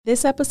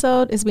This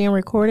episode is being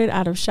recorded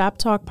out of Shop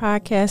Talk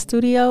Podcast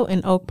Studio in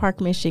Oak Park,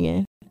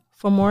 Michigan.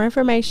 For more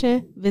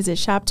information, visit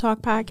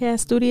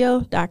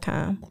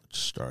shoptalkpodcaststudio.com. Let's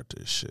start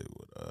this shit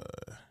with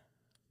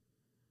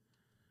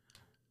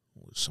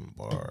some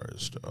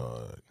bars,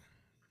 dog.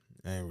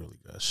 I ain't really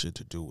got shit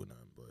to do with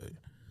them, but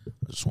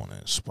I just want to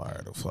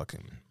inspire the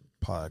fucking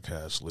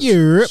podcast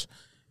listeners,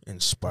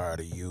 inspire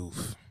the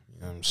youth. You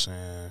know what I'm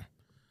saying?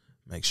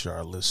 Make sure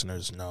our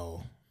listeners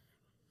know.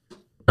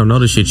 I know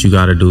the shit you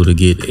got to do to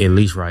get at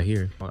least right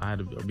here. I had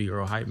to be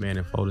Earl Hype Man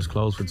and fold his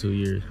clothes for 2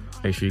 years.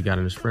 Make sure you got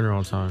in the Sprinter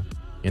on time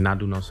and not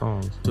do no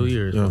songs. 2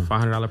 years, yeah.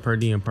 $500 per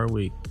diem per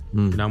week.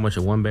 You know how much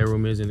a one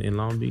bedroom is in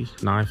Long Beach?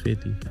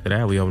 $950. After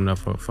that, we opened up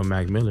for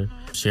Mac Miller,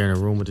 sharing a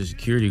room with the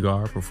security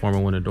guard,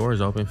 performing when the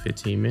doors open,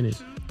 15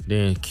 minutes.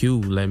 Then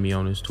Q led me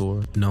on this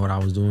tour. Know what I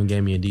was doing,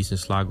 gave me a decent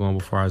slot going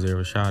before I was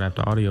ever shot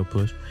after audio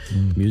push.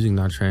 Music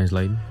not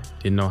translating.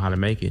 Didn't know how to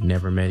make it.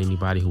 Never met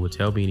anybody who would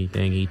tell me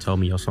anything. He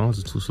told me your songs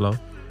are too slow.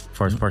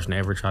 First person to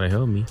ever try to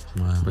help me.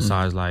 Wow.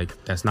 Besides,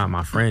 like, that's not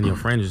my friend. Your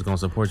friend is just gonna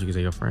support you because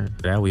they're your friend.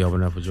 That we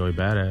opened up for Joey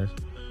Badass.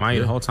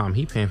 The whole time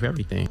he paying for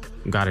everything.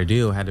 Got a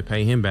deal, had to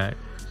pay him back.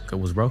 Cause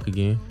was broke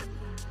again.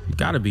 You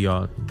gotta be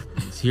all.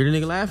 Hear the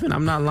nigga laughing?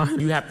 I'm not lying.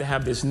 You have to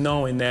have this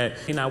knowing that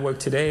it may not work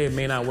today, it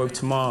may not work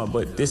tomorrow,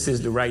 but this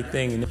is the right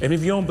thing. And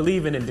if you don't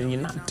believe in it, then you're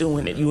not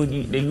doing it.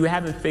 You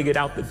haven't figured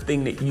out the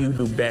thing that you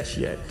do best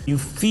yet. You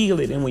feel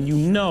it, and when you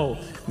know,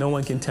 no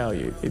one can tell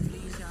you.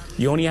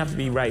 You only have to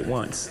be right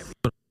once.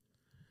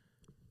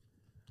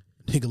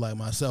 Nigga like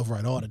myself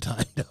right all the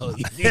time, though.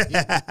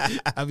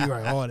 I be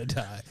right all the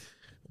time.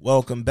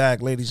 Welcome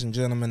back, ladies and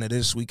gentlemen, to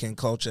This Week in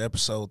Culture,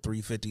 episode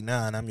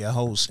 359. I'm your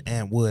host,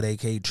 Ant Wood,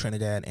 a.k.a.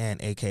 Trinidad,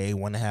 and a.k.a.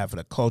 one and a half of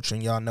the culture.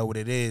 And y'all know what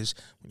it is.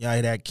 When y'all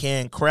hear that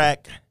can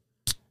crack,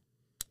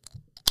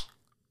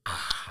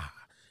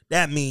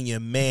 that mean your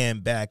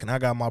man back. And I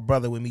got my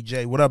brother with me,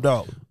 Jay. What up,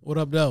 dog? What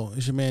up, though?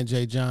 It's your man,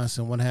 Jay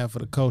Johnson, one half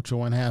of the culture,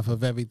 one half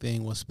of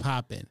everything was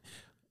popping.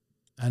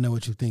 I know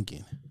what you're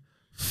thinking.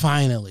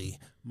 Finally,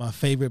 my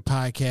favorite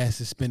podcast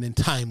is spending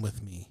time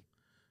with me.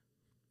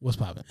 What's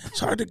poppin'?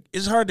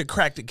 It's hard to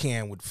crack the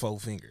can with 4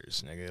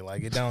 fingers, nigga.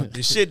 Like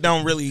the shit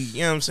don't really,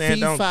 you know what I'm saying?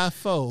 Don't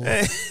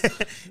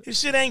 5-4. This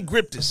shit ain't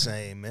gripped the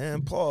same,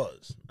 man.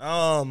 Pause.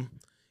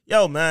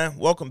 Yo, man,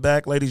 welcome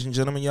back, ladies and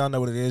gentlemen. Y'all know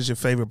what it is, your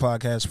favorite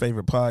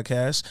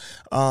podcast.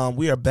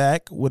 We are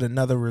back with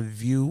another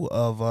review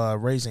of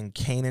Raising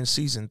Kanan,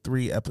 Season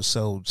 3,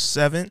 Episode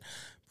 7.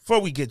 Before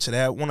we get to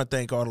that, I want to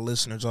thank all the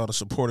listeners, all the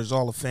supporters,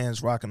 all the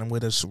fans rocking them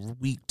with us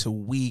week to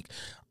week.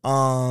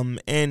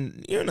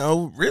 And, you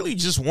know, really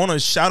just want to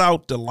shout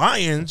out the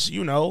Lions,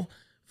 you know,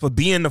 for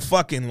being the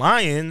fucking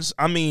Lions.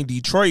 I mean,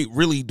 Detroit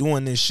really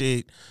doing this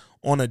shit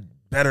on a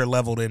better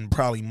level than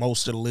probably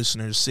most of the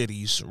listeners'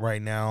 cities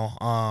right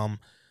now.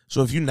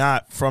 So if you're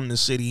not from the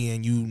city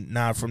and you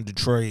not from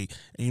Detroit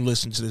and you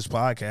listen to this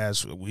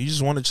podcast, we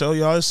just want to tell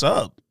y'all it's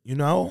up, you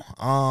know?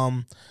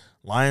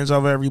 Lions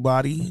over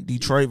everybody.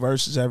 Detroit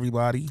versus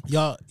everybody.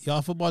 Y'all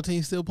football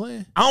team still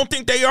playing? I don't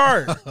think they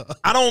are.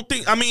 I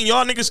mean,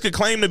 y'all niggas could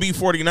claim to be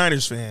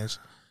 49ers fans.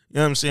 You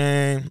know what I'm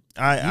saying?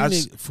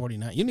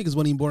 49. You niggas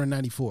wasn't even born in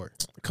 94.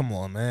 Come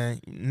on, man.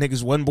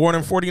 Niggas wasn't born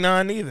in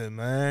 49 either,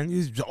 man.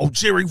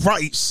 Jerry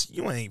Rice.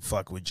 You ain't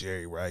fuck with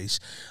Jerry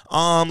Rice.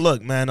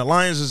 Look, man, the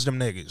Lions is them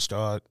niggas,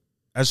 dog.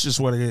 That's just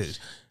what it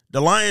is.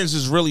 The Lions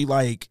is really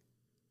like,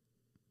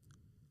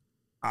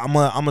 I'm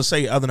gonna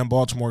say other than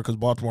Baltimore because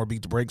Baltimore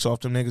beat the brakes off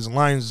them niggas. The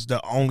Lions is the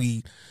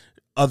only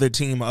other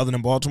team other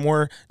than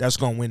Baltimore that's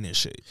gonna win this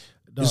shit.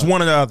 Dog, it's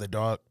one or the other,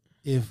 dog.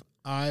 If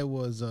I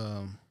was,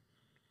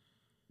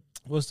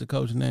 what's the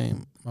coach's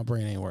name? My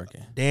brain ain't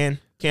working. Dan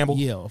Campbell?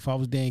 Yeah, if I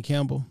was Dan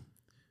Campbell,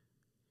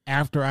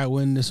 after I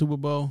win the Super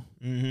Bowl,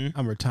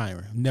 I'm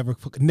retiring.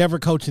 Never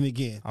coaching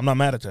again. I'm not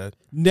mad at that.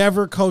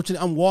 Never coaching.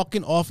 I'm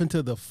walking off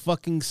into the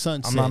fucking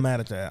sunset. I'm not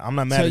mad at that. I'm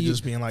not mad at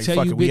just being like,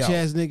 fuck it, we out. Tell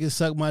you bitch ass niggas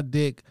suck my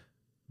dick.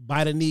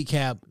 By the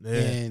kneecap,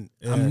 and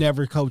I'm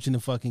never coaching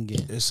the fucking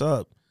game. It's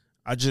up.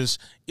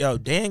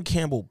 Dan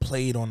Campbell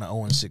played on the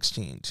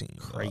 0-16 team.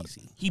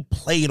 Crazy. He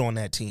played on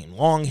that team.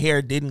 Long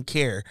hair, didn't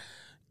care.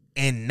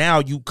 And now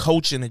you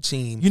coaching a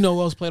team. You know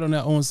who else played on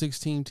that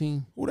 0-16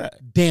 team? Who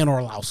that? Dan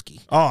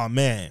Orlovsky. Oh,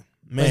 man.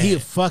 But he a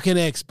fucking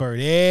expert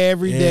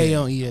every day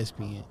on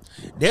ESPN.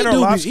 Dan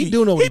Orlovsky, he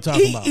do know what he's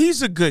talking about.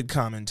 He's a good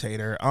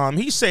commentator.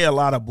 He say a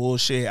lot of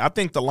bullshit. I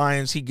think the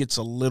Lions, he gets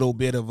a little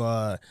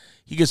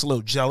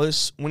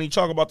jealous when he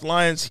talk about the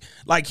Lions.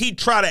 Like, he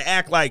try to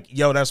act like,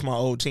 yo, that's my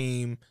old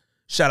team.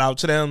 Shout out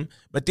to them.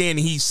 But then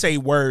he say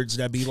words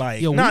that be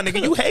like, nah,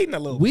 nigga, you hating a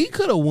little bit. We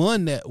could have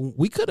won that.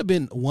 We could have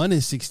been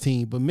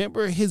 1-16. But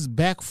remember his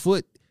back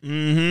foot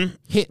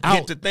hit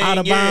out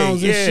of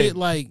bounds and shit.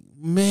 Like,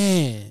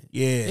 man.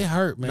 Yeah. It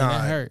hurt, man.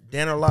 It hurt.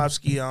 Dan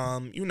Orlovsky,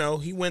 you know,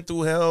 he went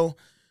through hell.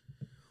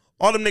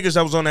 All them niggas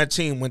that was on that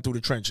team went through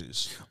the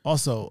trenches.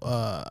 Also,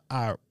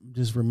 I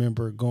just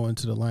remember going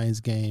to the Lions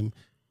game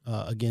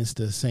against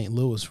the St.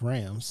 Louis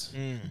Rams.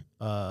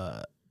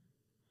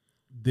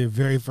 The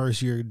very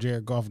first year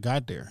Jared Goff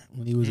got there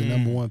when he was the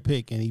number 1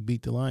 pick and he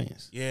beat the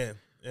Lions. Yeah.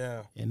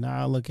 Yeah. And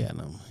now I look at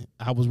them.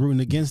 I was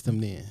rooting against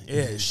them then.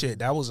 Yeah, shit.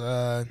 That was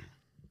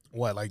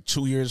like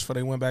 2 years before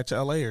they went back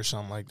to LA or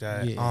something like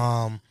that.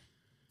 Yeah.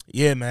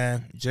 Yeah,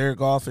 man. Jared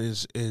Goff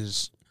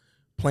is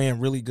playing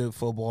really good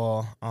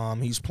football.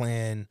 He's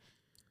playing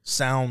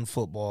sound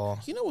football.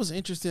 You know what's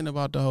interesting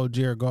about the whole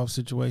Jared Goff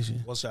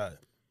situation? What's that?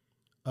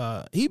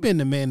 He been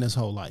the man his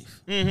whole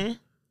life. Mm-hmm.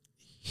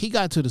 He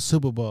got to the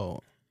Super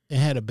Bowl and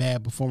had a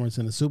bad performance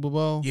in the Super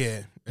Bowl.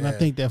 Yeah. And I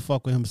think that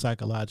fucked with him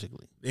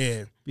psychologically.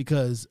 Yeah.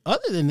 Because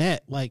other than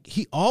that, like,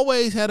 he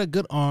always had a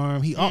good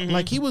arm.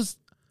 Like, he was,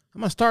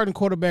 I'm a starting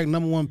quarterback,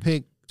 number one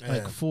pick,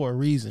 like, for a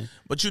reason.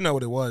 But you know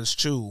what it was,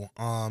 too.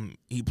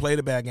 He played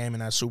a bad game in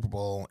that Super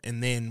Bowl,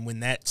 and then when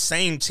that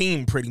same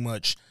team pretty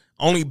much,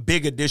 only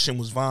big addition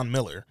was Von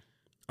Miller.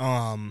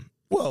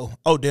 Well,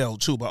 Odell,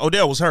 too, but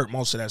Odell was hurt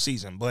most of that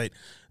season. But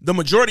the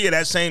majority of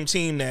that same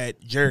team that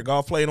Jared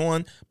Goff played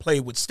on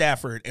played with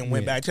Stafford and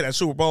went back to that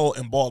Super Bowl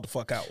and balled the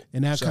fuck out.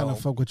 And that kind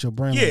of fuck with your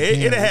brain. Yeah, like,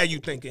 it had you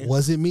thinking.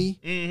 Was it me?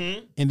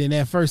 Mm-hmm. And then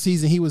that first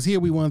season he was here,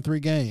 we won 3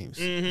 games.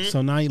 Mm-hmm.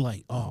 So now you're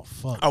like, oh,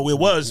 fuck. Oh, it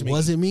was me.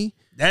 Was it me?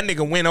 That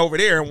nigga went over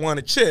there and won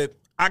a chip.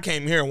 I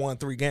came here and won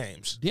 3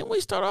 games. Didn't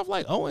we start off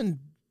like, didn't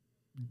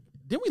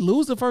we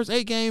lose the first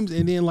 8 games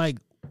and then, like,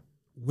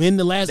 win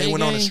the last 8 games? They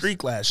went on a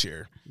streak last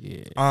year.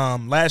 Yeah.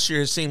 Last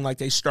year it seemed like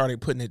they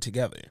started putting it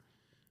together,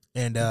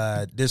 and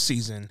this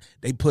season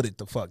they put it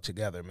the fuck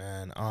together,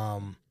 man.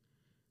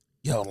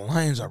 The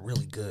Lions are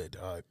really good,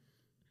 dog.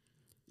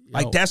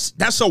 Like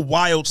that's a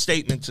wild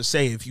statement to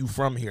say if you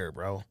from here,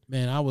 bro.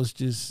 Man, I was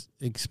just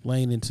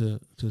explaining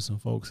to some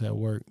folks at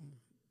work.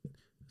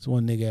 This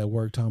one nigga at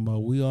work talking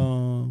about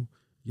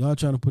y'all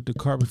trying to put the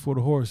cart before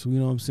the horse. You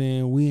know what I'm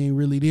saying? We ain't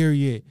really there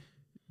yet.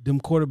 Them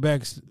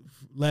quarterbacks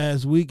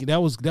last week,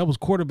 that was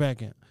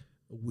quarterbacking.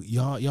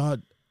 Y'all,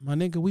 my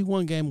nigga, we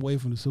 1 game away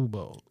from the Super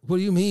Bowl. What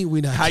do you mean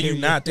we not? How there you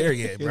yet? not there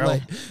yet, bro?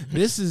 Like,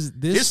 this is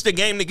the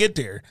game to get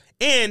there.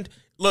 And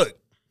look,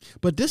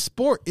 but this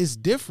sport is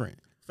different.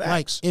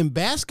 Facts. Like in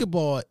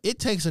basketball, it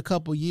takes a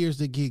couple years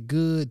to get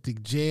good, to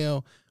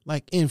gel.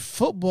 Like in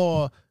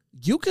football,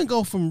 you can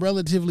go from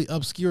relatively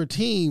obscure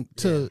team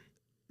to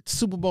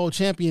Super Bowl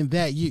champion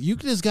that year. You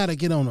just got to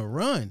get on a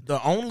run.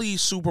 The only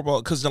Super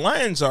Bowl, because the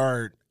Lions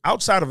are,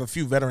 outside of a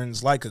few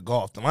veterans like a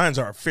Goff, the Lions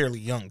are a fairly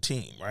young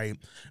team, right?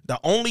 The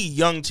only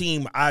young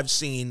team I've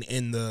seen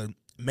in the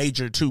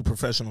major 2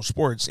 professional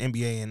sports,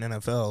 NBA and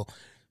NFL,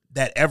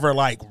 that ever,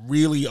 like,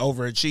 really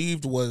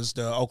overachieved was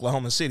the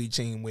Oklahoma City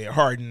team with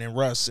Harden and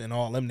Russ and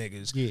all them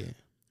niggas. Yeah.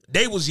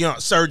 They was young.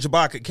 Serge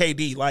Ibaka,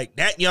 KD. Like,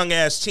 that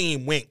young-ass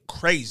team went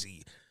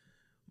crazy.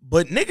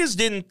 But niggas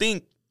didn't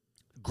think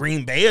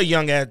Green Bay,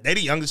 they the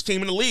youngest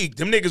team in the league.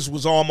 Them niggas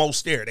was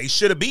almost there. They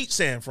should have beat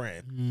San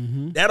Fran.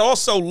 Mm-hmm. That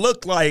also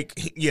looked like,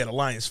 the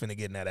Lions finna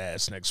get in that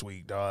ass next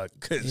week, dog.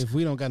 If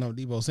we don't got no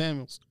Deebo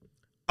Samuels.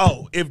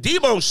 Oh, if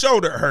Deebo's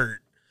shoulder hurt,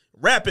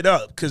 wrap it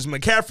up. Because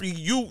McCaffrey,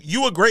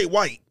 you a great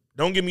white.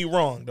 Don't get me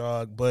wrong,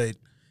 dog. But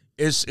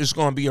it's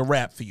going to be a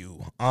wrap for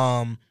you.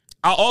 I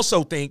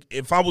also think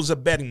if I was a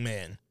betting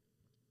man,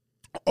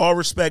 all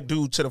respect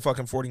due to the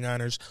fucking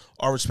 49ers,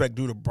 all respect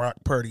due to Brock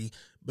Purdy,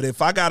 but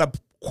if I got to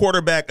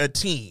quarterback a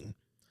team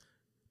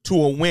to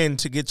a win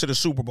to get to the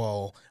Super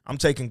Bowl, I'm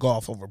taking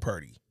Goff over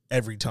Purdy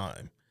every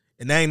time.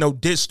 And that ain't no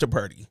diss to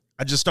Purdy.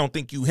 I just don't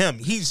think you him.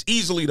 He's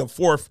easily the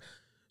 4th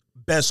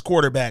best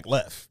quarterback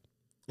left.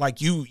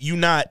 Like, you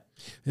not.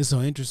 It's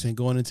so interesting.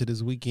 Going into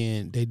this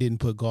weekend, they didn't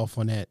put Goff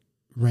on that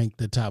ranked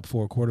the top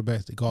 4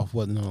 quarterbacks. The Goff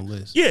wasn't on the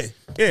list. Yeah.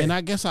 And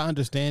I guess I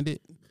understand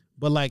it.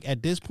 But, like,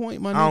 at this point,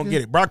 my nigga. I don't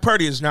get it. Brock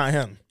Purdy is not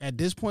him. At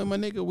this point, my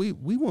nigga,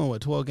 we won,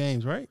 12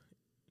 games, right?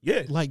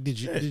 Yeah. Like, did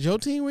your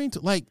team win?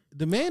 Like,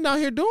 the man out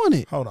here doing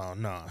it. Hold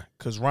on, nah.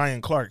 Because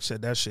Ryan Clark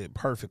said that shit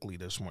perfectly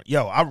this morning.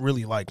 Yo, I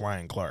really like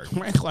Ryan Clark.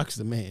 Ryan Clark's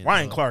the man.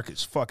 Ryan Clark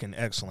is fucking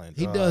excellent.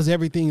 He does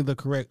everything the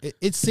correct.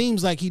 It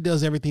seems like he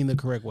does everything the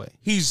correct way.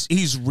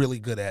 He's really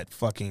good at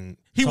fucking.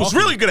 He was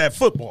really good at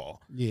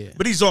football. Yeah.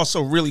 But he's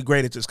also really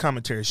great at this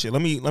commentary shit.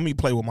 Let me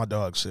play what my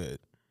dog said.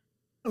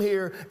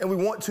 Here and we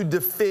want to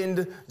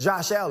defend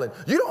Josh Allen.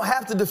 You don't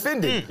have to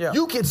defend him. Yeah.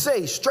 You can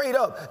say straight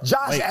up,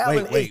 Josh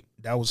Allen. Wait.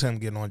 That was him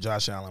getting on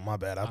Josh Allen. My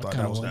bad. I thought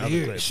that was the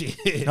other clip.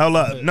 Shit. Hold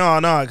up. No,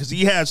 because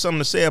he had something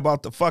to say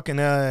about the fucking.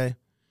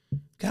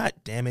 God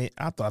damn it.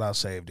 I thought I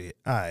saved it.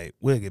 All right.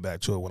 We'll get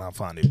back to it when I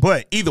find it.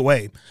 But either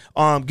way,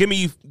 give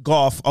me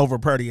Goff over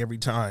Purdy every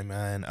time,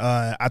 man.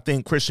 I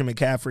think Christian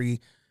McCaffrey,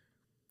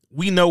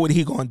 we know what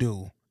he going to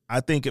do.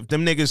 I think if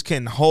them niggas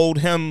can hold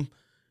him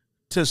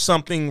to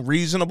something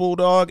reasonable,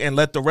 dog, and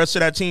let the rest of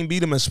that team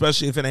beat him,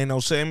 especially if it ain't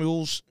no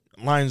Samuels,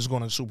 Lions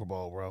going to the Super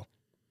Bowl, bro.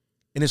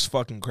 And it's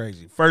fucking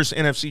crazy. First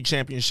NFC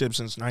championship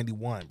since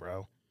 91,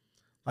 bro.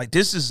 Like,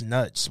 this is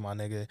nuts, my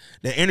nigga.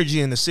 The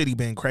energy in the city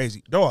been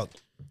crazy. Dog,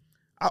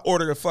 I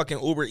ordered a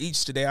fucking Uber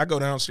Eats today. I go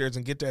downstairs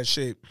and get that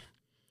shit.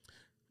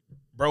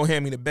 Bro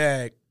hand me the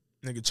bag.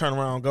 Nigga turn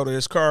around, go to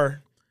his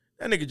car.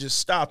 That nigga just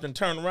stopped and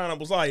turned around and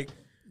was like,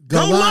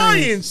 Go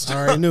Lions! I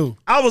already knew.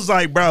 I was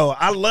like, bro,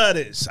 I love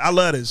this.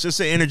 Just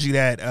the energy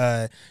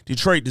that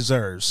Detroit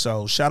deserves.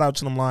 So shout out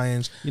to them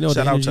Lions. Shout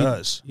out to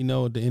us. You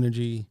know the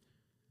energy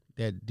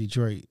that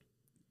Detroit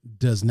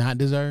does not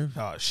deserve?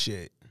 Oh,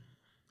 shit.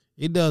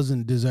 It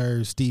doesn't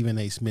deserve Stephen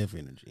A. Smith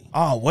energy.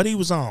 Oh, what he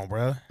was on,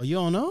 bro? Oh, you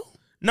don't know?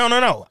 No.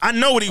 I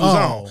know what he was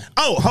on.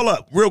 Oh, hold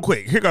up. Real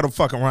quick. Here got the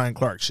fucking Ryan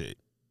Clark shit.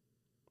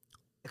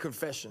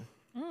 Confession.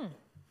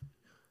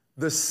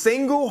 The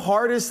single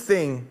hardest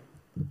thing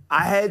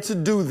I had to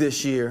do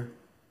this year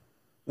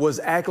was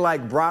act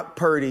like Brock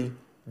Purdy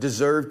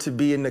deserved to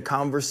be in the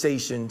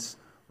conversations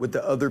with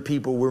the other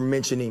people we're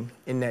mentioning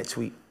in that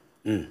tweet.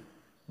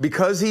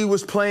 Because he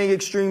was playing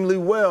extremely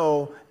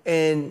well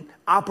and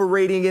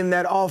operating in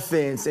that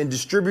offense and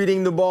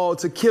distributing the ball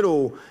to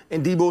Kittle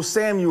and Deebo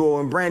Samuel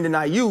and Brandon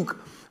Ayuk,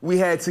 we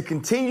had to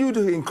continue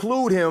to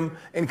include him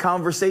in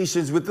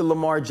conversations with the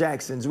Lamar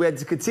Jacksons. We had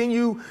to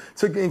continue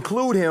to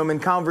include him in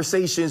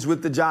conversations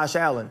with the Josh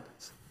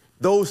Allens.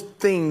 Those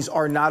things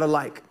are not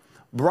alike.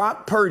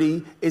 Brock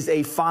Purdy is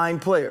a fine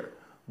player.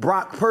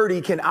 Brock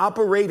Purdy can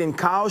operate in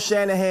Kyle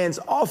Shanahan's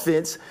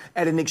offense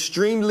at an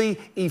extremely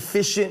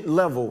efficient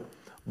level.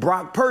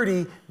 Brock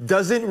Purdy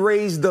doesn't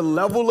raise the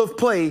level of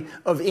play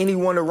of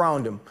anyone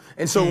around him.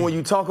 And so when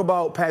you talk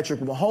about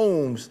Patrick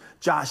Mahomes,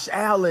 Josh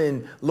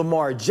Allen,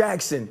 Lamar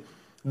Jackson,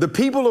 the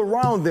people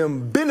around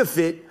them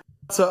benefit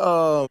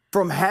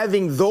from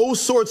having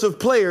those sorts of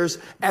players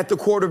at the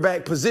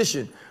quarterback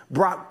position.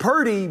 Brock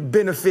Purdy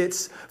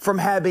benefits from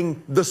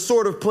having the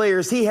sort of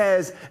players he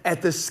has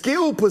at the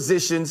skill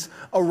positions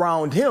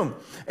around him.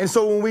 And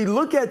so when we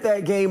look at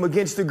that game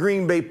against the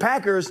Green Bay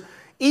Packers,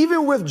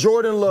 even with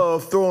Jordan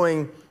Love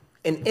throwing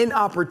an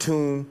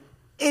inopportune,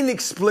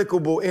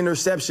 inexplicable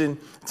interception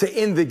to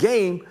end the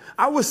game,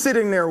 I was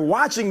sitting there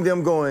watching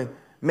them going,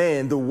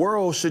 man, the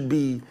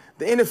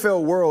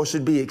NFL world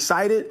should be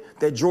excited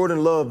that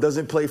Jordan Love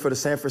doesn't play for the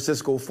San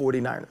Francisco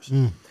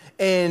 49ers.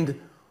 And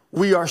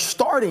we are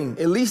starting,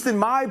 at least in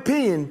my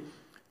opinion,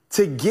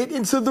 to get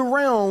into the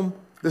realm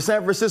the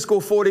San Francisco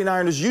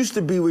 49ers used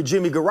to be with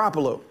Jimmy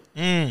Garoppolo.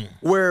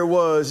 Where it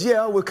was,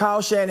 with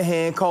Kyle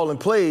Shanahan calling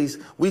plays,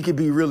 we could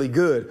be really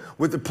good.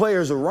 With the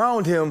players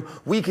around him,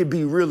 we could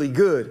be really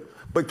good.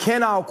 But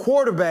can our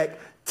quarterback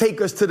take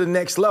us to the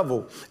next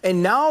level?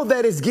 And now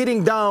that it's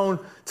getting down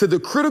to the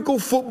critical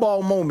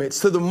football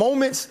moments, to the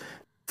moments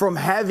from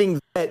having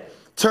that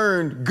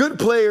turn good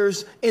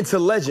players into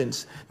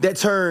legends, that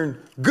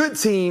turn good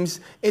teams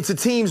into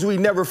teams we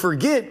never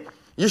forget,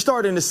 you're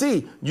starting to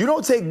see. You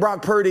don't take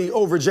Brock Purdy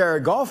over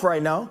Jared Goff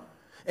right now.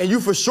 And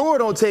you for sure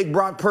don't take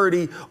Brock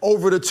Purdy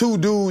over the two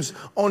dudes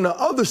on the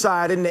other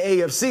side in the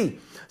AFC.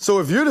 So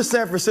if you're the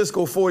San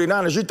Francisco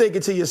 49ers, you're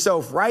thinking to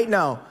yourself right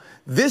now,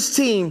 this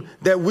team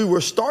that we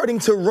were starting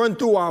to run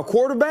through our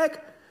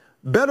quarterback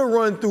better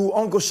run through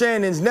Uncle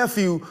Shannon's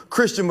nephew,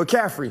 Christian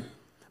McCaffrey.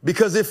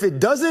 Because if it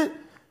doesn't,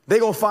 they're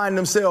going to find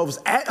themselves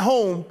at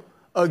home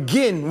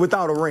again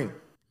without a ring.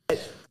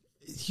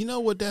 You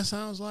know what that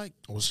sounds like?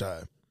 What's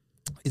that?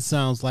 It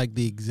sounds like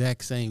the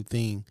exact same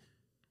thing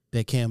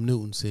that Cam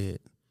Newton said.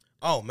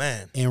 Oh,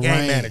 man. And game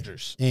Ryan,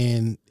 managers.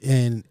 And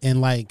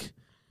like,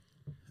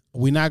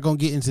 we're not going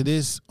to get into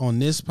this on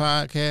this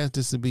podcast.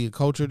 This will be a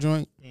culture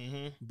joint.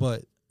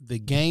 But the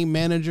game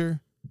manager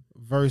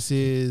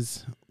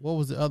versus, what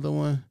was the other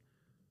one?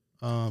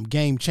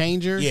 Game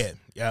changer.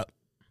 Yeah.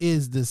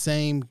 Is the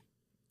same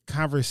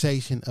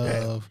conversation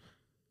of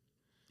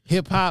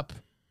hip-hop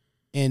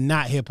and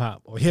not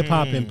hip-hop, or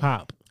hip-hop and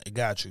pop. I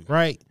got you.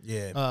 Right?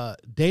 Yeah.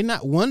 They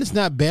not, one is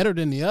not better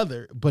than the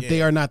other, but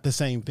they are not the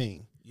same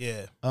thing.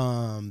 Yeah.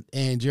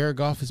 And Jared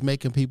Goff is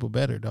making people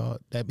better,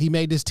 dog. That he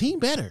made this team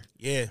better.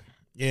 Yeah.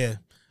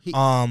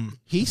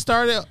 He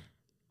started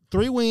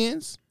 3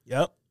 wins.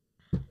 Yep.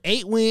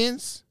 8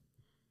 wins,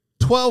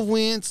 12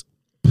 wins,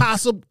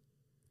 possible.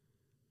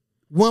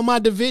 Won my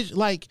division.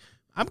 Like,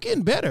 I'm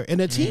getting better, and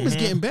the team is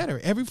getting better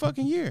every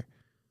fucking year.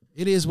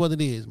 It is what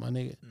it is, my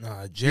nigga.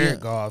 Nah,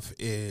 Jared Goff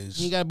is...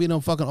 He ain't got to be no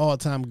fucking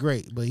all-time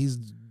great, but he's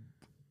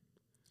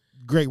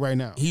great right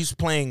now. He's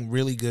playing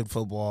really good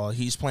football.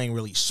 He's playing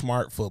really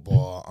smart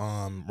football.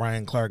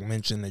 Ryan Clark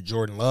mentioned the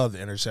Jordan Love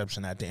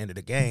interception at the end of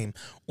the game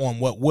on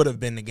what would have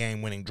been the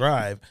game-winning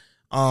drive.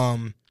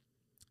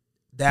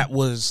 That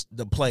was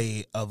the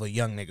play of a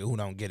young nigga who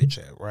don't get it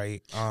yet,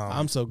 right?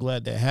 I'm so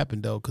glad that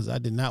happened, though, because I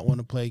did not want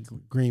to play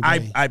Green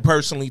Bay. I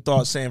personally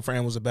thought San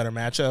Fran was a better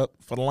matchup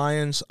for the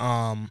Lions.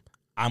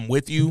 I'm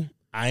with you.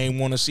 I ain't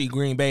want to see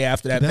Green Bay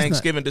after that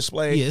Thanksgiving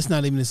display. Yeah, it's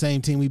not even the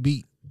same team we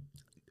beat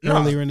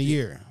earlier in the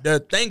year. The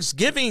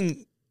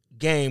Thanksgiving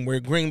game where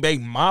Green Bay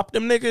mopped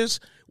them niggas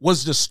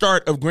was the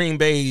start of Green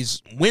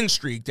Bay's win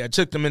streak that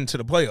took them into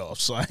the playoffs.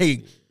 So,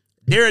 hey,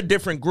 they're a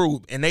different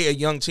group, and they a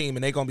young team,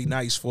 and they going to be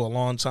nice for a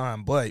long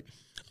time. But,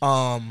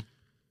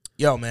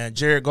 yo, man,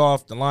 Jared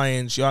Goff, the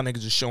Lions, y'all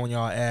niggas is showing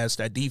y'all ass.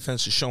 That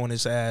defense is showing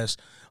its ass.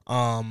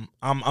 I'm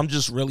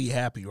just really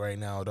happy right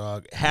now,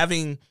 dog.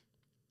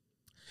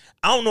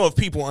 I don't know if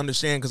people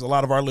understand, because a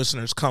lot of our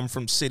listeners come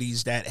from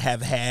cities that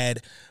have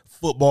had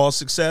football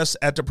success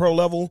at the pro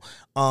level,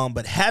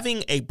 but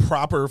having a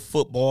proper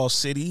football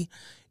city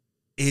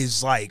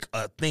is like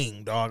a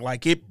thing, dog.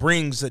 Like, it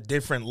brings a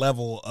different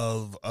level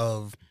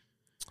of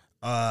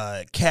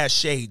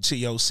cachet to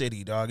your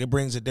city, dog. It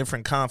brings a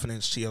different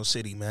confidence to your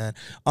city, man.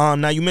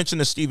 Now you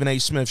mentioned the Stephen A.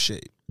 Smith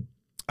shit.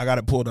 I got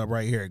it pulled up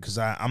right here because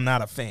I'm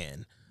not a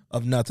fan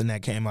of nothing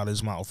that came out of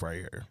his mouth right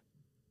here.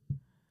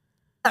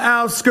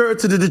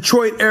 Outskirts of the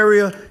Detroit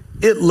area,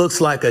 it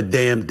looks like a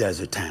damn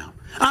desert town.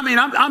 I mean,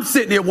 I'm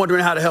sitting there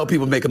wondering how the hell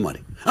people making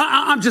money.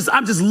 I'm just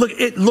looking.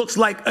 It looks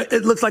like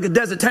a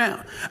desert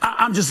town.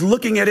 I'm just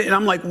looking at it and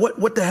I'm like,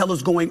 what the hell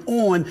is going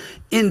on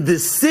in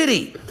this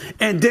city?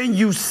 And then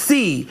you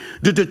see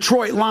the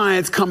Detroit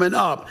Lions coming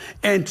up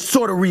and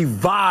sort of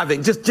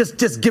reviving.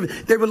 Just giving.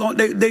 They were on.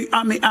 They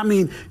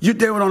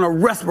were on a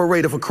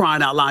respirator, for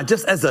crying out loud,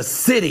 just as a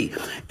city.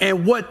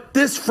 And what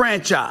this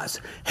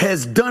franchise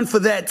has done for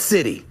that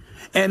city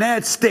and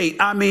that state,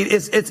 I mean,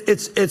 it's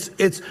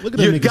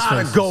you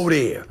gotta go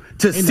there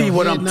to see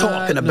what I'm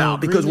talking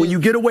about. Because when you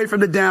get away from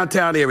the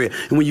downtown area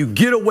and when you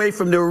get away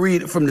from the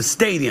arena, from the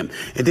stadium,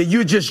 and then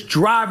you're just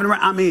driving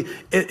around, I mean,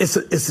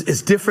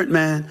 it's different,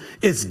 man.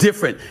 It's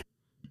different.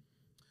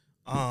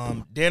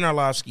 Dan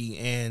Orlovsky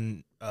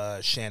and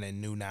Shannon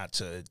knew not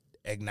to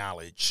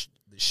acknowledge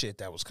the shit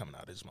that was coming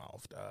out of his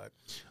mouth, dog.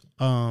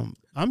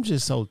 I'm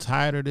just so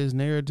tired of this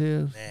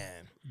narrative,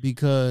 man,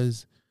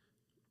 because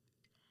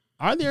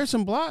are there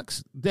some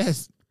blocks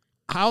that's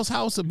house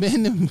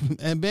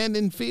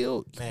abandoned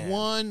field?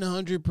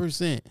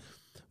 100%.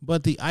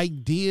 But the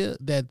idea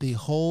that the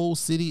whole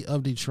city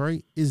of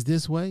Detroit is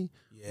this way,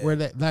 where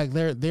that like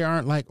there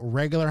aren't like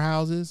regular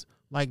houses,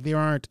 like there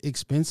aren't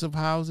expensive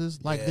houses,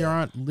 like there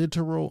aren't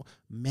literal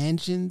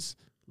mansions.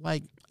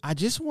 Like I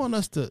just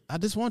want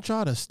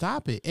y'all to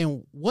stop it.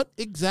 And what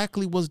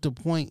exactly was the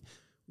point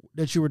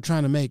that you were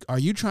trying to make? Are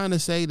you trying to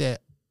say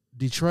that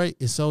Detroit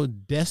is so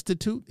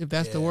destitute, if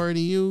that's the word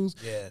he used,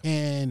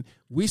 and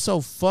we so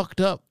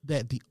fucked up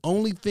that the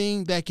only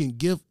thing that can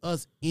give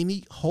us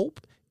any hope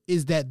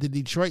is that the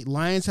Detroit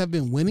Lions have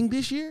been winning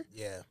this year?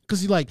 Yeah.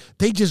 Because like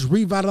they just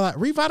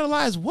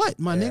revitalize what,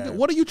 my nigga?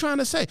 What are you trying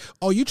to say?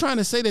 Oh, you trying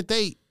to say that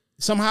they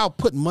somehow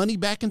put money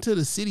back into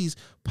the city's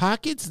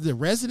pockets, the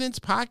residents'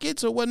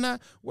 pockets or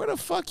whatnot? What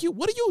are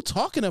you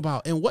talking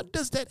about? And what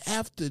does that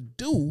have to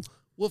do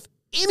with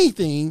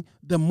anything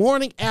the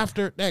morning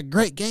after that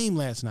great game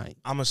last night?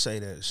 I'm going to say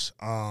this.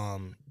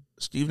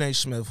 Stephen A.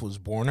 Smith was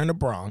born in the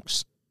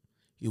Bronx.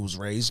 He was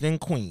raised in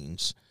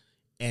Queens.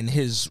 And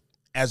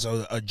as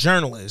a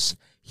journalist,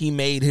 he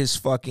made his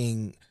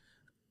fucking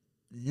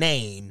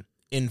name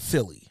in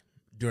Philly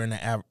during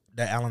the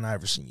Allen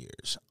Iverson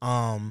years.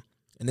 And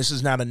this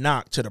is not a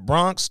knock to the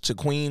Bronx, to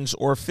Queens,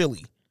 or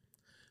Philly.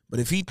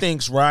 But if he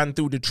thinks riding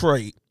through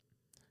Detroit,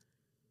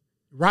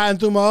 riding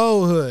through my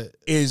old hood,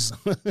 is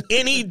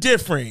any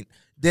different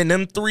than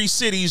them three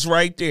cities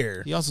right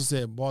there. He also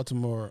said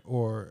Baltimore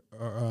or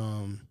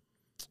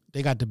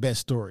they got the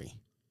best story.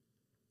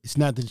 It's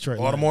not the Detroit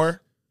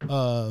Baltimore?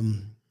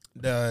 Lions.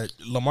 The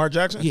Lamar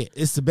Jackson? Yeah,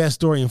 it's the best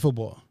story in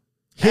football.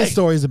 His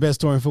story is the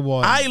best story in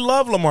football. I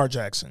love Lamar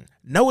Jackson.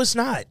 No, it's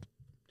not.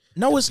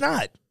 No, it's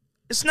not.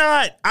 It's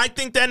not. I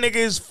think that nigga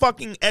is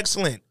fucking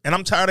excellent, and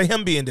I'm tired of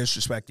him being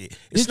disrespected.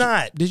 It's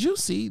not. Did you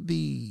see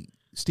the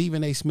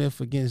Stephen A. Smith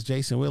against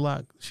Jason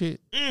Whitlock shit?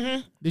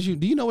 Mm-hmm.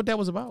 Do you know what that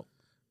was about?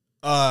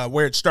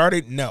 Where it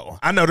started? No.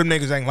 I know them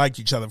niggas ain't liked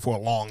each other for a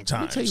long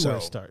time. Let me tell you where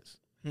it starts.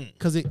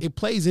 Because it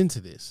plays into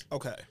this.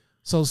 Okay.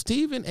 So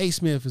Stephen A.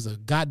 Smith is a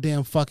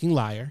goddamn fucking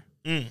liar.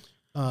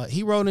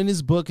 He wrote in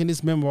his book, in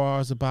his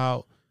memoirs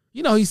about,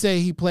 he said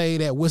he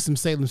played at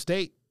Winston-Salem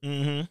State.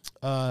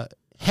 Mm-hmm.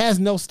 Has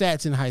no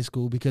stats in high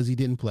school because he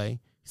didn't play.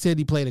 He said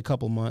he played a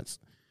couple months.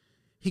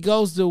 He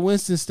goes to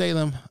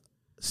Winston-Salem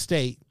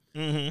State.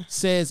 Mm-hmm.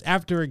 Says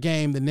after a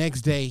game the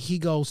next day he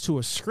goes to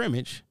a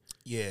scrimmage.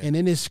 Yeah. And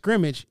in this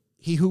scrimmage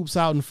he hoops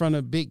out in front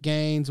of big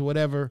gains or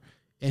whatever,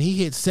 and he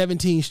hit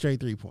 17 straight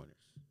 3-pointers.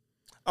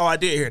 Oh, I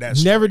did hear that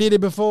story. Never did it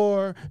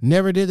before,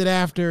 never did it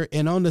after,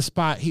 and on the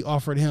spot he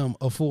offered him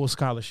a full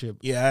scholarship.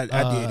 Yeah,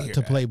 I did hear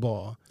to that. play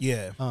ball.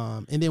 Yeah.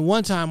 And then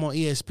one time on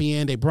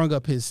ESPN they brung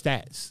up his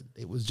stats.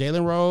 It was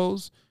Jalen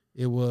Rose,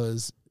 it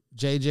was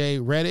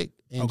JJ Redick,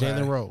 and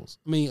Jalen Rose.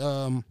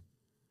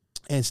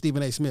 And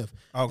Stephen A. Smith.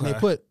 Okay. And they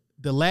put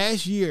the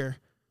last year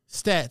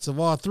stats of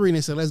all three, and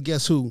they said, let's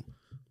guess who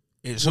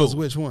was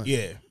which one.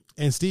 Yeah.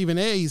 And Stephen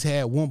A's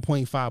had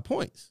 1.5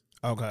 points.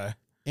 Okay.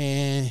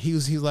 And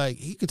he like,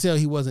 he could tell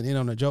he wasn't in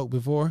on a joke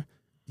before.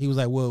 He was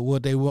like, well,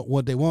 what they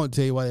won't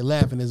tell you while they're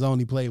laughing is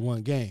only played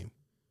one game.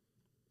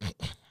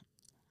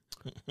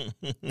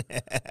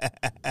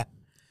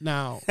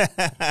 Now,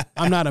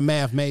 I'm not a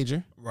math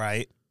major.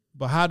 Right.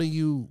 But how do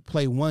you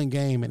play one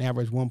game and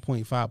average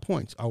 1.5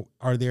 points?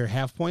 Are there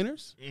half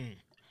pointers?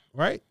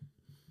 Right?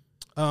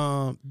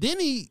 Then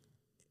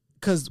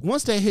because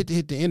once they hit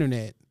the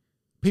internet,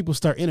 people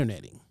start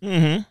interneting.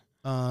 Mm-hmm.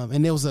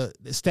 And there was a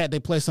stat they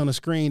placed on the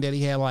screen that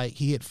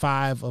he hit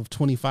 5 of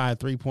 25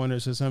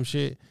 3-pointers or some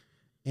shit,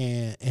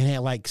 and had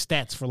like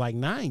stats for like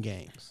 9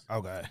 games.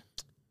 Okay.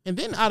 And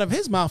then out of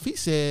his mouth, he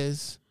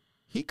says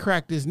he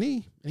cracked his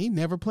knee and he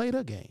never played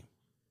a game.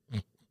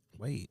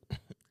 Wait,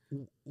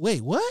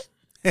 what?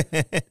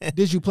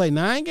 Did you play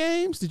 9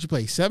 games? Did you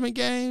play 7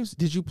 games?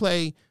 Did you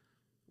play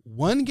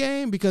one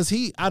game, because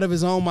he, out of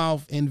his own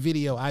mouth in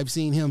video, I've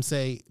seen him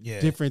say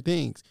different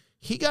things.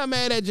 He got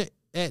mad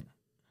at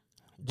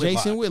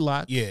Jason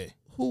Whitlock,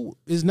 who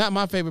is not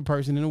my favorite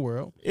person in the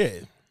world. Yeah.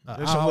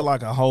 Jason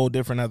Whitlock a whole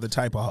different other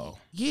type of hoe.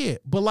 Yeah,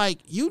 but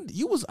like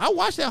I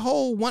watched that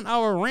whole 1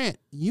 hour rant.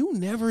 You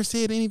never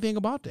said anything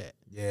about that.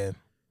 Yeah.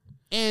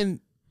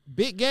 And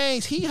Big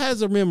Gangs, he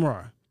has a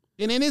memoir.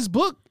 And in his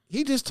book,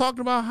 he just talked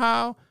about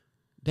how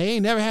they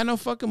ain't never had no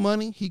fucking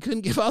money. He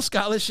couldn't give out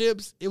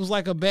scholarships. It was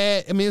like it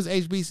was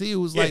HBC. It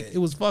was like, it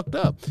was fucked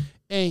up.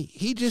 And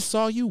he just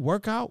saw you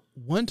work out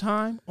one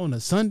time on a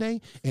Sunday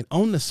and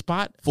on the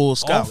spot full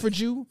scholarly. Offered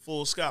you.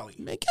 Full scholarly.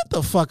 Man, get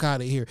the fuck out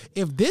of here.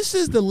 If this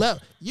is the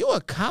level, you're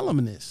a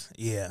columnist.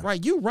 Yeah.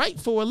 Right? You write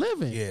for a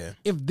living. Yeah.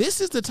 If this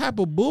is the type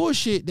of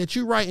bullshit that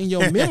you write in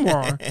your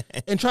memoir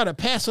and try to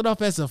pass it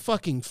off as a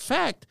fucking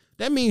fact,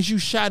 that means you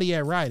shoddy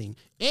at writing.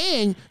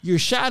 And you're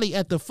shoddy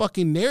at the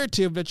fucking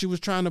narrative that you was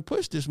trying to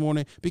push this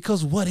morning,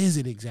 because what is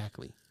it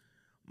exactly?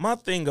 My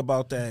thing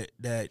about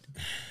that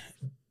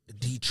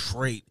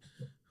Detroit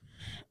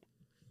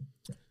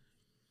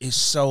is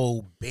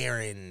so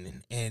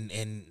barren, and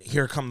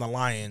here come the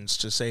Lions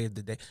to save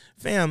the day.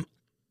 Fam,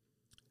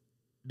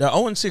 the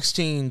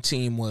 0-16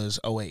 team was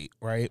 08,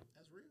 right?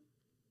 That's real.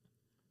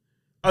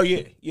 Oh,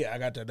 yeah. Yeah, I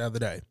got that the other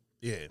day.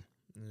 Yeah.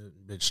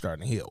 Bitch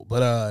starting to heal.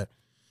 But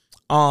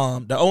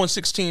the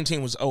 0-16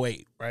 team was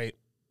 08, right?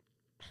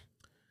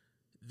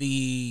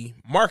 The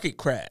market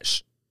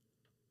crash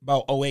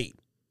about 08,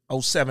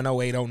 07,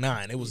 08,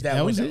 09. It was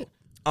that window.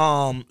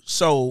 Was it.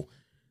 So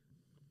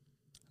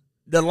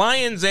the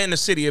Lions and the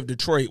city of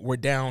Detroit were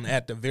down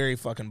at the very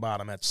fucking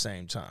bottom at the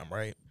same time,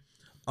 right?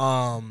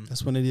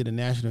 That's when they did a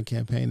national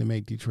campaign to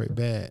make Detroit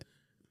bad.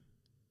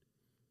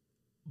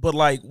 But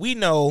like, we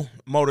know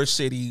Motor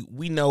City,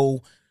 we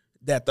know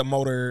that the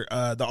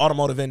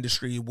automotive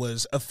industry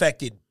was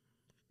affected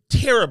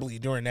terribly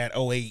during that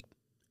 08.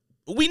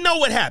 We know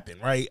what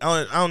happened, right?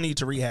 I don't need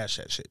to rehash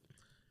that shit.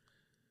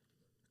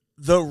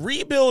 The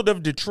rebuild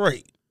of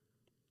Detroit,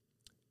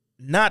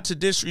 not to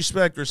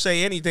disrespect or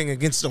say anything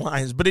against the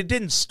Lions, but it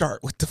didn't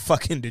start with the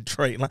fucking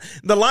Detroit.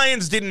 The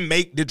Lions didn't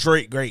make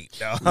Detroit great,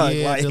 dog.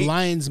 Yeah, like, the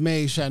Lions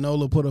made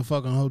Shinola put a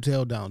fucking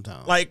hotel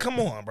downtown. Like, come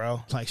on,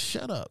 bro. Like,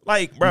 shut up.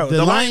 Like, bro.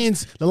 The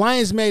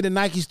Lions made a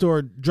Nike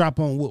store drop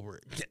on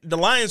Woodward. The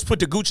Lions put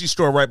the Gucci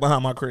store right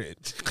behind my crib.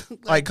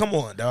 Like, come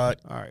on, dog.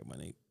 All right, my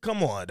nigga.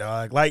 Come on,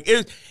 dog. Like,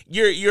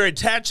 you're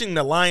attaching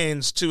the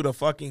Lions to the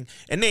fucking,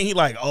 and then he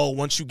like, oh,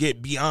 once you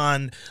get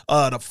beyond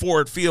the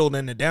Ford Field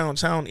in the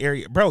downtown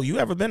area, bro. You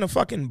ever been to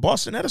fucking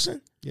Boston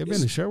Edison? You ever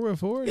been to Sherwood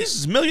Ford? This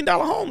is $1 million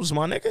homes,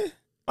 my nigga.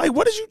 Like,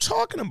 what is you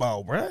talking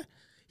about, bro?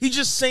 He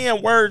just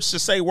saying words to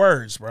say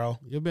words, bro.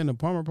 You ever been to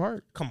Palmer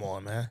Park? Come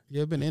on, man.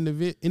 You ever been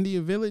in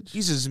India Village?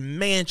 These is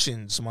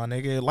mansions, my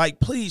nigga. Like,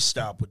 please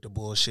stop with the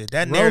bullshit.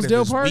 That narrative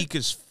is weak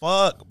as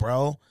fuck,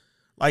 bro.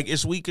 Like,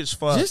 it's weak as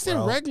fuck, just in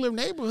bro. regular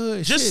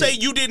neighborhoods. Just say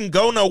you didn't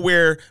go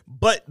nowhere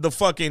but the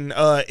fucking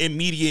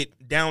immediate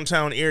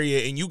downtown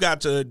area, and you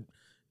got to,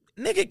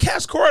 nigga,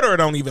 Cass Corridor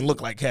don't even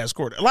look like Cass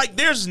Corridor. Like,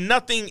 there's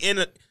nothing in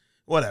it.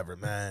 Whatever,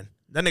 man.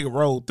 That nigga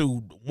rode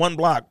through one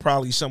block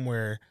probably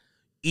somewhere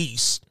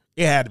east.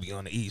 It had to be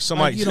on the east.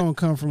 Somebody, like, you don't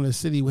come from the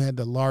city who had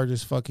the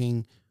largest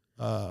fucking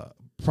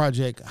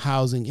project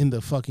housing in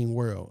the fucking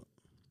world.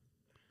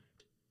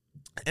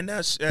 And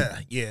that's,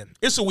 yeah.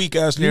 It's a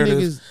weak-ass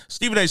narrative.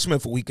 Stephen A.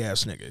 Smith, a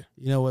weak-ass nigga.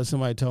 You know what?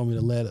 Somebody told me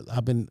to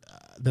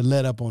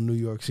let up on New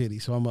York City,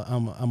 so I'm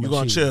you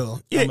gonna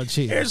chill. Yeah, I'm a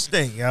chill. Here's the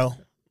thing, yo.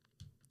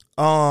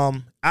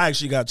 I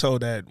actually got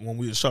told that when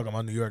we was talking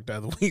about New York the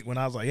other week, when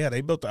I was like, yeah,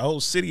 they built the whole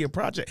city of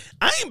project.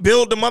 I ain't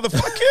build the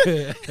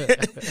motherfucker.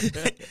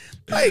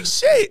 Like,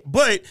 shit.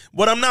 But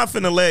what I'm not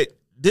finna let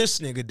this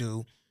nigga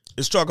do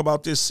is talk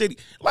about this city.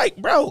 Like,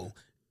 bro,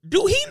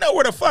 do he know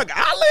where the fuck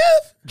I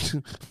live?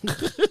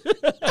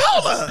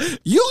 Hold up.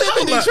 You live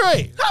in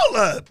Detroit. Hold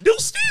up. Do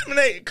Stephen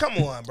A. Come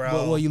on,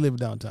 bro. Well, you live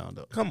downtown,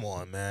 though. Come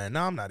on, man.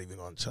 No, I'm not even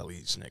going to tell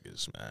these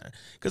niggas, man.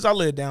 Because I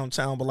live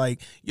downtown, but,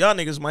 like, y'all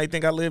niggas might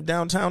think I live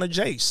downtown at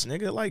Jace,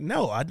 nigga. Like,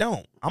 no, I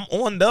don't. I'm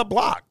on the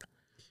block.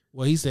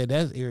 Well, he said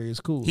that area is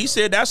cool. He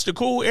said that's the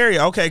cool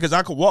area. Okay, because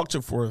I could walk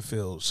to Ford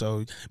Field.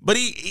 So, but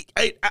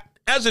I,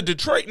 as a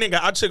Detroit nigga,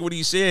 I took what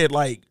he said,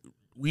 like,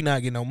 we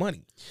not getting no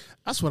money.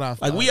 That's what I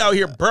like. We out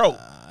here broke.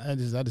 I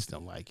just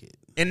don't like it.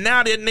 And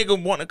now that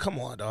nigga want to come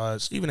on, dog.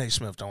 Stephen A.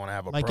 Smith don't want to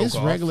have a like broke it's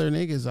off. Regular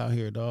niggas out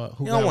here, dog.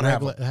 Who don't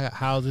got regular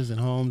houses and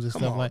homes and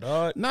stuff like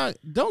that. Nah,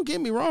 don't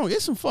get me wrong.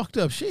 It's some fucked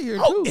up shit here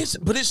too.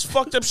 But it's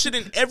fucked up shit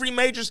in every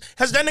major.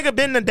 Has that nigga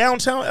been to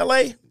downtown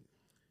LA?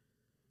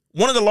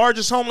 One of the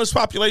largest homeless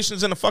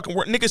populations in the fucking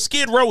world. Nigga,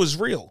 Skid Row is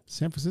real.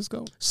 San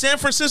Francisco.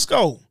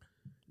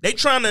 They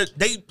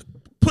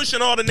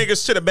pushing all the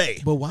niggas to the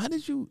Bay. But why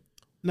did you?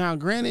 Now,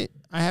 granted,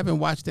 I haven't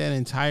watched that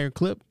entire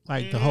clip,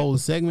 like the whole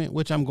segment,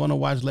 which I'm going to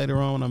watch later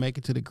on when I make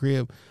it to the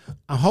crib.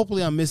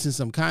 Hopefully, I'm missing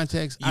some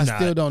context. I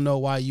still don't know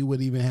why you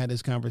would even have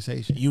this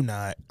conversation. You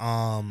not.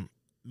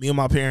 Me and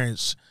my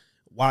parents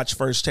watch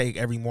First Take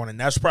every morning.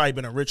 That's probably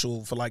been a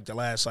ritual for like the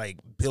last like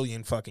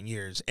billion fucking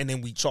years. And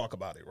then we talk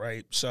about it,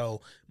 right?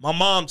 So my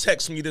mom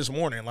texted me this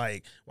morning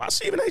like, why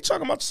Stephen A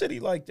talking about the city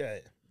like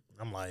that?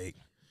 I'm like,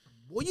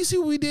 well, you see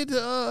what we did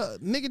to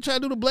nigga try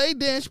to do the blade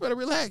dance. You better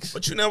relax.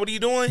 but you know what he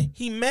doing?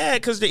 He mad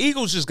because the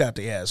Eagles just got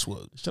their ass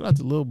whooped. Shout out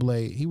to Lil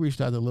Blade. He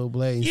reached out to Lil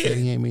Blade and said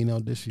he ain't mean no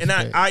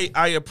disrespect. And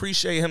I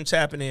appreciate him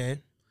tapping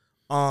in.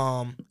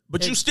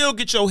 But you still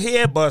get your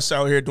head bust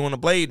out here doing a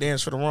blade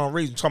dance for the wrong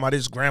reason. Talking about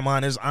his grandma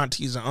and his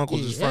aunties and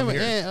uncles is from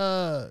here.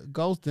 And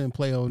Ghost didn't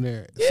play on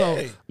there. Yeah.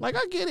 So, like,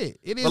 I get it.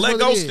 It is but let what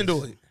Ghost it is.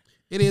 do it.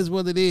 It is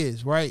what it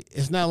is, right?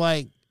 It's not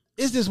like,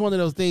 it's just one of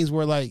those things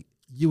where, like,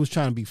 you was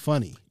trying to be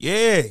funny.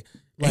 Yeah. And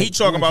Like, he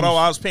talking about,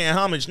 I was paying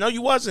homage. No,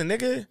 you wasn't,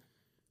 nigga.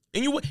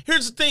 And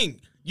here's the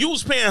thing. You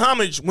was paying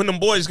homage when them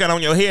boys got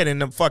on your head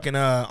and them fucking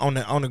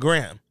on the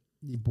gram.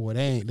 Boy,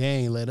 they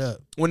ain't let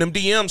up. When them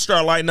DMs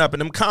start lighting up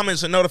and them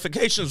comments and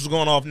notifications was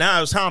going off,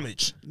 now it's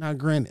homage. Now,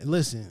 granted,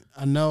 listen,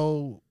 I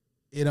know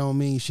it don't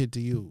mean shit to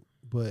you,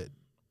 but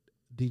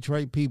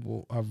Detroit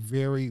people are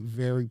very,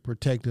 very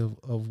protective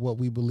of what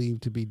we believe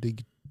to be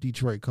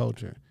Detroit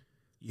culture.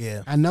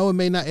 Yeah. I know it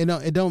may not,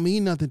 it don't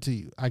mean nothing to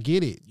you. I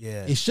get it.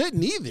 Yeah. It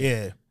shouldn't either.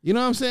 Yeah. You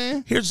know what I'm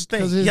saying? Here's the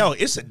thing. Yo,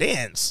 it's a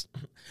dance.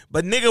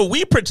 But nigga,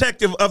 we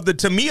protective of the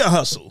Tamia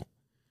hustle.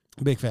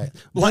 Big fact.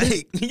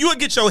 Like, you would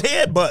get your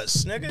head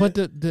bust, nigga. But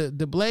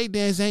the blade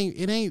dance ain't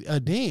a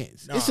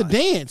dance. Nah. It's a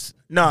dance.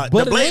 Nah,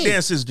 the blade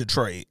dance is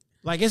Detroit.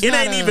 Like it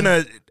ain't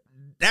even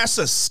that's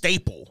a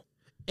staple.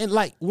 And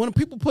like when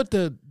people put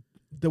the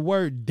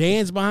word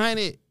dance behind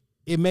it,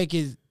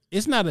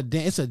 it's not a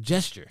dance, it's a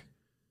gesture.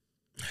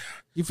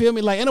 You feel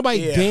me? Like ain't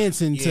nobody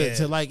dancing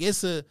to like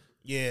it's a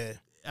I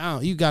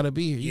don't, you gotta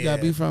be here. You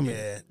gotta be from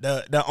it.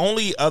 The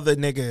only other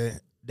nigga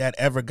that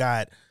ever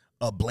got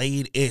a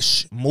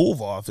blade-ish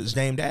move off is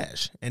Dame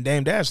Dash. And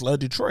Dame Dash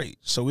loved Detroit.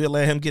 So we'll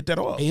let him get that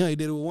off. And he only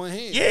did it with one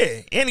hand.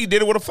 Yeah. And he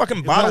did it with a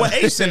fucking bottle of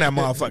Ace in that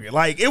motherfucker.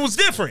 Like, it was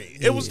different.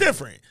 It was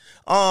different.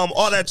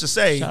 All that to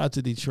say. Shout out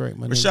to Detroit,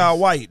 my Rashad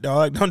White,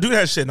 dog. Don't do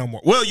that shit no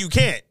more. Well, you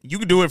can't. You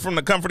can do it from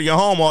the comfort of your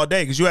home all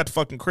day because you at the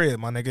fucking crib,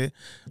 my nigga.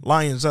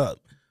 Lions up.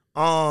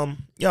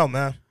 Yo,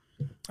 man.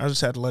 I just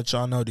had to let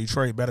y'all know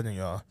Detroit better than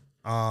y'all.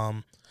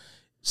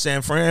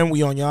 San Fran,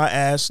 we on y'all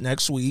ass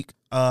next week.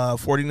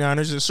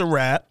 49ers, it's a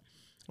wrap.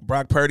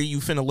 Brock Purdy, you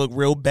finna look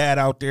real bad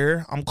out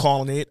there. I'm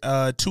calling it.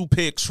 2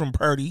 picks from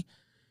Purdy.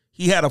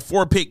 He had a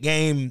 4-pick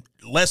game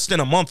less than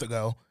a month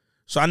ago.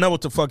 So I know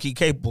what the fuck he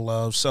capable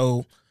of.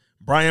 So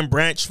Brian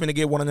Branch finna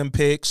get one of them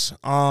picks.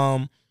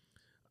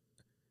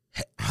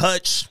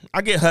 Hutch,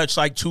 I get Hutch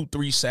like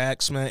 2-3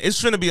 sacks, man.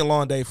 It's finna be a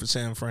long day for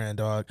San Fran,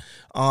 dog.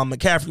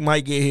 McCaffrey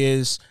might get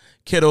his.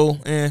 Kittle,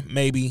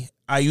 maybe.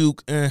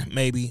 Ayuk,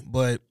 maybe.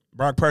 But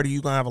Brock Purdy,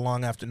 you gonna have a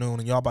long afternoon,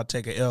 and y'all about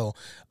to take a L.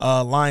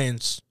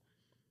 Lions,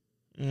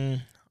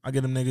 I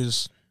get them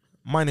niggas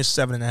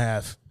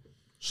 -7.5.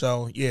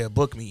 So yeah,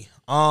 book me.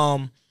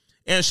 And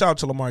shout out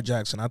to Lamar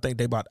Jackson. I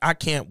think I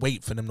can't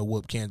wait for them to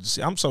whoop Kansas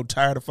City. I'm so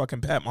tired of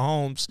fucking Pat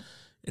Mahomes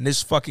and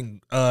this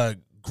fucking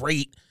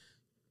great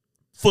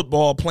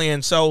football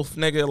playing self,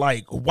 nigga.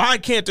 Like, why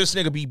can't this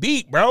nigga be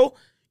beat, bro?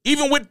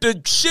 Even with the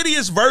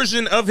shittiest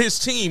version of his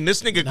team,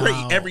 this nigga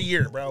great every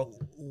year, bro.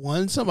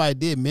 Somebody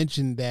did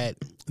mention that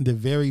the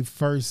very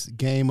first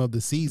game of the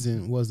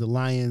season was the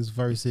Lions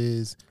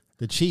versus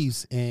the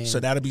Chiefs, and so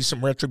that'll be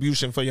some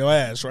retribution for your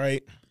ass,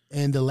 right?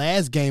 And the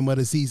last game of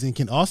the season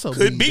can also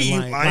be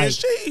the Lions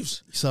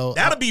Chiefs. So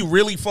that'll be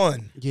really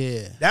fun.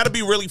 Yeah, that'll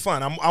be really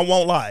fun. I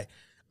won't lie.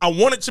 I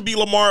want it to be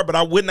Lamar, but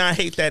I would not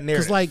hate that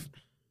narrative. Because like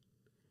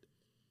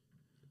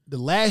the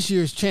last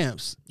year's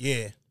champs,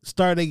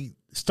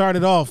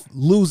 started off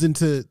losing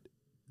to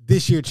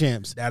this year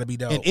champs. That'll be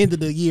dope. And end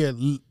of the year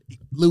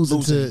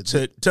losing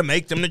to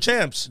make them the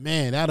champs.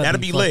 Man, that'll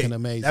be lit.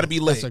 Amazing. That'll be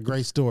lit. That's a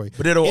great story.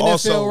 But it'll NFL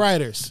also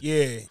writers.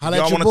 Yeah, Holla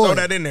y'all at your want to boy. throw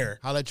that in there.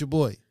 Holla at your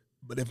boy.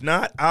 But if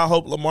not, I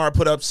hope Lamar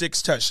put up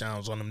 6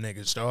 touchdowns on them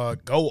niggas,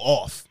 dog. Go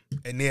off.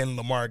 And then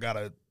Lamar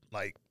gotta,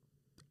 like,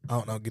 I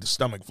don't know, get a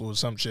stomach flu or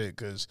some shit,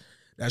 because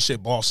that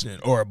shit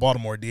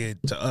Baltimore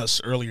did to us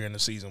earlier in the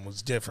season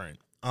was different.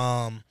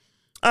 All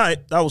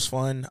right, that was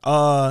fun.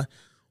 On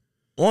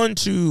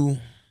to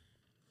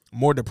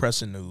more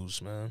depressing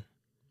news, man.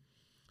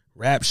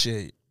 Rap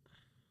shit.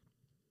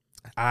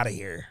 Out of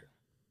here.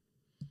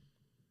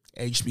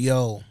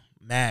 HBO,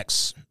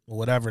 Max,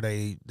 whatever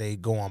they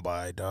go on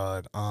by,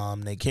 dog.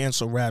 They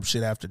canceled rap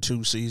shit after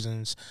 2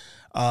 seasons.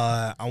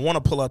 I want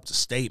to pull up the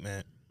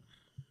statement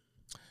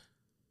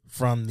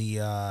from the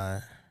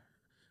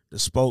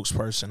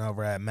spokesperson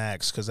over at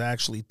Max, because I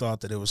actually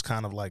thought that it was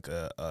kind of like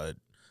a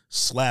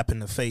slap in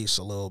the face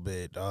a little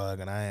bit, dog,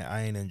 and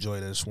I ain't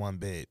enjoy this one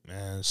bit,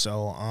 man.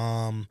 So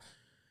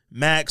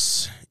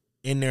Max,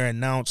 in their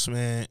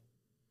announcement,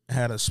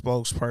 had a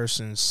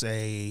spokesperson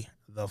say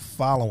the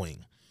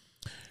following: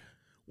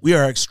 We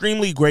are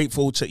extremely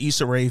grateful to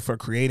Issa Rae for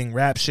creating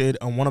Rap Shit,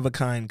 a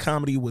one-of-a-kind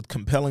comedy with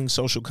compelling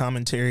social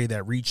commentary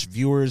that reached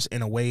viewers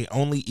in a way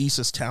only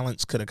Issa's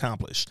talents could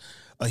accomplish.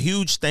 A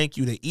huge thank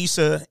you to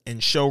Issa and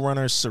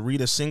showrunner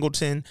Sarita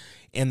Singleton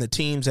and the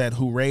teams at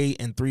Hooray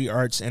and 3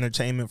 Arts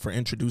Entertainment for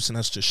introducing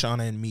us to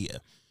Shauna and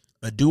Mia,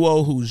 a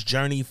duo whose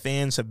journey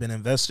fans have been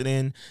invested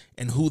in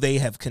and who they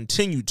have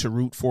continued to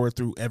root for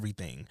through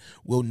everything.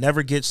 We'll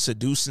never get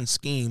Seduce and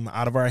Scheme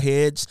out of our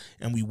heads,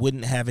 and we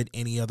wouldn't have it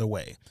any other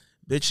way.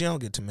 Bitch, you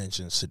don't get to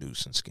mention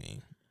Seduce and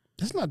Scheme.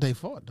 That's not their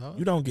fault, dog.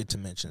 You don't get to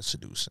mention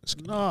Seduce and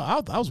Scheme. No,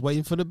 I was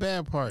waiting for the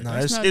bad part. No,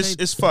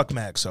 it's fuck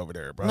Max over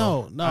there,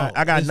 bro. No.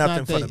 I got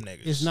nothing for them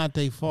niggas. It's not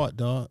their fault,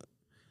 dog.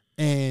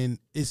 And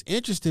it's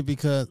interesting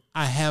because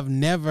I have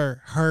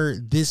never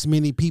heard this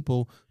many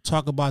people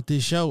talk about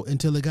this show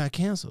until it got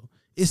canceled.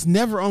 It's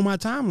never on my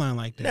timeline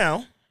like that.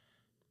 Now,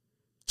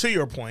 to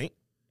your point,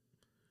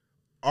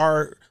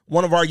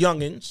 one of our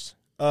youngins,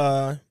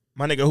 my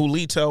nigga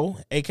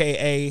Julito,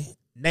 a.k.a.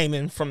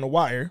 Naaman from The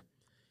Wire,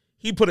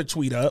 he put a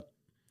tweet up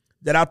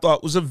that I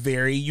thought was a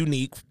very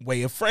unique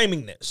way of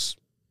framing this.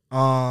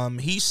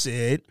 He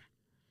said,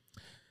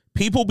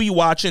 people be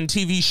watching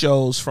TV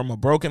shows from a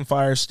broken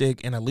Fire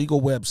Stick and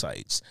illegal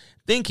websites,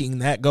 thinking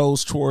that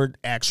goes toward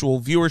actual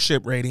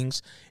viewership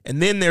ratings,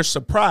 and then they're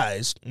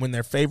surprised when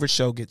their favorite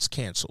show gets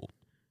canceled.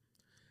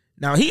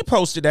 Now, he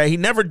posted that. He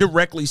never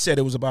directly said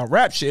it was about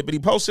Rap Shit, but he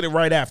posted it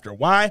right after.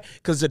 Why?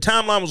 Because the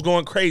timeline was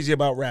going crazy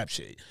about Rap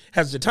Shit.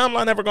 Has the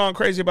timeline ever gone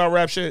crazy about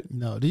Rap Shit?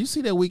 No. Do you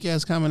see that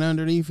weak-ass comment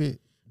underneath it?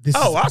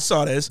 I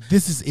saw this.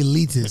 This is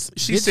elitist.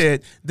 She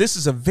said, this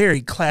is a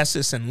very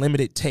classist and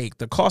limited take.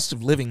 The cost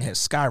of living has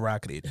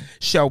skyrocketed.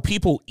 Shall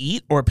people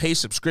eat or pay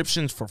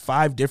subscriptions for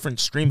 5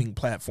 different streaming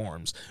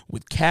platforms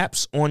with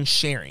caps on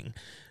sharing?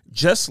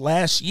 Just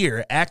last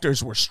year,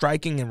 actors were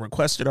striking and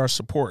requested our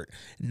support.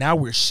 Now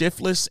we're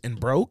shiftless and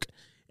broke.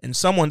 And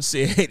someone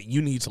said,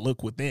 you need to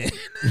look within.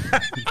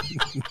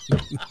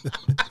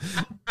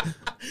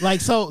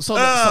 So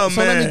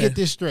let me get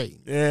this straight.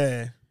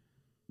 Yeah.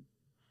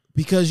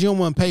 Because you don't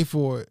want to pay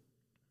for it,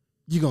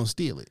 you're going to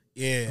steal it.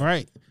 Yeah.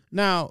 Right?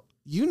 Now,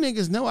 you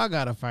niggas know I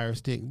got a Fire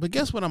Stick, but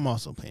guess what I'm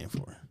also paying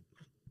for?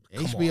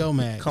 HBO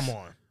Max. Come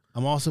on.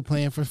 I'm also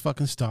playing for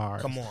fucking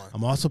Stars. Come on.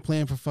 I'm also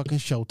playing for fucking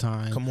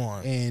Showtime. Come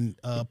on. And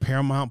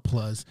Paramount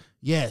Plus.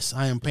 Yes,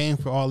 I am paying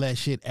for all that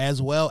shit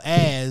as well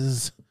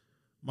as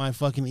my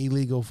fucking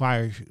illegal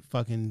Fire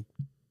fucking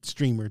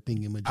streamer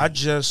thingy. I'm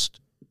just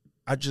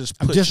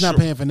not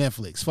paying for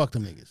Netflix. Fuck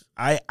them niggas.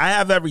 I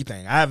have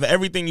everything. I have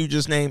everything you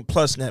just named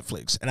plus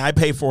Netflix, and I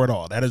pay for it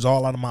all. That is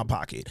all out of my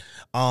pocket.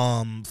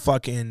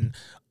 Fucking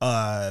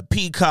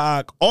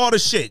Peacock, all the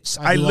shits.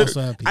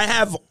 I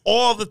have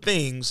all the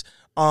things.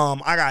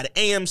 I got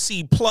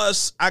AMC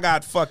Plus. I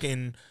got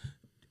fucking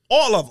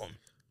all of them.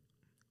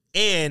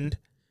 And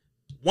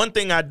one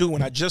thing I do,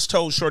 and I just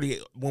told Shorty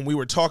when we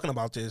were talking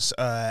about this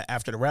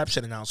after the Rap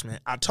Shit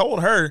announcement, I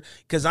told her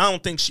because I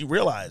don't think she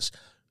realized.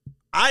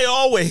 I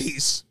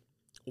always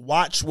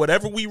watch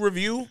whatever we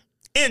review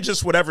and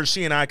just whatever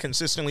she and I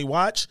consistently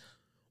watch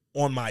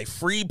on my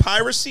free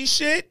piracy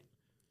shit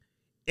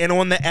and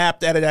on the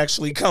app that it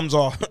actually comes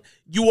off.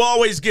 You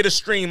always get a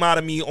stream out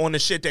of me on the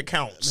shit that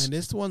counts. Man,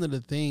 it's one of the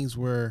things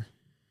where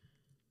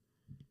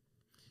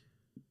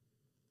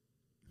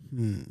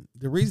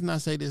the reason I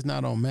say this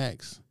not on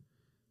Max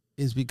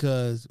is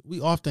because we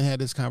often had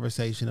this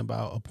conversation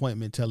about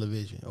appointment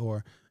television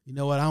or, you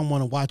know what, I don't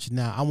want to watch it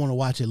now. I want to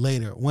watch it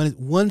later.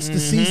 Once the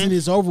season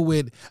is over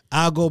with,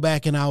 I'll go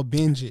back and I'll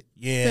binge it.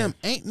 Yeah. Damn,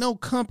 ain't no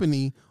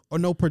company or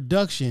no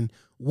production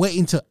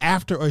waiting till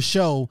after a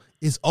show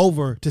is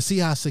over to see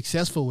how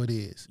successful it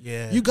is.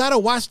 Yeah. You got to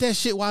watch that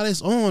shit while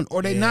it's on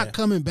or they not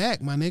coming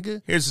back, my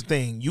nigga. Here's the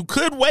thing. You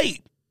could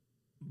wait,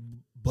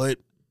 but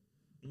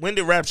when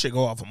did Rap Shit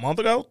go off? A month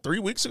ago? 3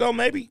 weeks ago,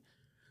 maybe?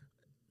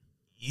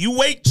 You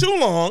wait too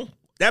long,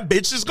 that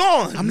bitch is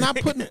gone. I'm not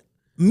putting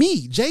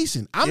me,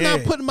 Jason. I'm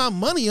not putting my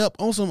money up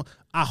on some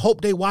I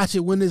hope they watch it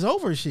when it's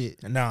over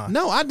shit. Nah.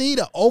 No, I need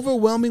an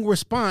overwhelming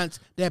response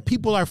that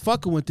people are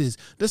fucking with this.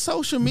 The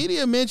social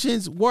media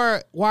mentions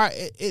where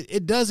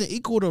it doesn't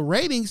equal the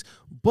ratings,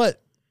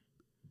 but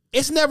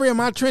it's never in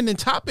my trending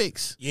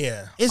topics.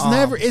 Yeah.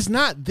 It's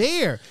not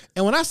there.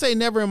 And when I say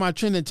never in my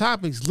trending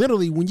topics,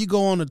 literally when you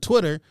go on to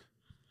Twitter,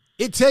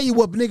 it tell you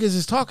what niggas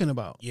is talking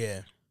about.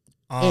 Yeah.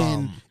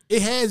 And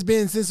it has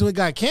been since it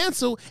got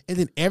canceled, and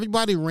then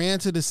everybody ran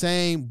to the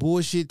same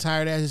bullshit,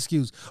 tired ass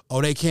excuse.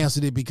 Oh, they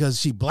canceled it because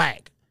she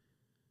black.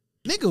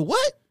 Nigga,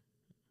 what?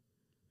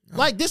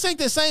 Like, this ain't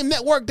the same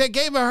network that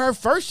gave her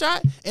first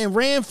shot and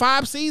ran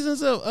 5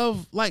 seasons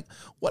of like,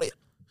 what?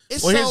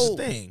 Here's the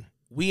thing.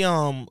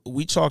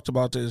 We talked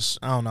about this,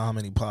 I don't know how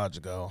many pods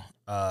ago.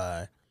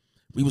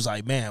 We was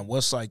like, man,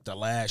 what's like the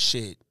last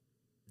shit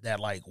that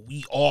like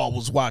we all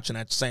was watching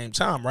at the same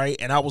time, right?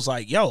 And I was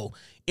like, yo,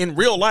 in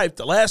real life,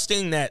 the last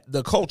thing that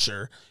the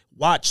culture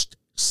watched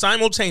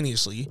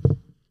simultaneously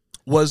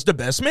was The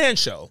Best Man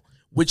Show,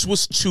 which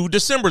was 2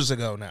 Decembers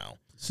ago now.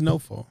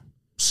 Snowfall.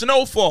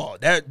 Snowfall,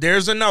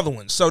 there's another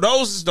one. So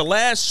those is the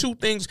last two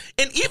things.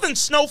 And even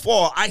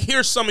Snowfall, I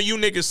hear some of you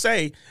niggas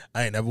say,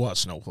 I ain't never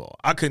watched Snowfall.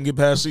 I couldn't get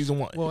past season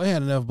 1. Well, it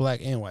had enough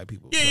black and white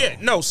people. Yeah.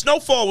 No,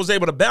 Snowfall was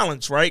able to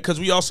balance, right? Because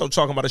we also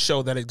talking about a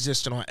show that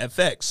existed on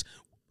FX.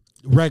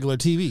 Regular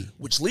TV.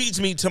 Which leads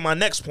me to my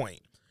next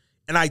point.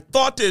 And I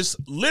thought this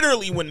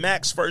literally when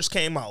Max first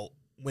came out,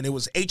 when it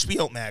was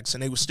HBO Max,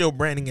 and they were still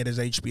branding it as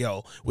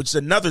HBO, which is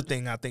another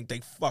thing I think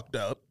they fucked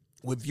up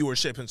with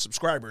viewership and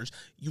subscribers.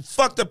 You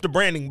fucked up the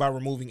branding by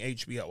removing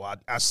HBO.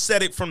 I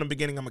said it from the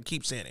beginning. I'm going to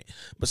keep saying it.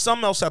 But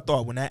something else I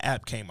thought when that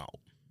app came out,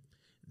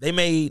 they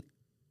made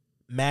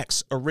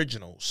Max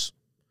Originals.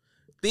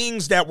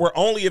 Things that were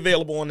only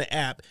available on the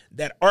app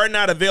that are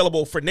not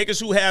available for niggas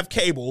who have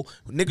cable,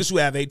 niggas who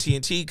have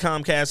AT&T,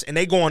 Comcast, and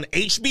they go on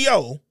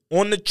HBO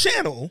on the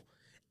channel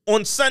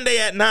on Sunday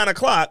at 9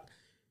 o'clock,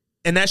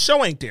 and that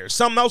show ain't there.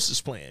 Something else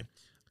is playing.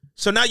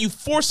 So now you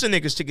forcing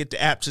niggas to get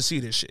the app to see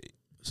this shit.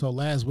 So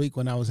last week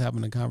when I was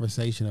having a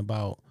conversation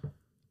about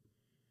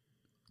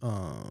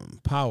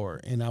Power,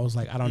 and I was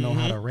like, I don't know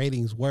how the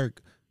ratings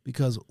work,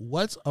 because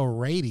what's a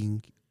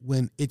rating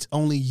when it's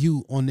only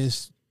you on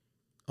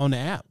the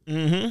app?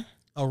 Mm-hmm.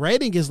 A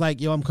rating is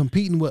like, yo, I'm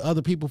competing with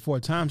other people for a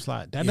time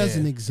slot. That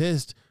doesn't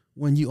exist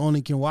when you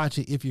only can watch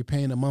it if you're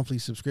paying a monthly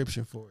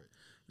subscription for it.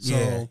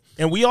 So,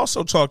 and we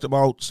also talked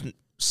about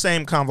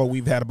same convo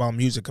we've had about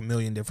music a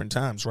million different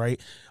times,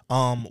 right?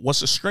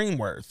 What's a stream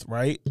worth,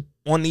 right?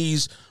 On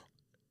these,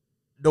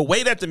 the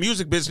way that the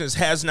music business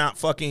has not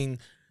fucking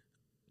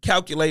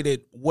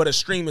calculated what a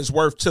stream is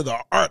worth to the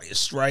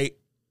artist, right?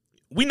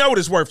 We know what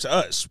it's worth to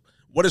us.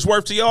 What it's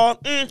worth to y'all,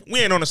 we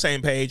ain't on the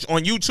same page.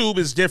 On YouTube,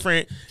 it's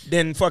different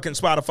than fucking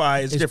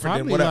Spotify. It's different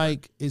than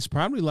whatever. It's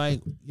probably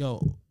like,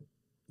 yo,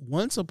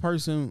 once a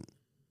person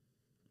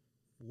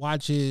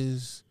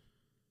watches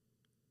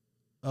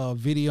a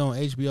video on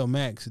HBO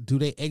Max, do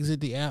they exit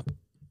the app?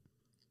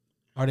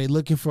 Are they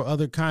looking for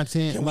other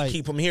content? Can we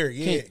keep them here?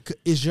 Yeah.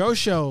 Is your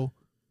show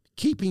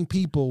keeping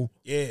people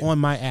on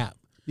my app?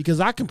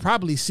 Because I can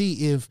probably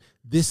see if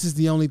this is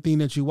the only thing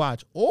that you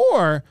watch.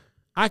 Or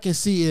I can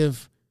see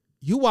if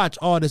you watch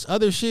all this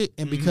other shit,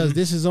 and because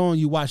this is on,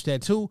 you watch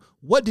that too.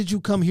 What did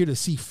you come here to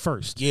see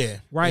first? Yeah.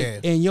 Right?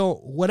 Yeah. And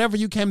whatever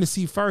you came to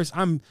see first,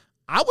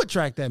 I would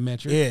track that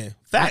metric. Yeah.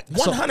 Fact.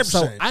 100%.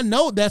 So I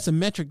know that's a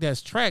metric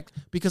that's tracked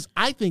because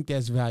I think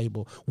that's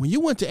valuable. When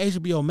you went to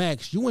HBO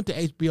Max, you went to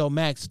HBO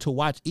Max to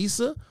watch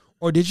Issa,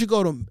 or did you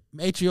go to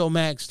HBO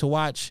Max to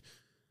watch?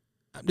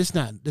 This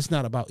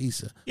not about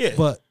Issa. Yeah.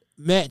 But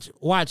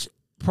watch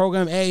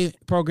program A,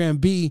 program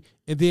B,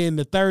 and then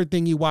the third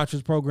thing you watch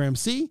was program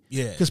C.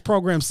 Yeah. Because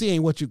program C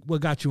ain't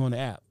what got you on the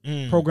app.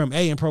 Program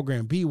A and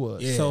program B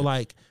was. Yeah. So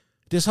like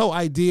this whole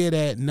idea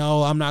that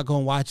no, I'm not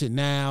gonna watch it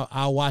now,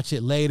 I'll watch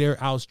it later,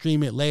 I'll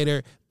stream it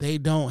later. They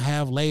don't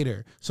have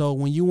later. So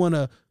when you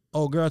wanna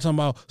girl talking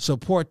about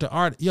support the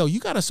art, yo, you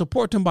gotta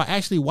support them by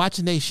actually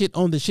watching they shit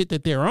on the shit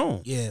that they're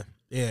on. Yeah.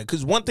 Yeah.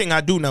 Because one thing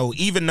I do know,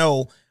 even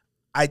though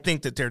I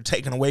think that they're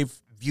taking away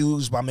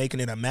views by making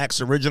it a Max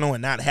Original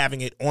and not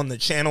having it on the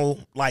channel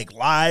like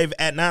live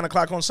at 9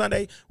 o'clock on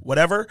Sunday,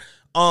 whatever.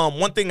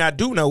 One thing I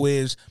do know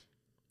is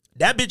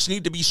that bitch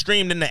need to be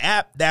streamed in the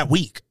app that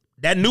week.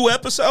 That new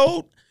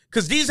episode,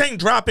 because these ain't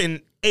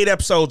dropping 8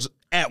 episodes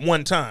at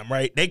one time,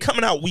 right? They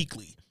coming out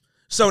weekly.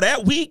 So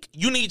that week,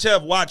 you need to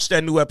have watched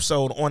that new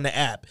episode on the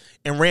app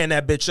and ran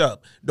that bitch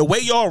up. The way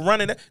y'all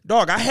running it,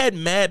 dog, I had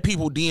mad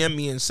people DM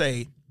me and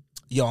say,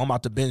 yo, I'm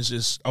about to binge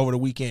this over the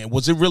weekend.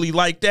 Was it really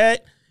like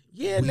that?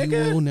 Yeah,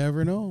 nigga. We will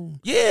never know.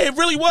 Yeah, it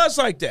really was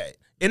like that.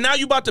 And now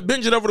you about to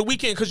binge it over the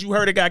weekend because you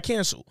heard it got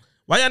canceled.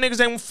 Why y'all niggas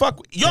ain't fuck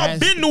with? Y'all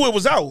been knew it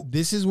was out.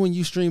 This is when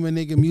you stream a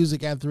nigga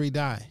music after he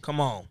die.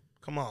 Come on.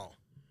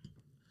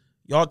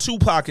 Y'all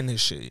Tupac in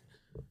this shit.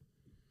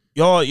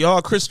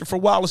 Y'all Christopher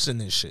Wallace in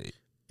this shit.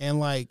 And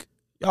like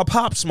y'all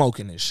Pop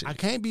Smoking this shit. I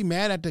can't be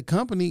mad at the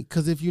company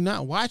because if you're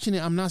not watching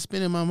it, I'm not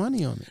spending my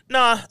money on it.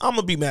 Nah, I'm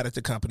gonna be mad at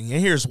the company,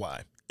 and here's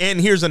why. And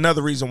here's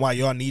another reason why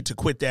y'all need to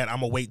quit that.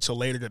 I'm going to wait till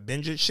later to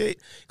binge it shit.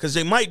 Because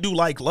they might do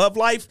like Love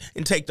Life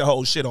and take the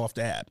whole shit off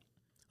the app.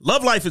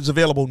 Love Life is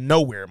available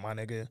nowhere, my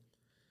nigga.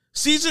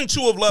 Season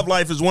 2 of Love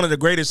Life is one of the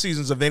greatest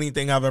seasons of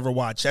anything I've ever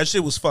watched. That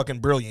shit was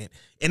fucking brilliant.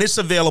 And it's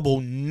available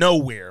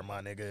nowhere,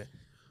 my nigga.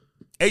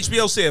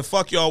 HBO said,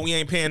 fuck y'all, we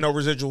ain't paying no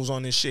residuals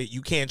on this shit.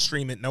 You can't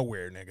stream it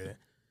nowhere, nigga.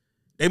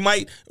 They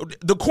might.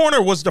 The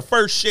Corner was the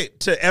first shit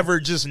to ever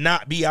just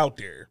not be out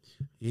there.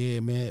 Yeah,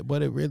 man.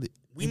 But it really...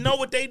 We know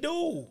what they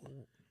do.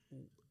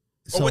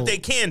 Or what they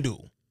can do.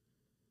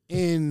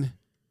 In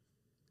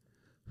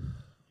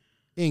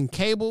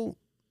cable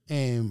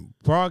and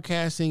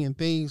broadcasting and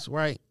things,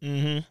 right?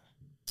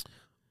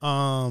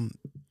 Mm-hmm.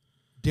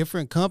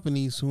 Different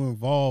companies who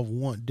involve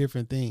want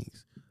different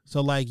things. So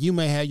like you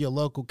may have your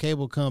local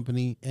cable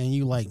company and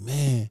you like,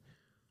 man,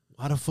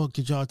 why the fuck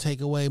did y'all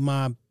take away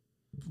my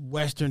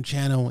Western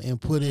channel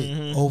and put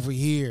it over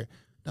here?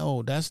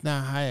 No, that's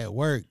not how it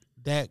worked.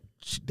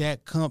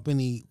 That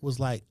company was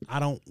like, I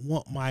don't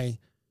want my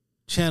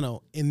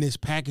channel in this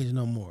package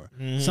no more.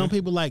 Some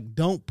people like,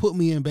 don't put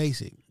me in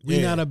basic.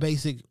 We're not a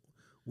basic.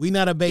 We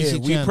not a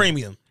basic channel. We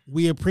premium.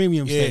 We a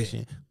premium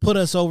station. Put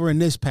us over in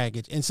this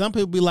package. And some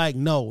people be like,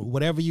 no,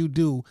 whatever you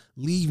do,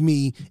 leave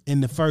me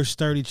in the first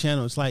 30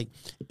 channels. Like,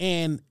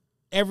 and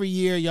every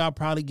year y'all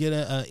probably get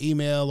an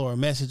email or a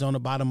message on the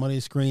bottom of the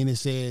screen that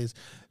says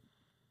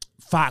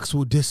Fox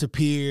will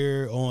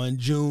disappear on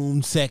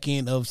June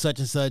 2nd of such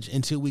and such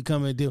until we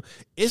come and do.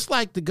 It's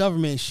like the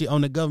government shit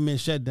on the government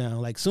shutdown.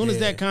 Like, soon as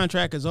that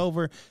contract is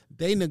over,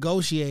 they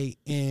negotiate,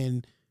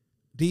 and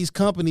these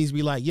companies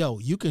be like, yo,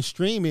 you can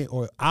stream it,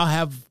 or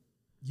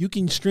you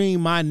can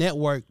stream my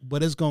network,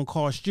 but it's going to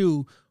cost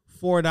you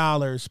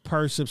 $4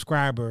 per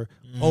subscriber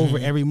over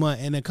every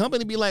month. And the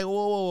company be like,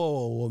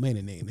 whoa, wait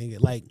a minute,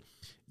 nigga. Like,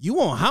 you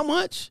want how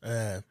much?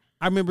 I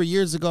remember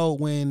years ago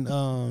when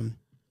one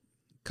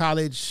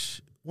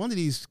of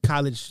these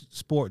college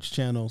sports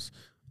channels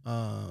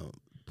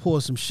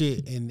pulled some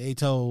shit, and they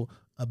told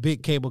a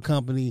big cable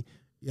company,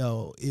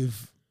 yo,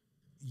 if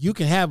you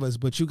can have us,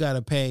 but you got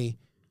to pay.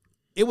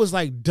 It was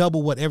like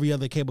double what every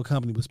other cable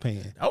company was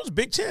paying. That was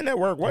Big Ten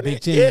Network, wasn't Big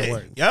it? Ten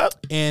Network. Yep.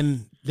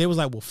 And they was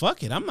like, well,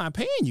 fuck it. I'm not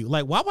paying you.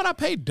 Like, why would I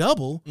pay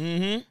double?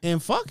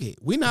 And fuck it.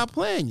 We not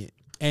playing it.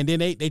 And then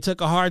they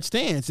took a hard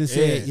stance and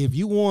said, if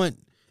you want,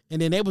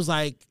 and then they was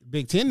like,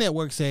 Big Ten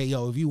Network said,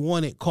 yo, if you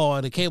want it, call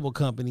the cable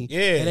company.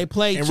 Yeah. And they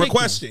played and chicken.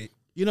 request it.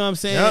 You know what I'm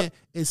saying? Yep.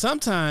 And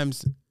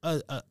sometimes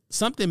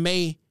something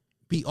may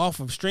be off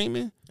of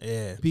streaming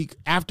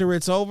after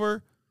it's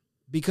over,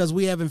 because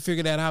we haven't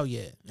figured that out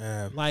yet.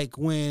 Like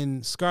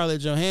when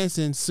Scarlett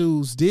Johansson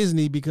sues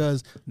Disney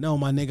because, no,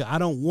 my nigga, I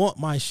don't want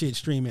my shit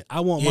streaming.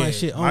 I want my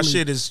shit only. My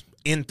shit is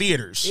in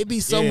theaters. It be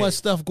so much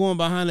stuff going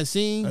behind the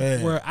scene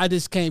where I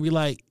just can't be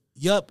like,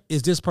 yup,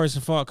 it's this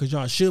person's fault, because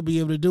y'all should be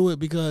able to do it,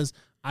 because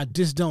I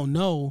just don't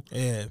know.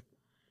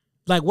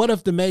 Like, what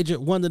if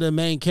one of the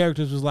main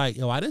characters was like,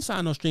 yo, I didn't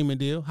sign no streaming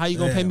deal. How you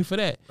gonna pay me for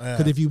that?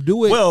 Because if you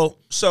do it. Well,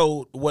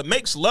 so what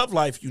makes Love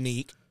Life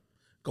unique,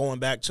 going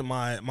back to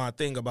my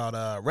thing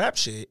about rap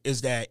shit,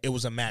 is that it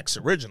was a Max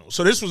original.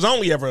 So this was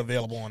only ever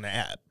available on the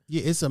app.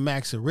 Yeah, it's a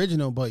Max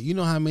original, but you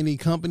know how many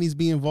companies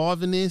be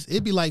involved in this?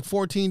 It'd be like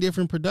 14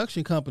 different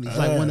production companies.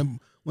 Like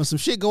when some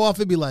shit go off,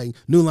 it'd be like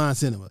New Line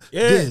Cinema,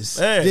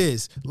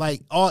 this,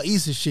 like all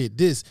Easter shit,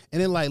 this.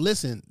 And then like,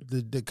 listen,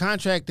 the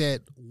contract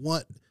that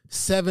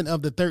 7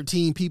 of the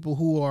 13 people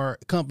who are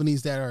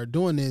companies that are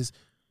doing this,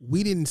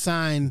 we didn't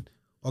sign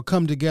or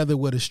come together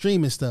with a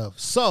streaming stuff.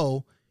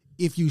 So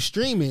if you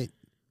stream it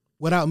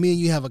without me and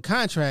you have a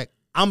contract,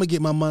 I'm going to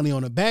get my money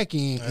on the back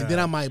end, and then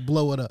I might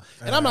blow it up.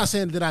 And I'm not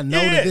saying that I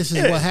know that this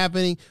is what's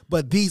happening,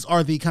 but these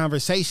are the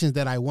conversations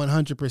that I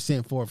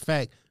 100% for a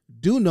fact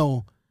do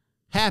know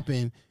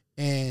happen.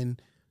 And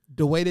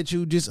the way that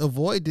you just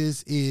avoid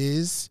this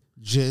is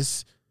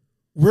just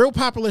real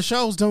popular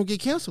shows don't get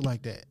canceled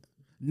like that.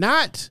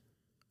 Not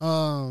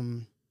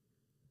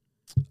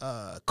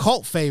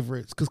cult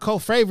favorites, because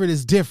cult favorite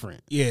is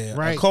different. Yeah,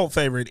 right? A cult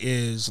favorite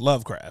is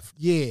Lovecraft.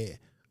 Yeah.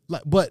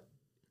 But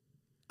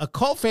a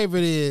cult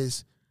favorite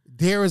is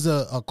there is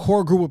a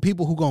core group of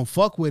people who gonna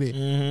fuck with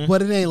it,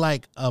 but it ain't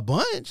like a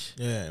bunch.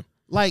 Yeah.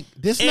 Like,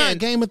 this not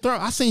Game of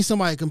Thrones. I seen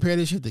somebody compare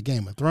this shit to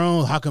Game of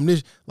Thrones. How come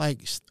this? Like,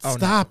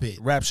 stop it.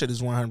 Rap shit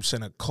is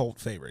 100% a cult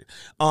favorite.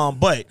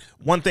 But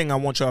one thing I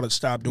want y'all to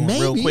stop doing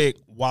real quick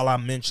while I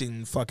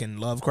mention fucking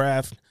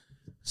Lovecraft,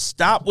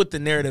 stop with the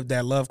narrative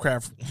that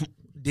Lovecraft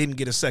didn't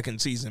get a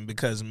second season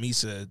because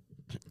Misa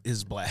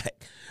is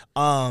black.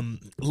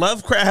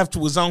 Lovecraft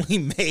was only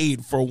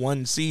made for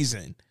one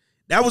season.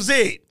 That was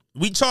it.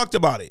 We talked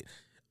about it.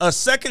 A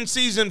second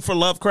season for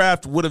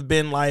Lovecraft would have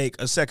been like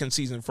a second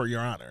season for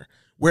Your Honor,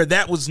 where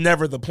that was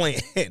never the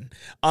plan.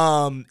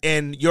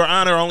 And Your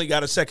Honor only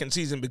got a second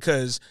season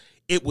because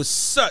it was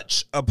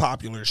such a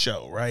popular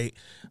show, right?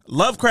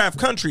 Lovecraft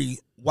Country,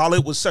 while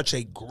it was such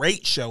a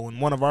great show and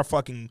one of our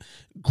fucking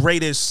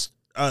greatest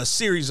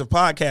series of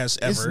podcasts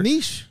ever. It's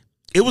niche.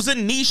 It was a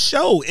niche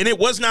show, and it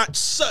was not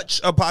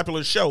such a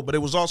popular show, but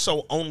it was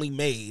also only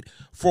made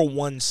for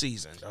one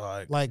season.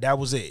 Like, that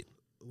was it.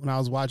 When I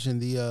was watching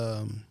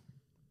the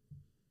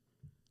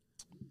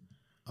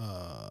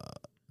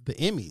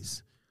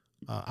Emmys,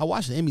 I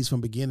watched the Emmys from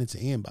beginning to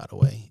end, by the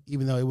way,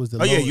 even though it was the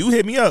lowest, yeah, you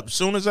hit me up as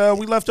soon as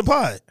we left the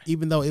pod.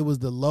 Even though it was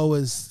the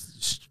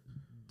lowest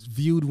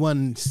viewed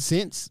one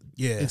since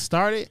it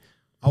started,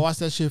 I watched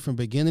that shit from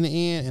beginning to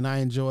end, and I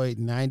enjoyed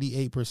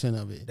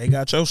 98% of it. They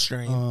got your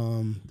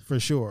stream. For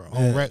sure.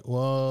 Yeah.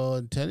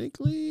 Well,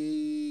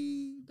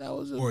 technically, that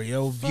was a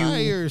Oreo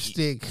fire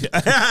stick.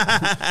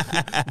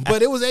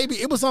 But it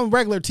was on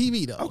regular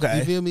TV, though. Okay.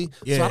 You feel me?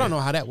 Yeah. So I don't know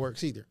how that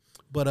works either.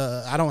 But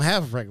I don't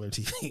have regular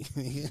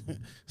TV.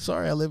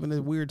 Sorry, I live in a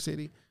weird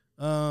city.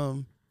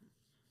 Long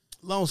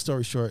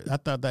story short, I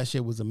thought that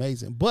shit was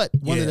amazing. But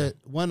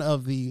one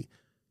of the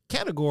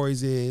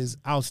categories is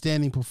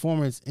outstanding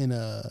performance in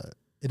a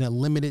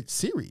limited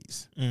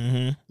series.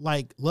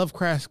 Like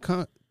Lovecraft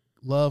Country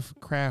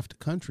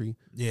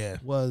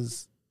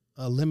was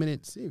a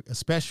limited series, a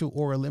special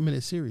or a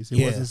limited series.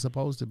 It wasn't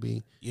supposed to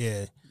be.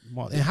 Yeah.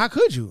 And how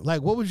could you?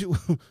 Like, what would you?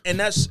 And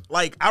that's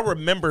like, I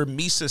remember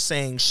Misa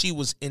saying she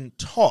was in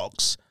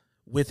talks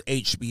with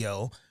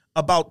HBO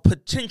about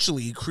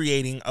potentially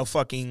creating a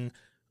fucking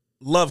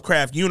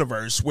Lovecraft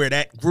universe where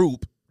that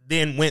group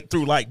then went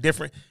through like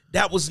different.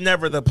 That was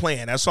never the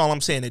plan. That's all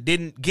I'm saying. It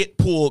didn't get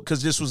pulled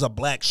because this was a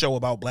black show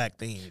about black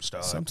themes,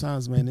 dog.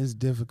 Sometimes, man, it's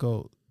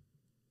difficult.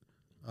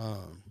 What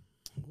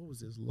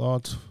was this law?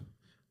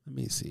 Let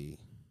me see.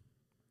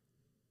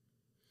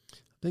 I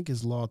think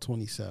it's Law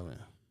 27.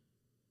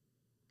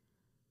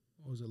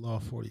 Or was it Law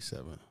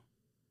 47?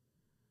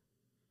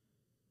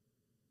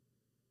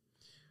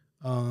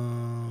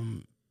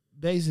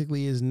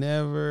 Basically, it's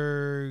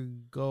never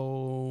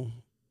go.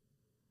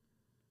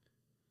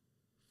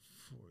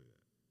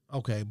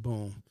 Okay,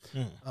 boom.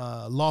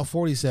 Law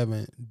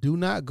 47. Do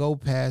not go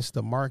past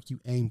the mark you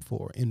aim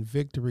for. In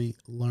victory,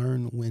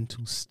 learn when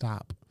to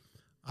stop.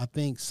 I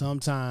think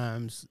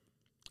sometimes,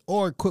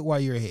 or quit while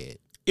you're ahead.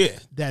 Yeah,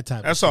 that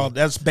type. That's of all. thing.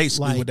 That's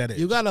basically like, what that is.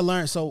 You got to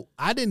learn. So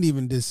I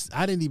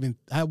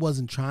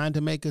wasn't trying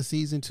to make a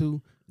season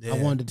 2. Yeah. I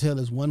wanted to tell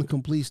this one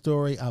complete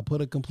story. I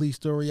put a complete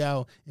story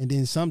out, and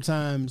then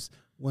sometimes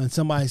when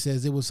somebody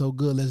says it was so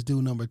good, let's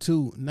do number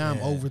 2. Now I'm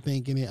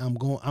overthinking it.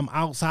 I'm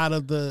outside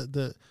of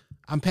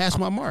I'm past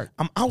my mark.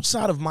 I'm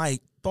outside of my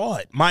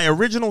thought. My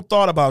original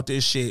thought about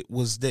this shit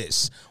was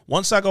this.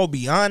 Once I go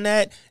beyond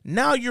that,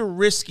 now you're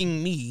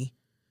risking me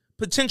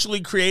potentially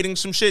creating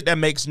some shit that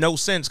makes no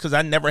sense because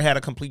I never had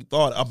a complete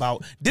thought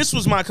about. This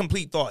was my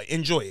complete thought.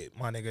 Enjoy it,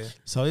 my nigga.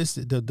 So it's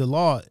the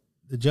law,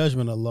 the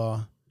judgment of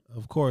law.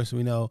 Of course,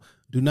 we know,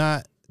 do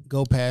not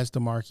go past the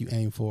mark you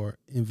aim for.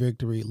 In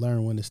victory,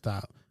 learn when to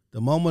stop.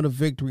 The moment of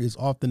victory is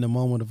often the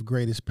moment of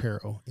greatest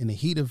peril. In the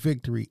heat of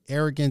victory,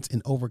 arrogance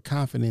and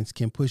overconfidence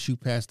can push you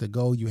past the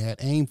goal you had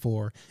aimed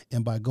for,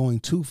 and by going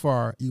too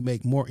far, you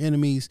make more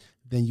enemies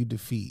than you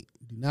defeat.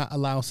 Do not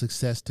allow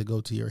success to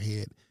go to your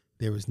head.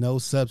 There is no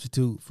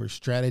substitute for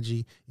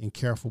strategy and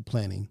careful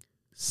planning.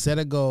 Set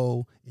a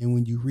goal, and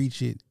when you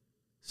reach it,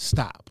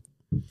 stop.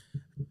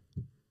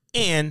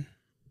 And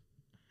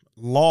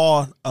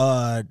Law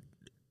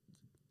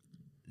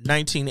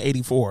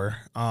 1984,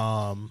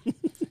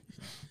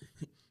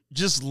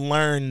 just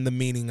learn the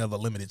meaning of a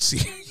limited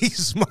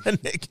series, my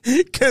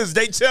nigga. Because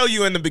they tell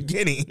you in the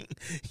beginning,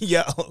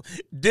 yo,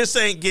 this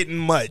ain't getting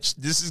much.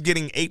 This is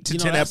getting 8 to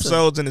 10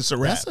 episodes and it's a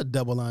wrap. That's a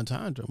double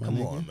entendre, man.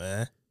 Come on,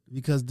 man.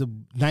 Because the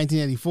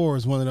 1984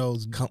 is one of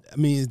those,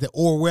 it's the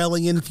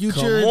Orwellian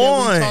future that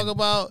we talk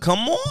about. Come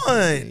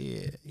on.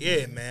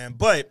 Yeah, man.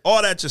 But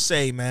all that to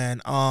say,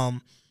 man, I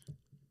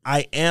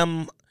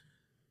am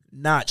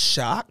not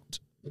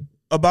shocked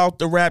about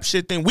the rap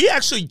shit thing. We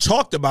actually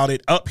talked about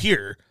it up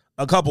here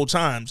a couple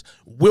times.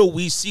 Will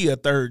we see a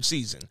third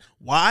season?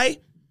 Why?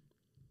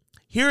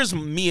 Here's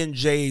me and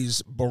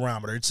Jay's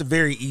barometer. It's a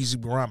very easy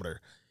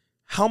barometer.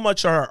 How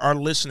much are our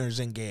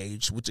listeners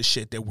engaged with the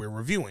shit that we're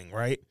reviewing,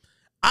 right?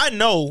 I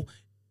know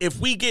if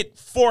we get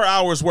 4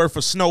 hours worth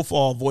of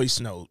Snowfall voice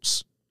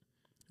notes,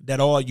 that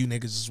all you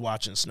niggas is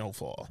watching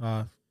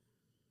Snowfall.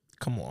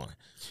 Come on.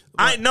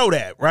 I know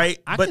that, right?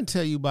 I can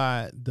tell you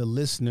by the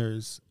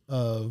listeners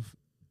of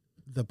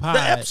the pod.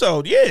 The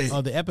episode, yeah.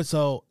 Of the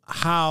episode,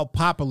 how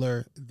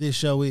popular this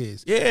show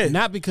is. Yeah.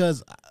 Not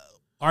because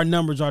our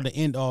numbers are the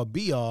end all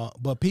be all,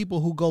 but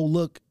people who go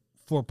look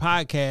for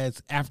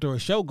podcasts after a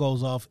show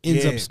goes off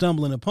ends up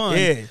stumbling upon.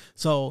 Yeah.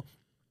 So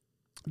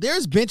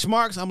there's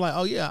benchmarks. I'm like,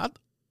 oh yeah,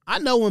 I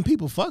know when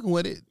people fucking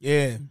with it.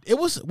 Yeah.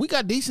 We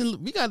got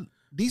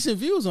decent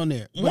views on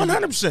there.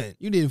 100%.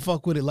 You didn't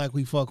fuck with it like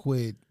we fuck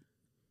with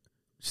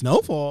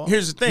Snowfall.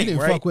 Here's the thing, you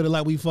didn't right? fuck with it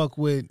like we fuck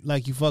with,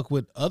 like you fuck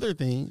with other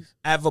things.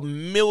 I have a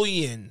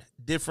million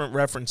different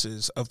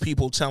references of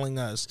people telling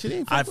us,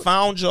 I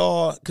found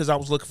y'all because I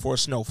was looking for a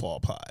Snowfall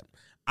pod.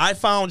 I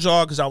found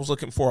y'all because I was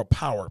looking for a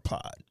power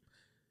pod.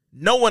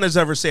 No one has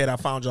ever said I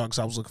found y'all because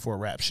I was looking for a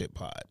rap shit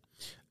pod.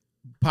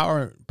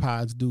 Power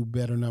pods do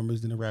better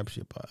numbers than the rap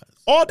shit pods.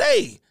 All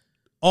day.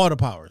 All the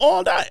powers.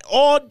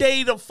 All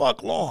day the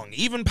fuck long.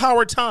 Even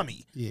Power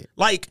Tommy. Yeah.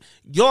 Like,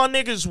 y'all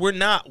niggas were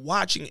not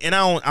watching, and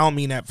I don't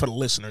mean that for the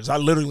listeners. I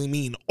literally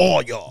mean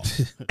all y'all.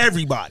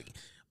 Everybody.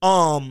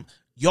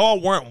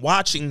 Y'all weren't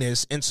watching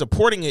this and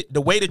supporting it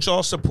the way that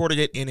y'all supported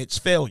it in its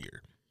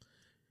failure.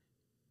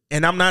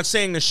 And I'm not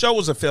saying the show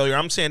was a failure.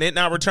 I'm saying it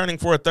not returning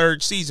for a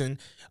third season.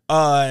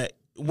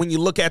 When you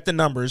look at the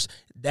numbers,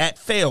 that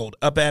failed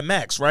up at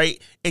max, right?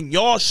 And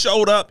y'all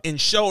showed up and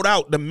showed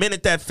out the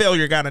minute that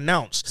failure got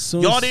announced.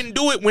 Y'all didn't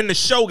do it when the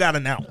show got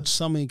announced.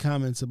 So many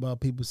comments about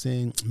people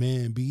saying,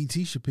 man, BET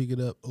should pick it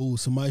up. Oh,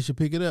 somebody should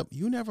pick it up.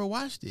 You never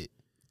watched it.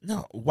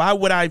 No. Why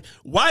would I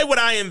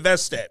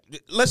invest that?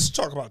 Let's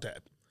talk about that.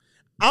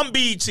 I'm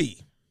BET.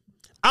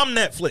 I'm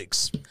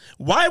Netflix.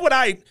 Why would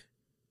I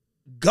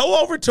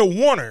go over to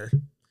Warner?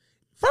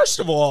 First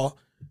of all,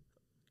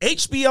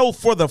 HBO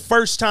for the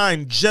first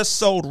time just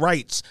sold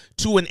rights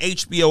to an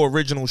HBO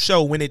original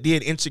show when it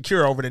did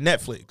Insecure over to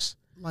Netflix.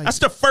 That's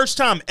the first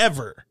time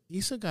ever.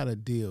 Issa got a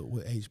deal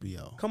with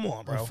HBO. Come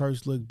on, bro. A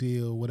first look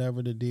deal,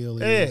 whatever the deal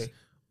is. Hey.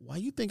 Why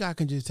you think I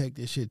can just take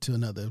this shit to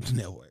another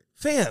network?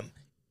 Fam,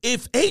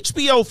 if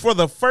HBO for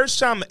the first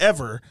time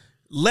ever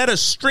let a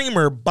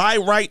streamer buy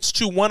rights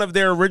to one of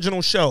their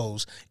original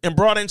shows and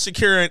brought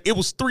Insecure in. It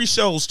was 3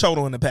 shows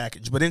total in the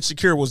package, but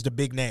Insecure was the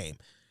big name.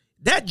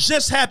 That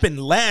just happened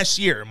last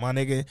year, my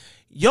nigga.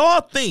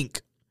 Y'all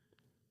think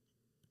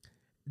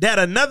that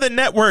another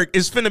network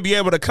is finna be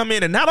able to come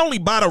in and not only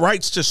buy the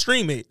rights to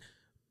stream it,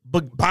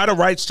 but buy the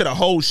rights to the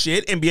whole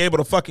shit and be able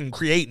to fucking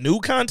create new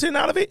content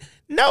out of it?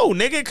 No,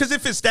 nigga, because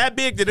if it's that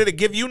big that it'll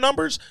give you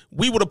numbers,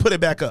 we would have put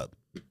it back up.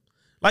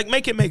 Like,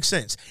 make it make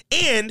sense.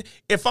 And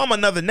if I'm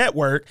another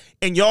network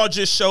and y'all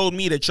just showed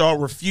me that y'all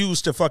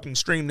refuse to fucking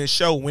stream this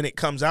show when it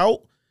comes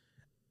out,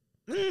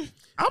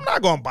 I'm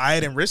not going to buy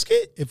it and risk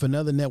it. If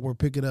another network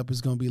pick it up,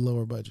 it's going to be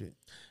lower budget.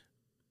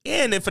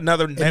 And if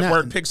another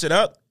network picks it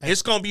up,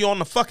 it's going to be on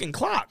the fucking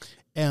clock.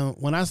 And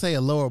when I say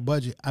a lower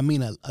budget, I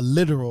mean a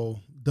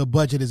literal, the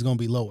budget is going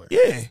to be lower.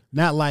 Yeah.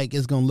 Not like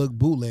it's going to look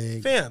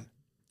bootleg. Fam,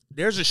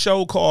 there's a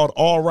show called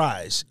All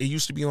Rise. It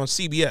used to be on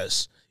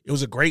CBS. It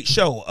was a great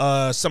show.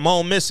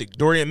 Simone Missick,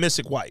 Dorian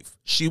Missick wife.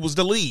 She was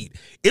the lead.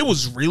 It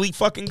was really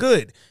fucking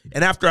good.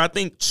 And after, I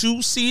think,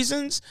 2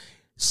 seasons,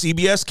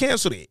 CBS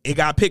canceled it. It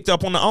got picked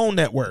up on the OWN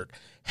network.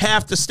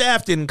 Half the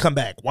staff didn't come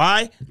back.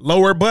 Why?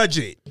 Lower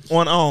budget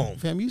on OWN.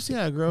 Fam, you see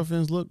how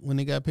girlfriends look when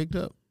they got picked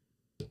up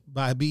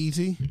by BET?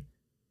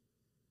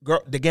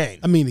 Girl, the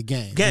game. I mean the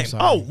game.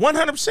 Oh,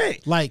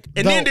 100%. Like,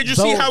 and then did you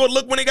see how it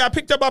looked when it got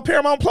picked up by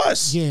Paramount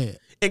Plus? Yeah.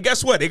 And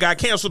guess what? It got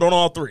canceled on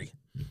all 3.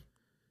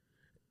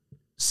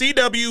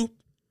 CW,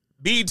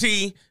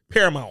 BT,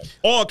 Paramount,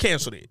 all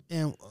canceled it.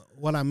 And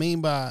what I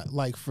mean by,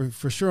 like, for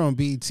sure on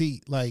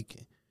BT, like,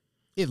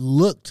 it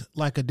looked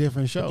like a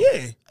different show.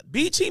 Yeah.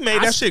 BT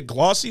made that shit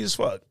glossy as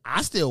fuck.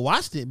 I still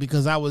watched it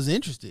because I was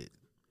interested.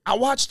 I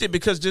watched it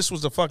because this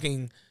was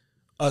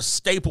a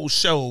staple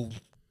show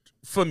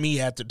for me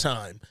at the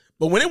time.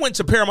 But when it went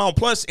to Paramount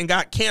Plus and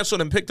got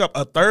canceled and picked up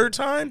a 3rd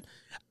time,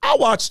 I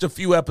watched a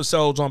few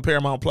episodes on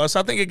Paramount Plus.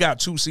 I think it got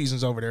 2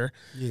 seasons over there.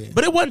 Yeah.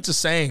 But it wasn't the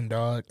same,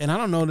 dog. And I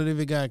don't know that if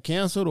it got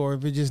canceled or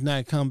if it just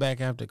not come back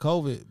after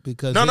COVID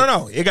because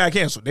No. It got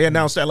canceled. They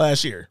announced that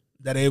last year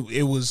that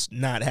it was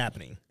not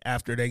happening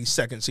after their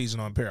 2nd season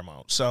on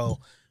Paramount. So,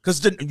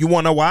 because you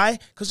want to know why?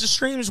 Because the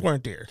streams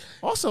weren't there.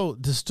 Also,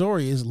 the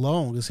story is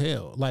long as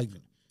hell. Like,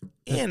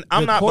 and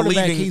I'm not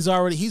believing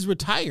he's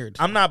retired.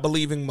 I'm not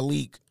believing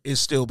Malik is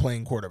still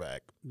playing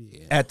quarterback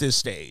at this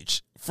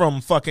stage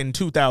from fucking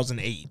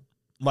 2008.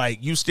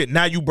 Like,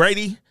 now you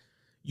Brady,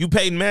 you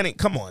Peyton Manning.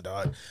 Come on,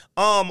 dog.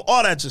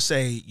 All that to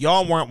say,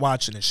 y'all weren't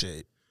watching the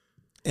shit.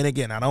 And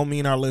again, I don't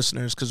mean our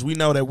listeners, because we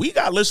know that we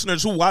got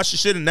listeners who watch the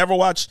shit and never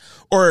watch,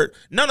 or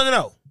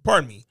no.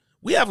 Pardon me.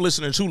 We have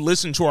listeners who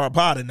listen to our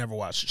pod and never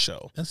watch the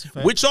show. That's a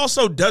fact. Which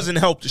also doesn't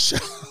help the show.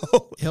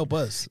 Help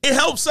us. It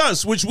helps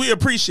us, which we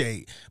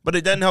appreciate, but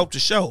it doesn't help the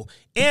show.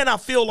 And I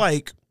feel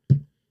like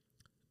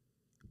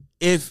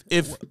if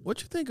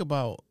what you think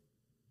about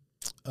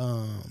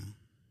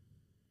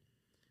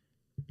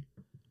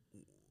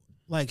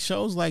like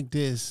shows like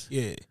this,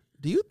 yeah.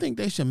 Do you think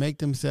they should make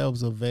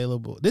themselves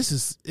available?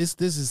 This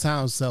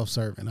sounds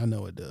self-serving. I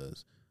know it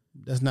does.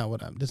 That's not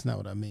what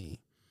I mean.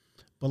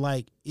 But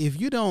like, if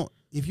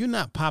you're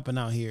not popping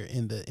out here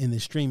in the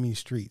streaming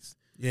streets,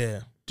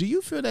 yeah. Do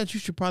you feel that you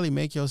should probably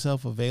make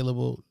yourself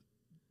available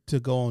to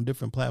go on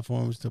different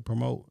platforms to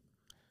promote?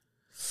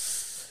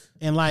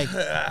 And like,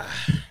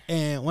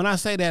 and when I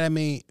say that, I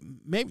mean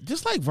maybe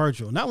just like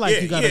virtual, not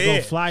like you got to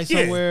go fly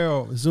somewhere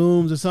or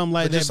Zooms or something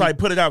like that. Just like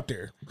put it out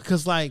there,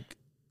 because like,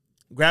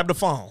 grab the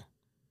phone.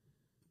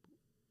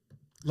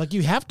 Like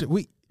you have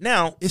to.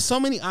 Now it's so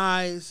many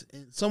eyes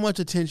and so much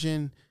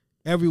attention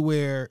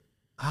everywhere.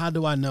 How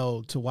do I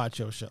know to watch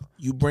your show?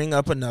 You bring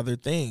up another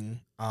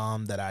thing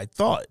that I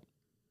thought.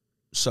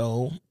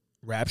 So,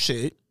 Rap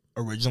Shit,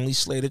 originally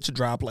slated to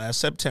drop last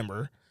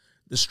September.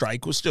 The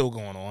strike was still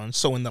going on.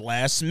 So, in the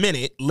last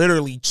minute,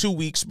 literally 2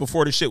 weeks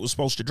before the shit was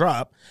supposed to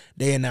drop,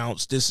 they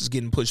announced this is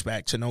getting pushed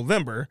back to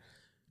November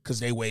because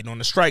they waiting on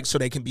the strike so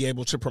they can be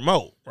able to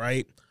promote,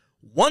 right?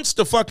 Once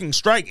the fucking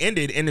strike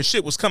ended and the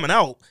shit was coming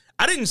out,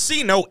 I didn't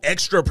see no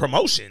extra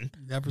promotion.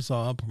 Never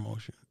saw a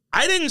promotion.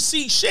 I didn't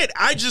see shit.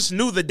 I just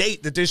knew the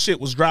date that this shit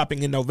was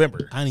dropping in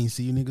November. I didn't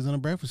see you niggas on the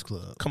Breakfast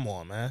Club. Come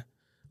on, man.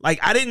 Like,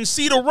 I didn't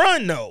see the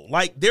run, though.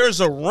 Like,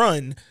 there's a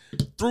run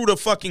through the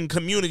fucking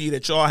community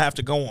that y'all have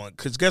to go on.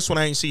 Because guess what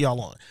I ain't see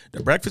y'all on?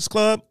 The Breakfast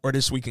Club or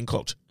This Week in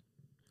Culture?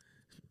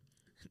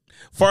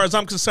 Far as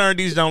I'm concerned,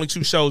 these are the only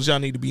 2 shows y'all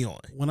need to be on.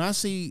 When I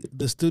see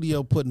the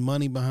studio putting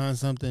money behind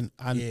something,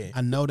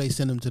 I know they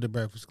send them to the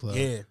Breakfast Club.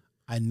 Yeah.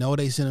 I know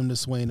they send them to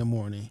Sway in the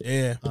Morning.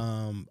 Yeah.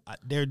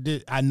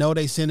 I know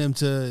they send them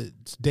to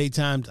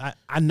daytime.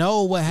 I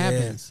know what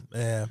happens.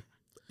 Yeah.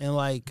 And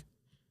like,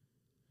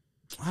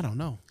 I don't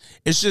know.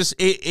 It's just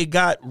it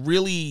got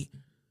really,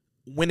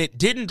 when it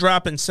didn't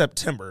drop in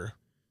September,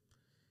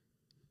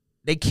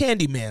 they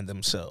Candyman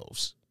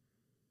themselves.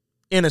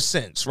 In a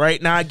sense,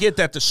 right? Now I get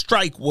that the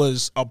strike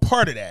was a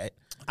part of that.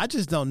 I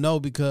just don't know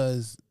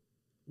because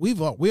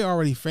we're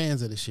already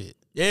fans of the shit.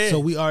 Yeah. So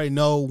we already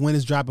know when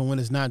it's dropping, when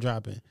it's not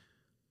dropping.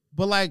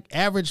 But like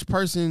average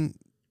person,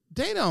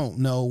 they don't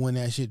know when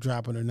that shit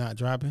dropping or not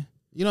dropping.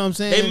 You know what I'm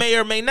saying? They may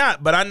or may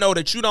not, but I know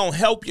that you don't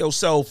help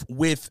yourself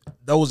with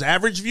those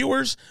average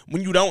viewers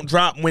when you don't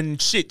drop when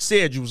shit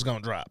said you was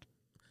gonna drop.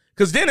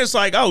 Cause then it's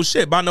like, oh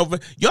shit, by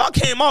November, y'all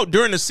came out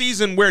during the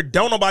season where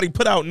don't nobody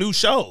put out new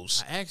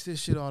shows. I ask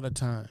this shit all the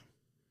time.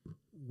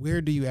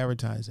 Where do you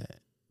advertise at?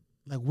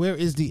 Like, where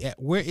is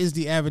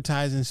the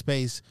advertising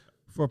space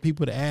for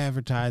people to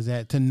advertise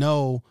at, to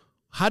know,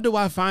 how do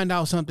I find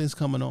out something's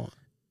coming on?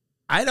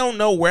 I don't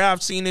know where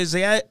I've seen these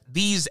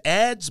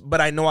ads, but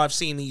I know I've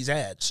seen these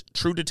ads.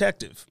 True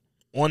Detective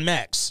on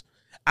Max.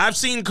 I've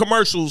seen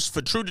commercials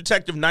for True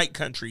Detective Night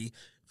Country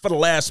for the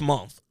last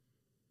month.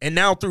 And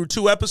now through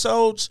 2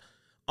 episodes,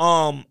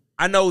 I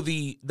know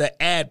the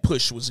ad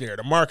push was there.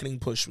 The marketing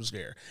push was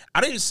there.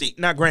 I didn't see,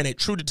 now granted,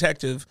 True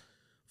Detective,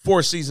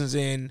 4 seasons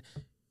in,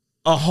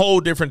 a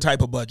whole different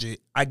type of budget.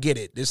 I get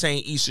it. This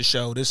ain't Easter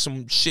show. There's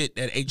some shit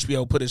that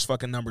HBO put his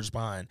fucking numbers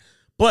behind.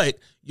 But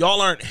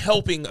y'all aren't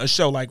helping a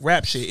show like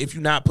Rap Shit if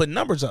you're not putting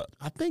numbers up.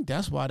 I think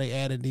that's why they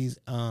added these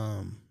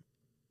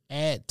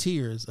ad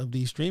tiers of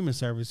these streaming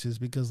services,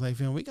 because like,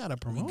 fam, we gotta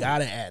promote. We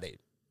gotta add it.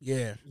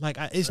 Yeah. Like,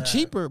 it's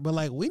cheaper, but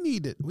like, we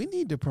need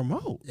to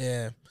promote.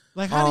 Yeah.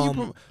 Like, how do you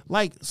promote?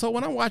 Like, so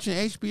when I'm watching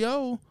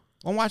HBO,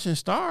 I'm watching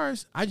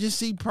Stars, I just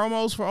see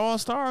promos for All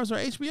Stars or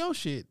HBO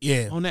shit.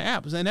 Yeah. On the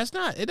apps, and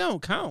it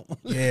don't count.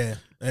 Yeah.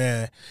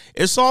 Yeah.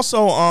 It's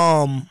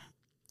also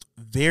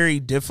very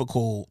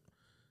difficult,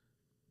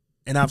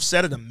 and I've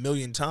said it a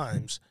million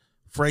times,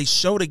 for a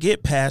show to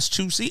get past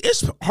 2 seasons.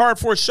 It's hard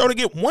for a show to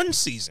get 1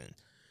 season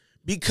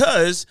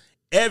because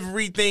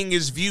everything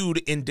is viewed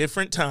in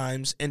different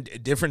times and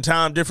different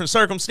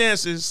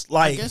circumstances.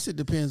 Like, I guess it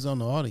depends on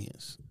the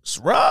audience. It's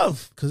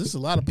rough. Because there's a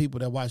lot of people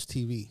that watch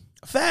TV.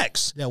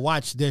 Facts. That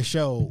watch their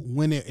show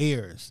when it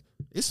airs.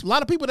 It's a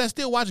lot of people that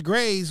still watch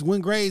Grey's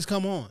when Grey's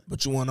come on.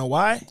 But you want to know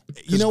why?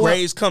 You know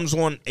Grey's comes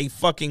on a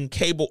fucking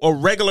cable or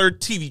regular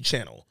TV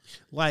channel.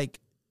 Like,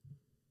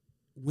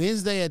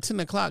 Wednesday at 10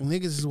 o'clock,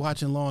 niggas is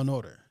watching Law and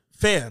Order.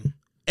 Fam,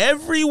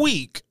 every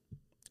week,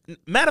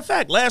 matter of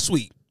fact, last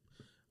week,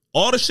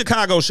 all the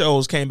Chicago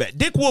shows came back.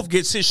 Dick Wolf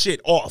gets his shit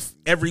off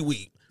every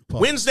week.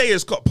 Pause.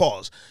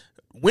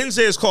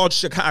 Wednesday is called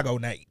Chicago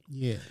Night.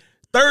 Yeah.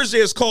 Thursday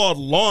is called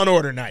Law and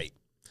Order Night.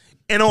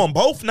 And on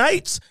both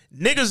nights,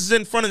 niggas is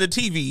in front of the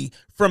TV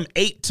from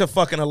 8 to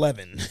fucking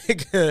 11.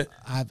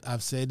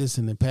 I've said this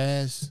in the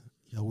past.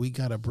 Yo, we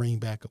got to bring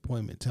back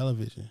appointment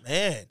television.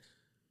 Man.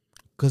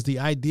 Because the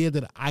idea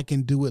that I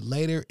can do it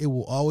later, it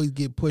will always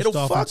get pushed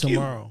off until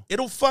tomorrow.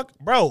 It'll fuck,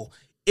 bro.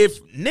 If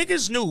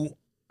niggas knew,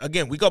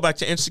 again, we go back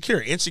to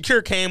Insecure.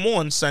 Insecure came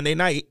on Sunday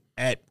night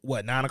at,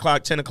 9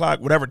 o'clock, 10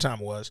 o'clock, whatever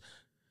time it was.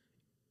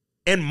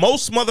 And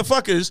most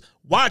motherfuckers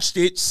watched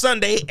it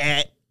Sunday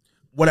at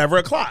whatever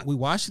o'clock. We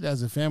watched it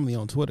as a family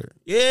on Twitter.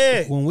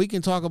 Yeah. When we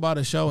can talk about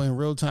a show in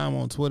real time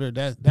on Twitter,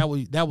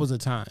 that was a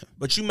time.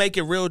 But you make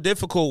it real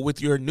difficult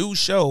with your new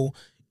show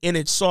in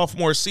its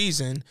sophomore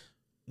season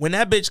when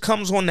that bitch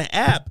comes on the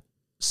app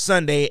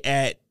Sunday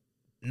at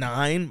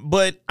 9,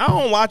 but I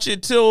don't watch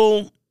it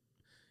till,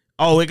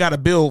 it got to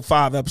build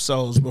 5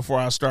 episodes before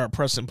I start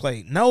pressing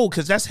play. No,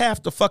 because that's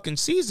half the fucking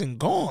season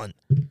gone.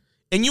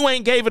 And you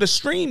ain't gave it a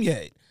stream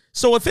yet.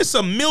 So if it's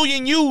 1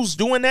 million views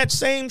doing that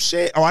same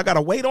shit, I got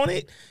to wait on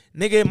it,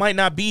 nigga, it might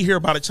not be here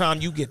by the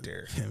time you get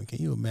there. Damn, can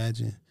you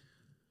imagine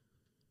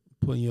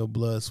putting your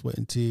blood, sweat,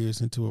 and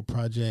tears into a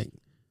project,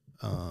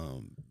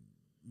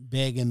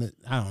 begging,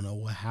 I don't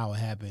know how it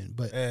happened,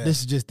 but this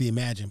is just the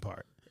imagine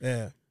part.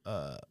 Yeah.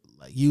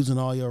 Like using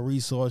all your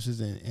resources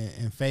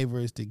and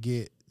favors to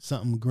get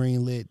something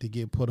greenlit to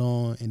get put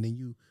on, and then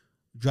you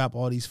drop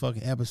all these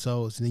fucking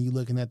episodes, and then you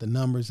looking at the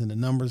numbers, and the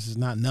numbers is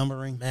not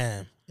numbering.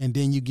 Man. And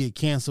then you get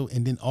canceled,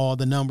 and then all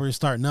the numbers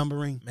start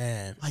numbering.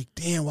 Man. Like,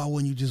 damn, why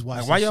wouldn't you just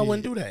watch why y'all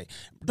wouldn't do that?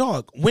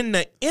 Dog, when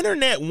the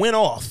internet went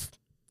off,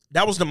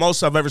 that was the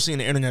most I've ever seen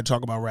the internet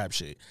talk about rap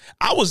shit.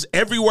 I was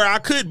everywhere I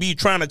could be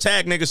trying to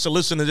tag niggas to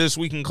listen to This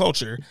Week in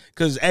Culture.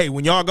 Because, hey,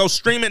 when y'all go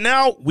stream it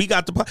now, we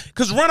got the...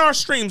 Because run our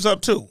streams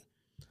up, too.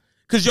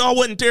 Because y'all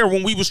wasn't there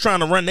when we was trying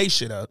to run they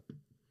shit up.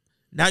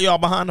 Now y'all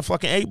behind the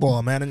fucking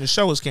 8-ball, man, and the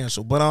show is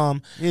canceled. But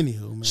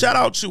anywho, man. Shout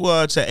out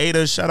to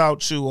Ada. Shout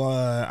out to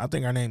I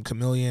think her name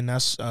Chameleon.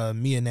 That's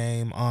Mia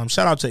name.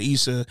 Shout out to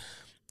Issa.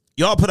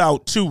 Y'all put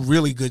out 2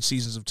 really good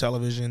seasons of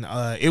television.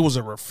 It was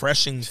a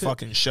refreshing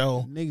fucking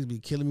show. Niggas be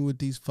killing me with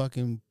these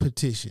fucking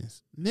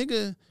petitions.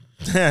 Nigga,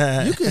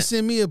 you can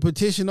send me a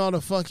petition all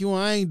the fuck you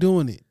want. I ain't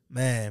doing it.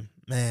 Man.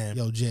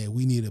 Yo, Jay,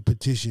 we need a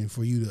petition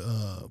for you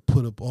to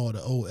put up all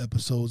the old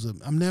episodes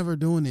of. I'm never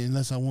doing it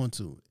unless I want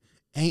to.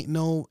 I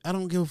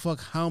don't give a fuck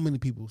how many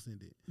people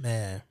send it.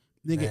 Man.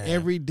 Nigga,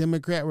 every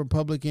Democrat,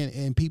 Republican,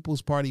 and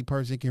People's Party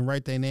person can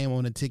write their name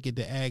on a ticket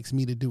to ask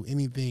me to do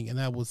anything, and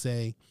I will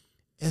say,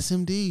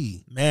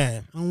 SMD.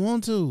 Man. I don't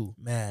want to.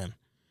 Man.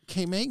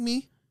 Can't make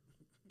me.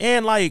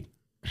 And, like,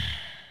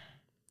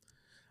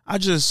 I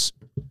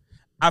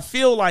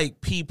feel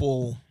like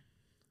people,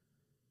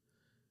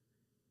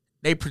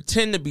 they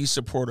pretend to be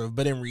supportive,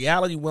 but in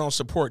reality, we don't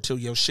support till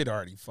your shit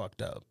already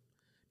fucked up.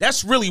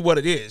 That's really what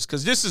it is,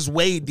 because this is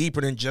way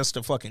deeper than just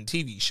a fucking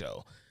TV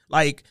show.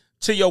 Like,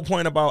 to your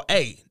point about,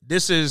 hey,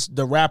 this is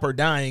the rapper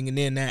dying and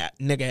then that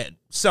nigga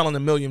selling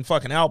 1 million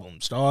fucking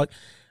albums, dog.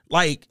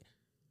 Like,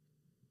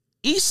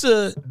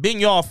 Issa been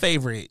y'all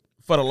favorite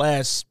for the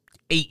last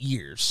 8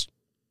 years.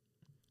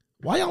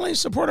 Why y'all ain't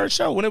support our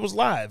show when it was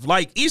live?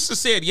 Like, Issa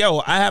said,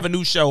 yo, I have a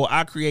new show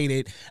I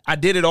created. I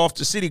did it off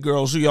the City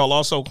Girls, who y'all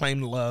also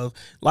claim to love.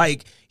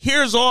 Like,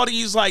 here's all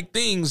these, like,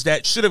 things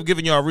that should have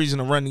given y'all a reason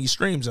to run these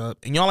streams up,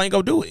 and y'all ain't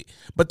go do it.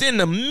 But then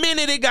the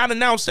minute it got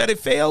announced that it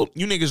failed,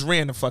 you niggas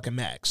ran the fucking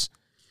max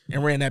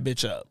and ran that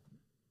bitch up.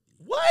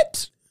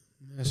 What?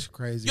 That's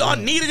crazy. Y'all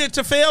needed it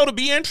to fail to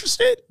be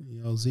interested?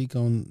 Yo, Zeke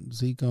on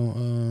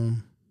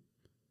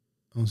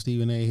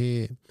Stephen A.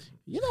 head.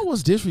 You know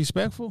what's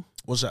disrespectful?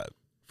 What's up?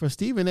 For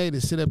Stephen A.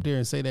 to sit up there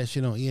and say that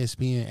shit on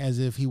ESPN as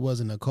if he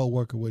wasn't a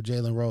co-worker with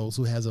Jalen Rose,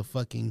 who has a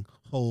fucking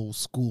whole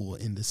school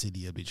in the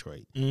city of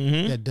Detroit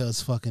that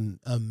does fucking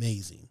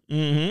amazing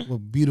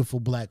with beautiful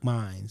black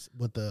minds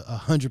with a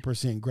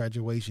 100%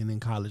 graduation in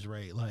college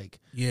rate. Like,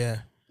 yeah,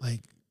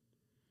 like,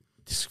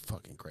 it's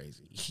fucking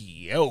crazy.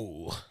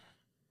 Yo.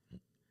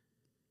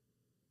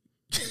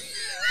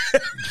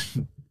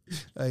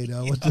 Hey,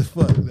 dog, what the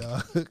fuck,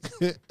 dog?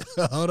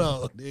 Hold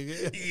on,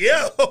 nigga.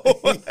 Yo.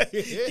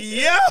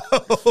 Yeah,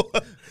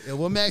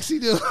 what Maxie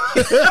do?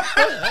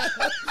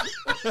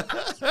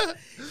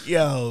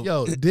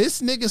 Yo,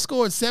 this nigga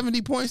scored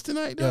 70 points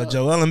tonight, dog. Yo,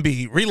 Joel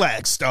Embiid,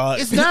 relax, dog.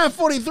 It's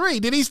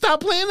 9:43. Did he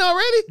stop playing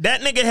already? That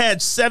nigga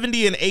had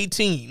 70 and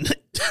 18.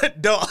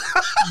 Dog.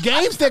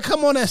 Games that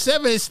come on at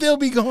 7, it still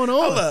be going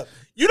on. Hold up.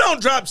 You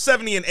don't drop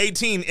 70 and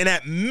 18, and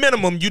at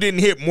minimum, you didn't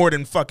hit more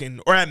than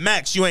fucking, or at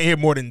max, you ain't hit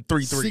more than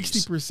 3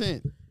 threes.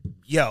 60%.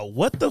 Yo,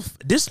 what the,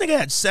 this nigga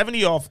had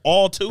 70 off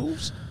all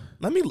twos?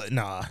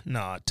 Nah,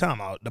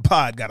 time out. The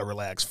pod got to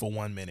relax for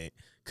 1 minute,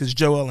 because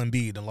Joel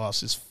Embiid done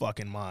lost his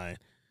fucking mind.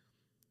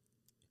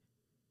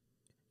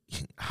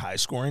 High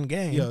scoring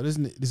game. Yo,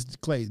 this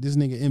Clay, this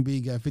nigga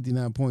Embiid got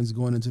 59 points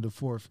going into the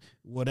fourth.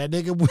 Well, that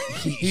nigga,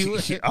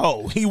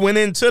 he went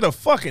into the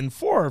fucking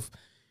fourth.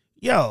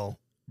 Yo.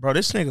 Bro,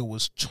 this nigga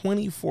was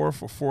 24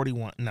 for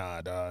 41.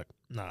 Nah, dog.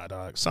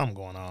 Something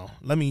going on.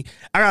 I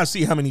gotta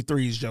see how many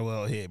threes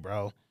Joel hit,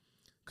 bro.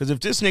 Because if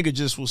this nigga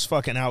just was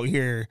fucking out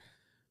here,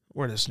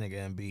 where this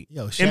nigga Embiid?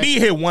 Yo, Shaq, Embiid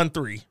hit 1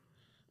 3.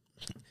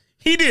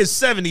 He did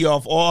 70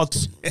 off all.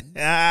 This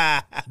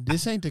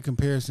ain't the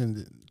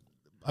comparison.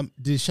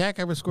 Did Shaq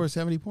ever score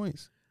 70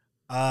 points?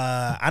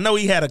 I know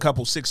he had a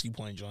couple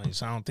 60-point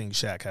joints. I don't think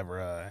Shaq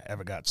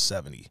ever got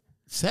 70.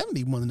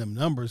 70, one of them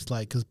numbers,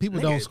 like, because people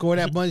don't score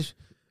that much.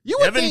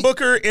 Devin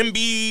Booker,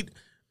 Embiid,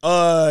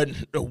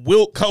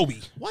 Wilt, Kobe.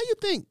 Why you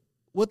think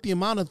with the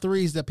amount of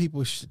threes that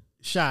people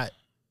shot,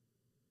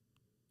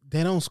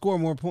 they don't score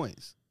more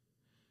points?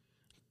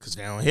 Because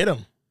they don't hit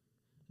them.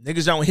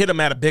 Niggas don't hit them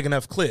at a big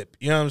enough clip.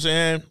 You know what I'm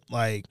saying?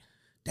 Like,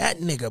 that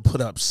nigga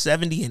put up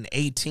 70 and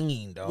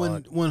 18,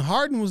 dog. When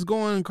Harden was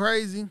going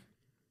crazy,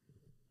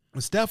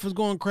 when Steph was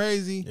going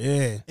crazy,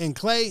 yeah, and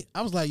Clay,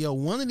 I was like, yo,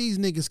 one of these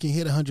niggas can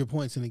hit 100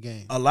 points in a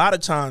game. A lot of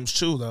times,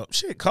 too, though.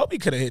 Shit, Kobe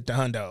could have hit the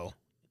hundo.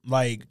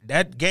 Like,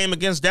 that game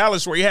against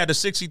Dallas where he had the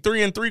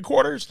 63 and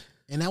 3/4,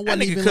 and that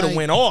nigga could have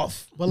went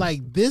off. But,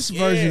 like, this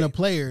version of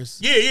players.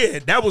 Yeah.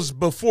 That was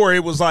before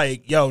it was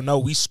like, yo, no,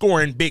 we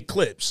scoring big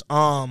clips.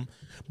 But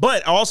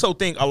I also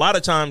think a lot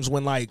of times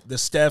when, like, the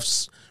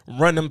Stephs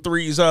run them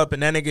threes up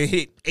and that nigga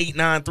hit 8,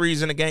 9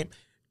 threes in a game,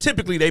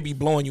 typically they be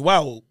blowing you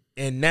out,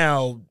 and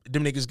now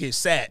them niggas get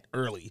sat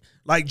early.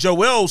 Like,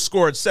 Joel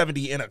scored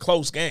 70 in a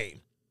close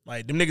game.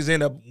 Like, them niggas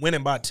end up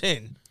winning by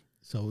 10.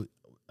 So,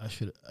 I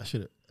should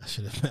have.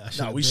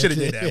 No, we should have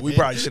did that. We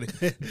probably should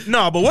have.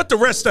 No, but what the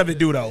rest of it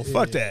do, though?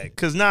 Fuck that.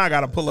 Because now I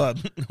got to pull up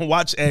and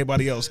watch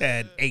everybody else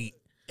had 8.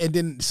 And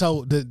then,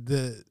 so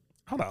the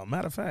hold on.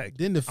 Matter of fact.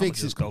 Then the fix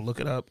is. Just go look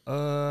it up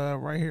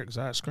right here because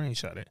I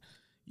screenshot it.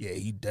 Yeah,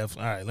 he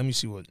definitely. All right, let me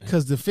see what.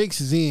 Because the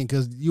fix is in,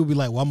 because you'll be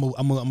like, well,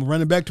 I'm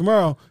running back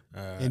tomorrow.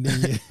 And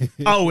then,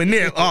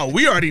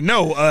 we already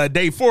know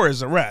day 4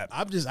 is a wrap.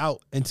 I'm just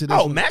out into this.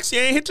 Oh, Maxie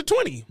ain't hit the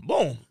 20.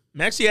 Boom.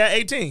 Maxie at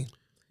 18.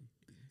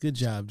 Good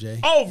job,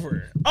 Jay.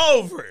 Over.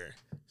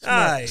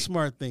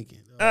 Smart thinking.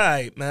 All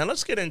right, man.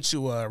 Let's get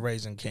into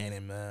Raising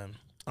Kanan,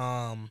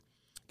 man.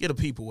 Get the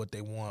people what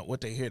they want,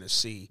 what they here to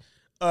see.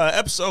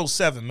 Episode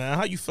 7, man.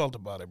 How you felt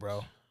about it,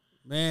 bro?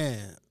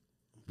 Man,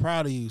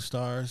 proud of you,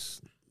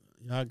 Stars.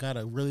 Y'all got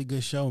a really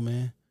good show,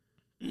 man.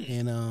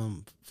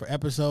 And for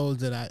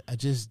episodes that I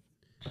just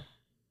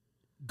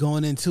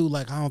going into,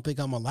 like, I don't think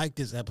I'm gonna like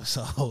this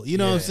episode. You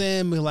know what I'm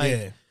saying? But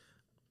like,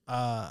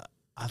 I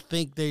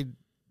think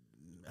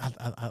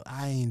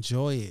I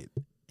enjoy it,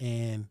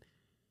 and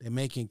they're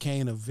making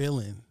Kane a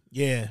villain.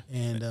 Yeah.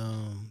 And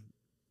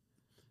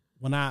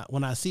when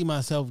I see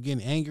myself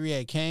getting angry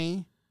at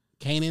Kanan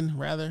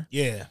rather.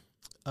 Yeah.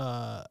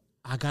 I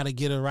gotta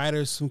give the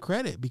writers some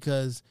credit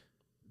because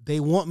they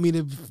want me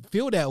to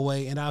feel that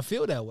way, and I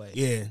feel that way.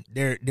 Yeah.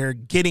 They're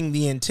getting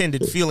the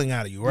intended feeling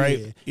out of you,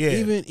 right? Yeah.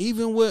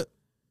 Even with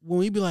when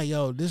we be like,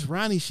 yo, this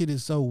Ronnie shit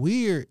is so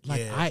weird.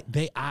 Like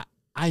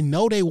I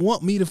know they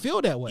want me to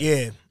feel that way.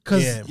 Yeah.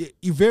 Because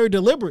you're very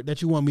deliberate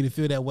that you want me to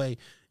feel that way.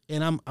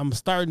 And I'm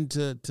starting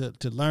to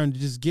learn to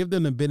just give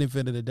them the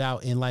benefit of the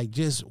doubt and like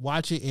just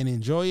watch it and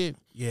enjoy it.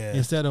 Yeah.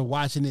 Instead of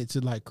watching it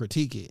to like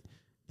critique it.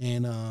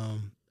 And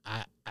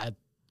I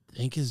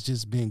think it's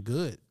just been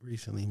good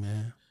recently,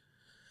 man.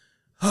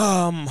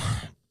 Now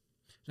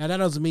that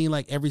doesn't mean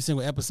like every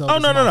single episode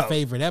is my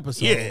favorite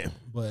episode. Yeah.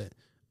 But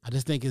I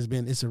just think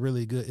it's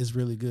really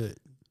good.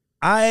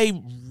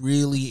 I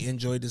really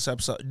enjoyed this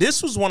episode.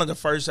 This was one of the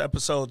first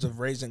episodes of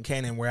Raising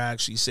Kanan where I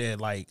actually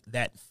said like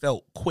that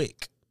felt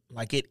quick.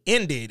 Like it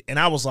ended and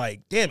I was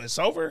like, damn, it's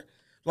over.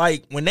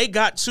 Like when they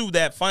got to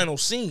that final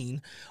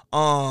scene,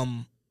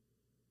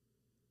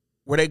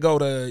 where they go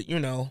to, you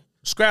know,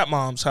 Scrap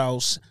Mom's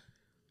house,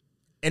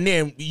 and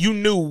then you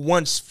knew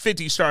once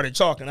 50 started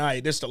talking, all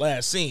right, this is the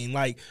last scene.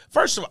 Like,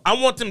 first of all,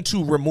 I want them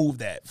to remove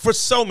that for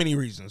so many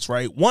reasons,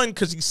 right? One,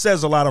 because he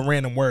says a lot of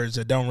random words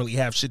that don't really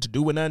have shit to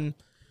do with nothing.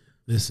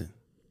 Listen,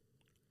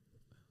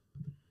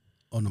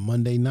 on a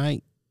Monday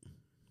night,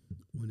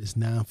 when it's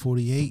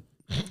 9:48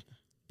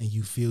 and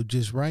you feel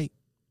just right,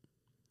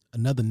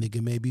 another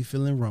nigga may be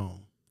feeling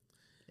wrong.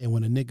 And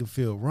when a nigga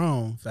feel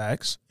wrong,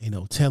 facts, ain't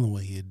no telling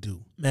what he'll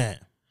do. Man,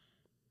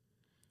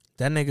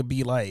 that nigga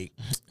be like,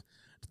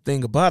 the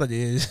thing about it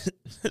is,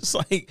 it's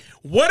like,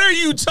 what are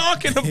you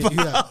talking about?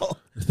 Yeah,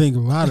 the thing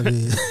about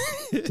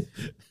it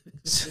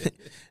is.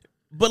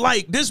 But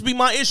like, this be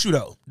my issue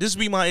though. This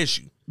be my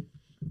issue.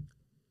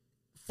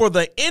 For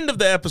the end of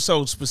the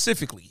episode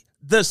specifically,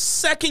 the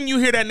second you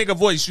hear that nigga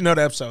voice, you know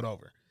the episode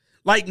over.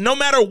 Like, no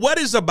matter what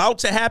is about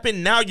to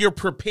happen, now you're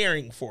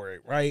preparing for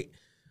it, right?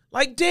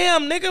 Like,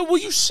 damn, nigga, will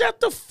you shut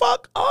the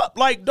fuck up?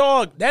 Like,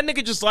 dog, that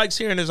nigga just likes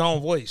hearing his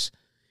own voice.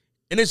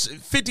 And it's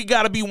 50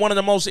 got to be one of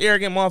the most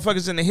arrogant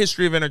motherfuckers in the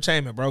history of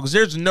entertainment, bro, because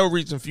there's no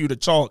reason for you to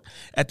talk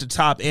at the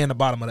top and the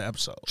bottom of the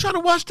episode. Trying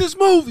to watch this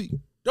movie.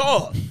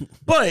 Dog.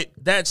 But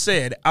that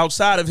said,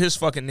 outside of his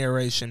fucking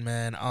narration,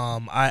 man,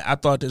 I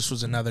thought this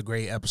was another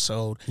great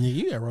episode. Yeah,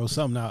 you got wrote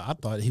something out. I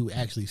thought he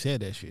actually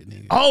said that shit,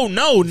 nigga. Oh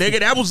no,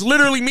 nigga, that was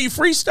literally me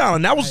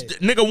freestyling. That was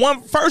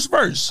nigga first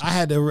verse.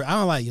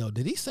 I'm like, yo,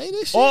 did he say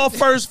this shit? All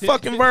first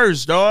fucking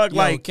verse, dog. Yo,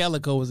 like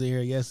Calico was in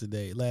here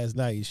last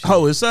night.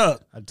 Oh, it's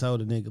up. I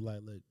told the nigga, like,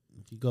 look,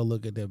 if you go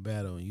look at that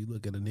battle and you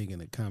look at a nigga in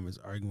the comments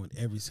arguing with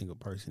every single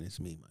person, it's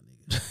me, my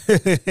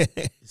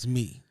nigga. It's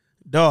me.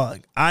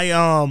 Dog.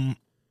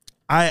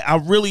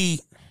 I really,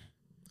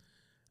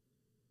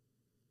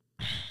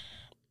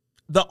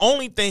 the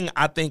only thing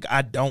I think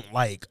I don't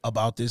like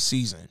about this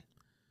season,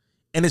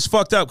 and it's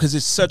fucked up because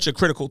it's such a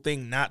critical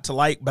thing not to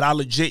like, but I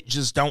legit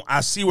just don't.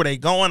 I see where they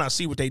going. I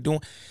see what they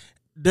doing.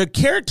 The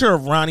character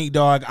of Ronnie,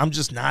 dog, I'm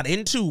just not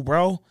into,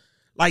 bro.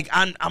 Like,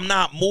 I'm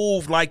not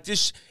moved like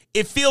this.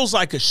 It feels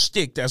like a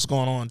shtick that's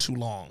going on too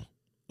long.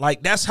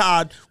 Like, that's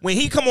how, when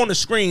he come on the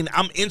screen,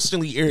 I'm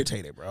instantly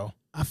irritated, bro.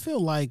 I feel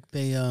like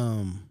they,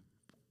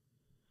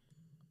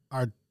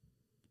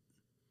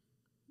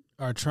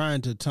 are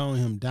trying to tone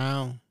him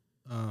down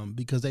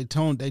because they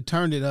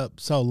turned it up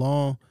so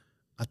long.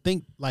 I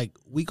think like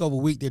week over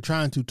week they're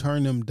trying to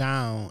turn them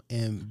down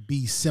and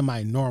be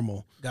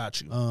semi-normal.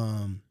 Got you.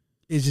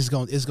 It's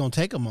gonna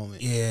take a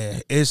moment. Yeah,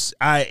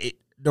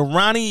 the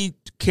Ronnie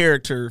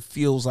character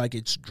feels like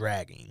it's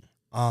dragging.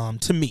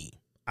 To me,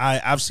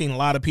 I've seen a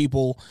lot of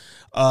people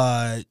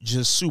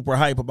just super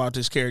hype about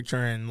this character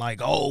and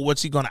like, oh,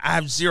 what's he gonna? I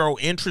have zero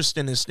interest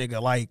in this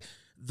nigga. Like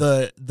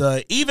the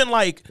even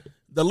like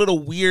the little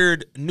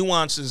weird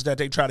nuances that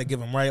they try to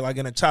give him, right? Like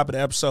in the top of the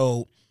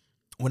episode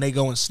when they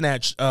go and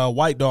snatch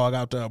White Dog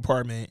out the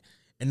apartment,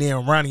 and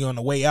then Ronnie on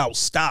the way out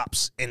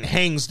stops and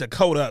hangs the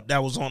coat up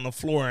that was on the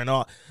floor and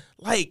all.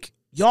 Like,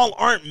 y'all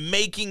aren't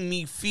making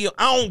me feel,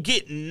 I don't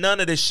get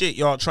none of the shit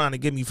y'all trying to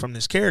get me from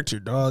this character,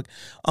 dog.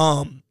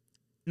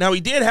 Now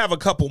he did have a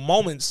couple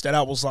moments that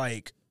I was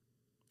like,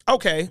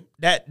 okay,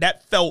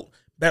 that felt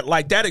that,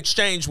 like that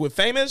exchange with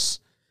Famous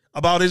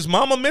about his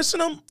mama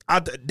missing him.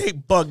 They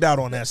bugged out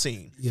on that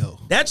scene. Yo,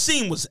 that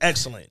scene was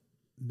excellent.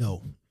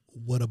 No,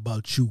 what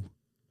about you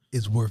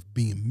is worth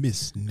being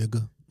missed,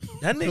 nigga.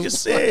 That nigga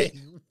said,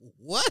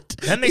 what?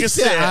 That nigga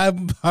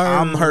said,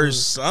 I'm her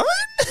son.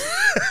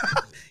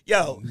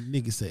 Yo,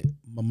 nigga said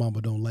my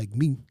mama don't like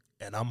me,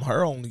 and I'm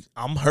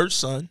her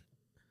son.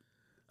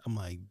 I'm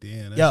like,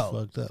 damn, that's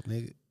fucked up,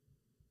 nigga.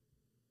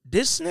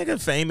 This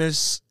nigga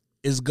Famous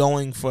is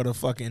going for the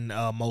fucking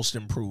most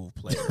improved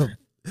player.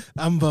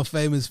 I'm a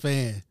Famous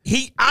fan.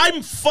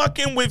 I'm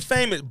fucking with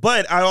Famous,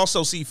 but I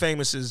also see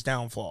Famous's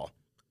downfall.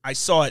 I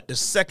saw it the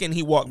second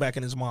he walked back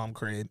in his mom's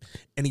crib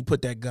and he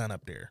put that gun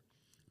up there.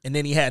 And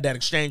then he had that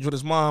exchange with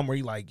his mom where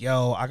he like,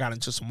 yo, I got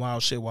into some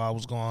wild shit while I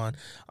was gone.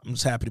 I'm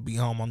just happy to be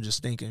home. I'm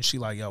just thinking. She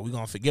like, yo, we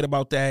gonna forget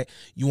about that.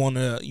 You on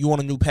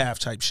a new path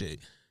type shit.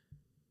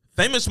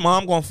 Famous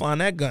mom gonna find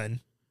that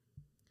gun.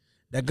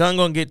 That gun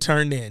gonna get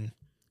turned in,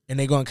 and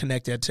they gonna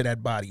connect that to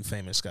that body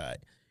Famous got.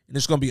 And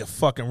it's gonna be a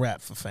fucking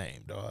rap for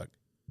Fame, dog.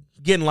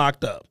 Getting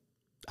locked up.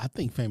 I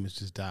think Famous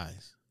just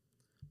dies.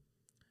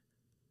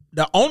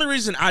 The only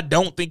reason I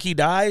don't think he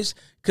dies,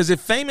 because if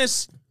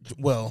Famous,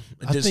 well,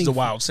 this is a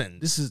wild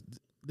sentence.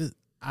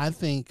 I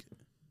think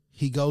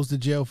he goes to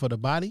jail for the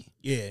body.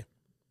 Yeah.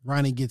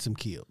 Ronnie gets him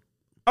killed.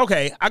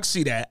 Okay, I can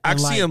see that. I can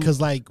see him because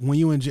like when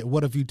you in jail,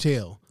 what if you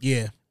tell?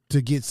 Yeah,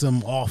 to get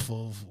some off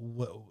of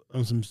what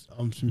on some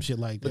shit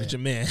like look that. at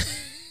your man.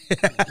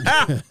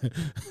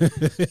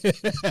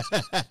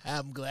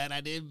 I'm glad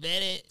I didn't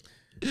bet it.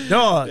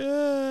 Dog,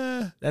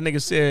 that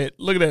nigga said,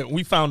 look at that.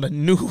 We found a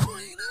new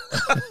one.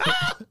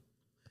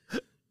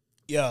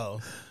 Yo,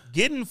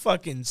 getting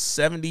fucking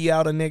 70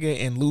 out of nigga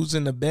and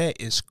losing the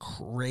bet is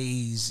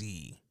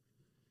crazy.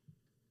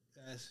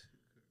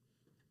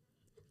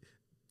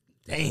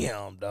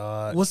 Damn,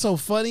 dog. What's so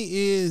funny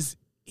is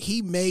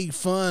he made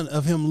fun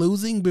of him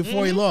losing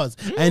before he lost.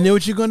 I know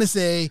what you're going to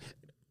say.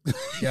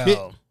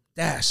 Yo,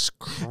 that's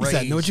crazy.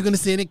 Said, I know what you're going to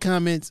say in the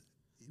comments.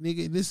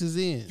 Nigga, this is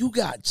in. You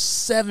got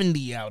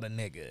 70 out of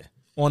nigga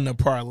on the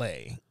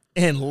parlay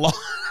and lost.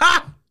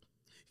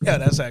 Yeah,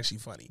 that's actually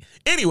funny.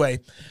 Anyway,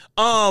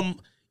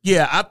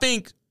 yeah, I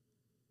think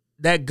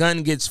that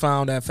gun gets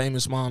found at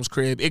Famous Mom's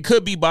crib. It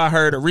could be by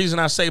her. The reason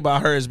I say by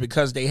her is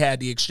because they had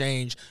the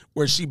exchange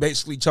where she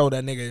basically told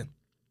that nigga,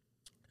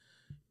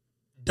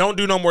 don't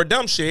do no more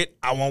dumb shit.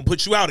 I won't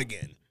put you out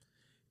again.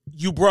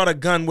 You brought a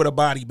gun with a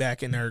body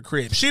back in her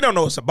crib. She don't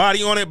know it's a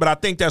body on it, but I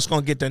think that's going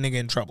to get that nigga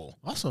in trouble.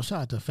 Also,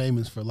 shout out to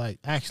Famous for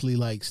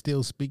actually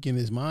still speaking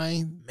his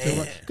mind.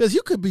 Man. Because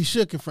you could be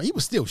shook in front. He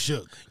was still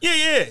shook.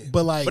 Yeah.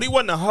 But he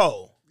wasn't a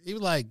hoe. He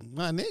was like,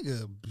 my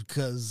nigga,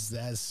 because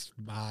that's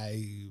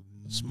my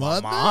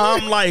mother.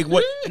 I'm like,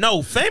 what?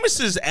 No,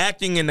 Famous's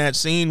acting in that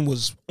scene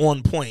was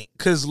on point.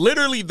 Because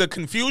literally the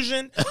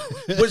confusion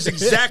was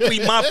exactly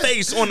my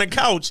face on the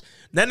couch.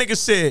 That nigga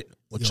said,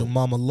 what your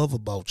mama love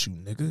about you,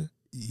 nigga?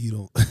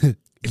 You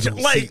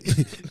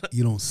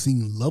don't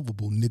seem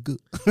lovable, nigga.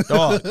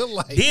 Dog.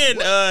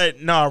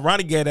 Then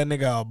Ronnie gave that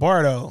nigga a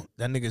bar though.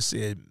 That nigga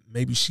said,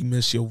 maybe she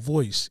missed your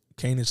voice.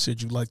 Kanan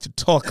said you like to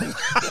talk.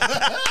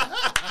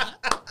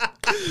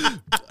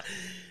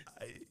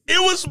 It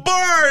was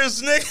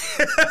bars,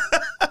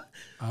 nigga.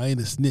 I ain't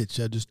a snitch.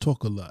 I just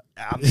talk a lot.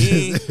 I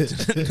mean,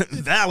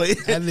 valid.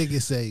 That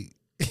nigga say,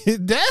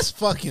 that's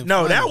fucking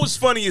No, funny. that was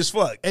funny as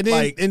fuck. And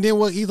then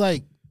what he's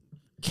like,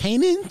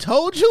 Kanan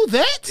told you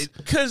that?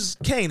 Because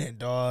Kanan,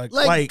 dog.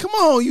 Like, come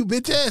on, you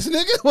bitch ass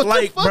nigga. What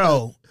the fuck?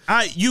 Bro,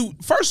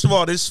 first of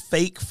all, this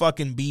fake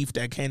fucking beef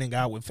that Kanan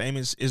got with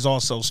Famous is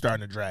also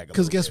starting to drag.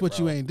 Because guess what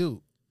you ain't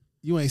do?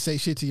 You ain't say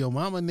shit to your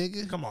mama,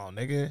 nigga. Come on,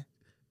 nigga.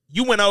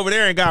 You went over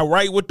there and got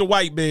right with the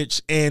white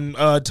bitch and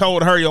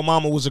told her your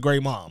mama was a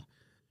great mom.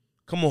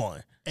 Come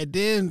on. And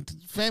then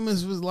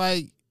Famous was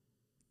like,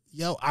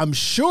 yo, I'm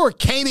sure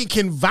Kanan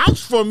can vouch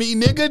for me,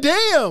 nigga.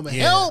 Damn,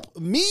 help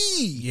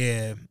me.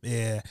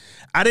 Yeah.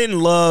 I didn't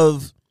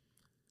love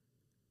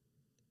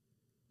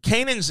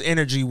Kanan's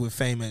energy with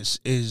Famous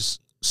is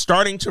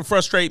starting to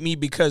frustrate me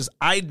because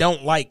I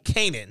don't like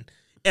Kanan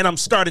and I'm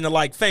starting to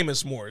like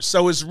Famous more.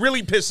 So it's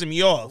really pissing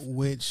me off.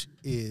 Which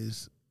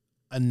is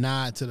a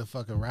nod to the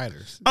fucking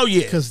writers. Oh,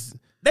 yeah. Because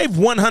they've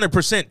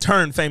 100%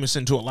 turned Famous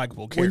into a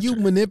likable character. When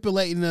you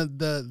manipulating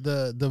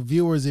the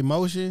viewer's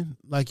emotion,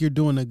 like you're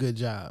doing a good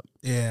job.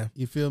 Yeah.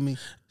 You feel me?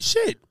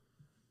 Shit.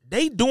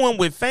 They doing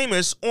with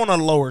Famous on a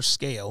lower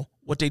scale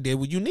what they did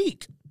with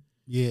Unique.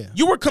 Yeah.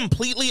 You were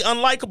completely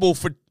unlikable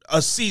for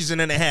a season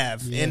and a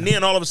half. Yeah. And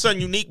then all of a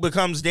sudden Unique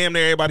becomes damn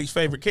near everybody's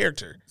favorite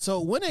character.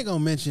 So when they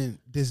gonna mention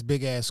this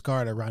big ass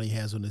scar that Ronnie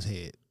has on his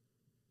head?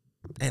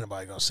 Ain't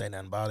nobody gonna say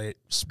nothing about it.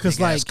 Because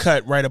like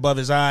cut right above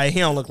his eye.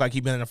 He don't look like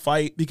he been in a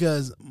fight.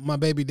 Because my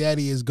baby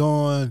daddy is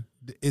gone.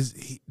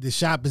 The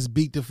shop is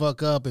beat the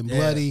fuck up and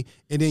bloody,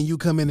 and then you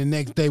come in the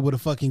next day with a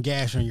fucking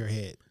gash on your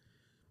head.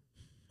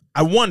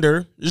 I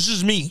wonder, this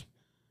is me,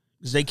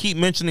 because they keep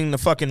mentioning the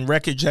fucking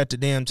wreckage at the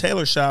damn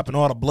tailor shop and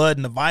all the blood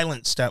and the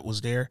violence that was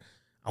there.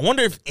 I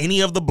wonder if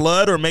any of the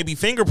blood or maybe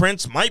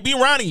fingerprints might be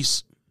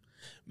Ronnie's.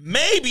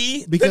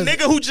 Maybe because the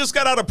nigga who just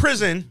got out of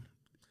prison.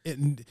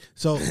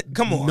 So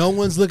come on, no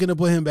one's looking to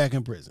put him back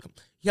in prison.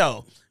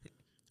 Yo,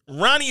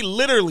 Ronnie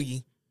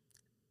literally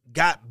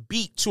got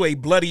beat to a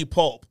bloody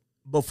pulp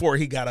before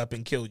he got up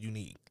and killed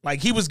Unique.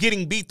 Like he was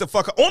getting beat the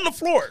fuck up on the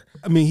floor.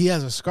 I mean, he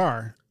has a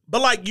scar,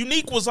 but like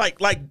Unique was like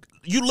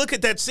you look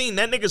at that scene,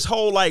 that nigga's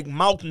whole like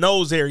mouth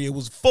nose area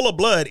was full of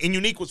blood, and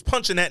Unique was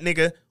punching that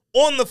nigga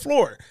on the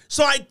floor.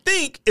 So I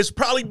think it's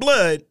probably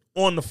blood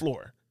on the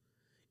floor,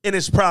 and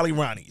it's probably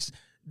Ronnie's.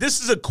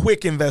 This is a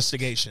quick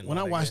investigation. When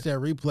I watched that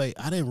replay,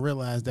 I didn't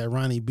realize that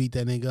Ronnie beat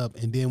that nigga up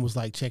and then was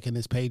like checking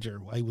his pager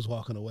while he was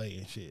walking away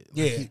and shit.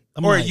 Yeah.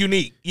 Like,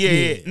 Unique.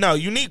 Yeah. No,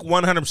 Unique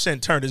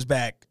 100% turned his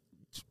back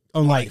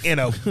on life. You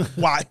know,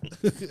 why?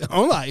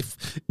 On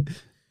life.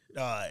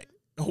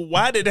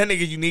 Why did that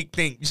nigga Unique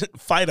think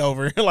fight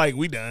over? Like,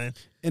 we done.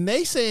 And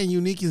they saying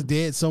Unique is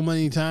dead so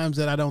many times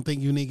that I don't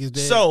think Unique is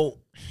dead. So,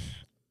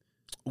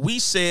 we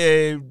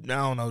said, I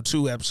don't know,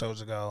 2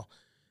 episodes ago,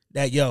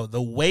 that, yo, the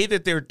way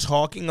that they're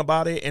talking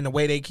about it and the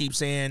way they keep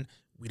saying,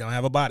 we don't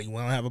have a body, we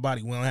don't have a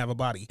body, we don't have a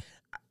body.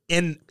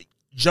 And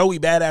Joey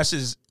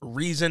Badass's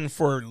reason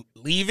for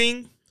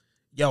leaving,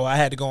 yo, I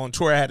had to go on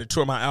tour, I had to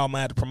tour my album,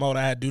 I had to promote,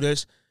 I had to do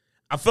this.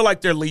 I feel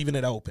like they're leaving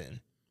it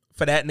open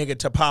for that nigga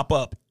to pop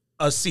up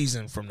a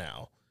season from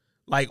now.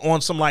 Like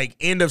on some like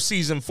end of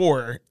season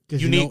 4,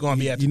 Unique gonna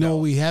be at the You know door.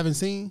 what we haven't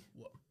seen?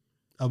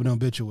 An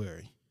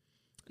obituary.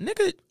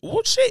 Nigga,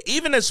 well shit,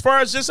 even as far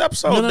as this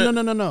episode.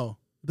 No.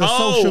 The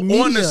social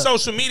media. On the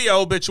social media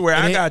obituary,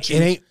 I got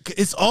you.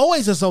 It's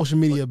always a social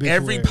media obituary.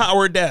 Every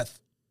power death.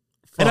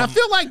 And I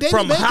feel like they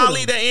from be making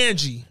Holly them. to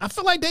Angie. I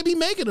feel like they be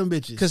making them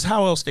bitches. Because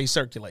how else they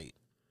circulate?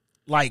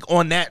 Like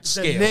on that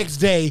scale. The next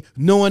day,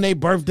 knowing their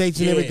birth dates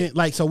and everything.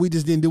 Like, so we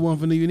just didn't do one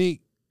for the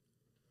Unique.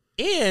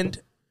 And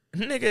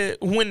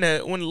nigga, when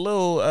the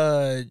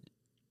little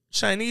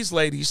Chinese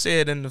lady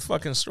said in the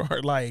fucking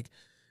store, like,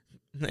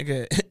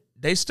 nigga,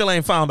 they still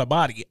ain't found a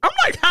body. I'm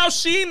like, how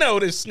she know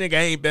this nigga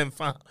ain't been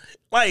found?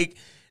 Like,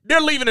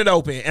 they're leaving it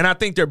open, and I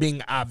think they're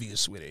being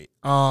obvious with it.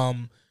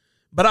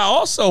 But I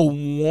also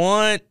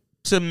want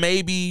to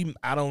maybe,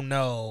 I don't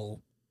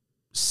know,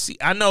 see,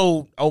 I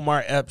know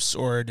Omar Epps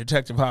or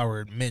Detective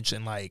Howard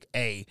mentioned, like,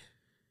 hey,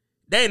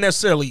 they ain't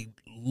necessarily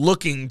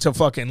looking to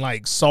fucking,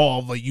 like,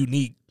 solve a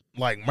Unique,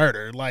 like,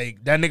 murder.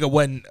 Like, that nigga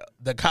wasn't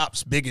the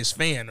cop's biggest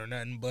fan or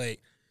nothing, but,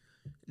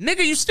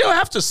 nigga, you still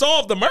have to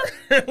solve the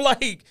murder.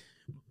 Like,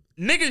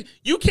 nigga,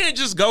 you can't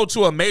just go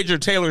to a major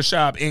tailor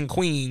shop in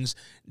Queens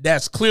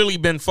that's clearly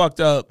been fucked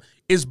up.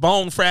 It's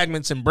bone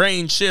fragments and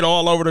brain shit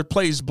all over the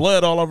place,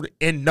 blood all over,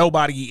 and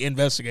nobody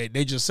investigate.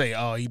 They just say,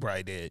 "Oh, he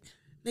probably did."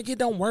 Nigga, it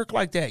don't work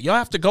like that. Y'all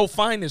have to go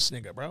find this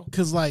nigga, bro.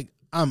 Cause like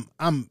I've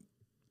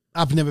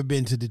never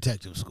been to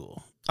detective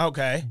school.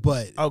 Okay,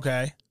 but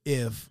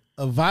if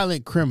a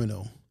violent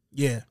criminal,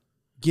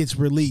 gets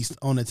released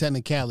on a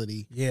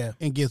technicality,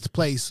 and gets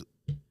placed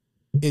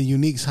in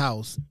Unique's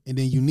house, and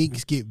then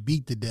Unique's get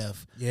beat to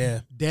death, they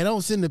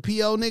don't send the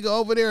PO nigga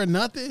over there or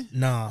nothing.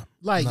 Nah.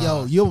 Like,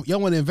 yo, y'all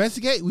want to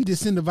investigate? We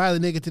just send the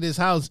violent nigga to this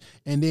house,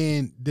 and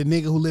then the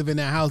nigga who live in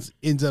that house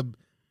ends up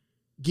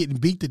getting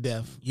beat to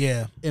death.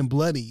 And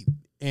bloodied.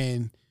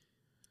 And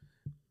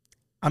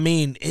I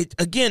mean,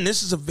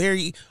 this is a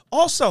very,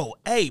 also,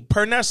 hey,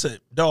 Pernessa,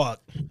 dog,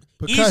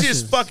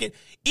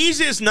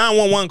 easiest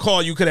 911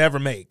 call you could ever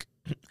make.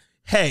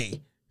 Hey,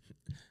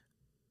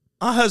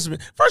 my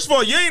husband, first of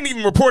all, you ain't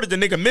even reported the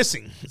nigga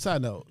missing.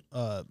 Side note,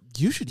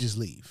 you should just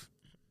leave.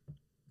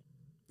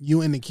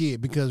 You and the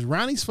kid, because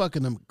Ronnie's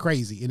fucking them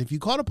crazy. And if you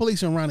call the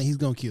police on Ronnie, he's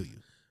going to kill you.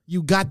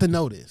 You got to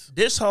know this.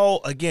 This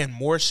whole, again,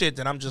 more shit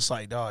that I'm just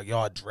like, dog,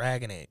 y'all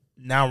dragging it.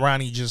 Now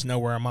Ronnie just know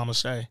where her mama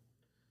stay.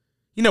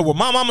 You know where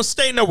my mama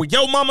stay? Know where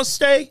your mama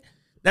stay?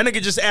 That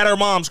nigga just at her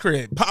mom's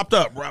crib. Popped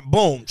up.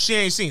 Boom. She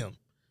ain't see him.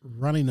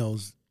 Ronnie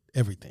knows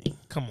everything.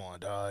 Come on,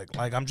 dog.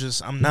 Like, I'm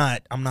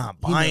not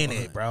buying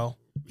it, bro.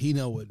 He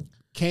know what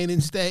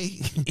Kanan stay.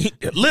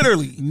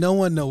 Literally. No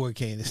one know where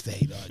Kanan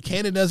stay, dog.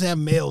 Kanan doesn't have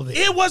mail there.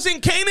 It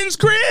wasn't Kanan's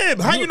crib.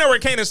 How you know where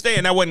Kanan stay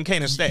and that wasn't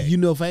Kanan's stay? You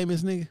know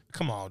Famous, nigga?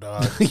 Come on,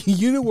 dog.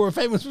 You knew where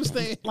Famous was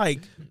staying?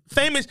 Like,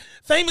 Famous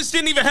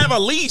didn't even have a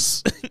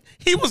lease.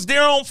 He was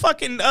there on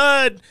fucking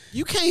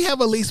You can't have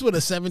a lease with a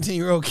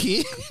 17-year-old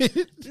kid.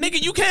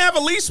 Nigga, you can't have a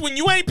lease when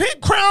you ain't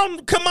paying.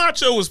 Crown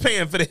Camacho was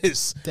paying for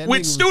this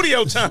with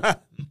studio time.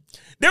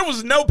 There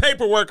was no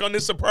paperwork on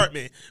this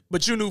apartment,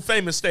 but you knew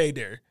Famous stayed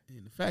there.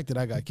 And the fact that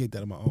I got kicked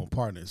out of my own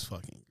partner is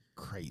fucking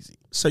crazy.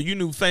 So you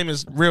knew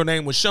Famous' real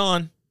name was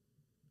Sean?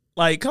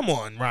 Like, come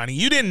on, Ronnie.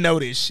 You didn't know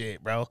this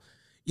shit, bro.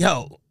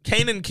 Yo,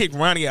 Kanan kicked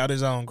Ronnie out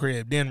his own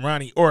crib, then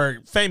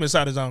Famous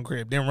out his own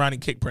crib, then Ronnie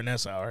kicked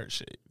Pernessa out her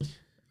shit.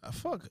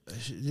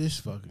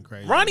 This fucking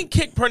crazy. Ronnie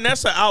kicked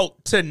Pernessa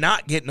out to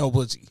not get no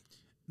pussy.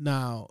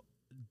 Now,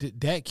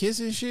 that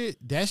kissing shit,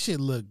 that shit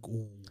look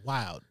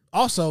wild.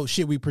 Also,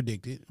 shit we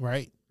predicted,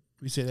 right?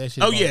 We said that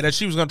shit. Oh, yeah, that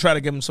she was going to try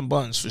to give him some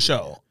buns for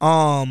sure.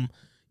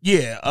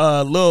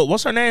 Lil,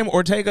 what's her name?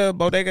 Bodega?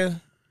 Bodega.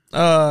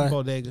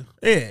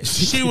 Yeah,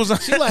 she was.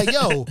 She like,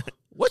 yo,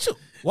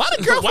 why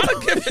the girl? Why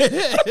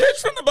the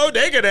bitch from the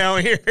bodega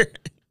down here? Can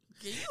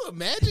you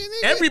imagine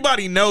it?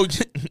 Everybody knows.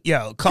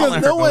 Yo, calling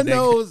her no one bodega.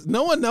 knows.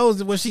 No one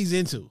knows what she's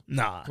into.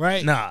 Nah,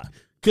 right? Nah,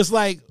 because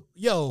like,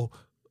 yo,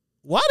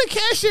 why the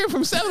cashier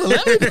from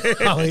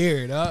 7-Eleven out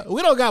here? Dog?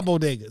 We don't got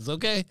bodegas,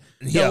 okay?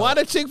 Yo, why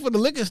the chick from the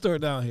liquor store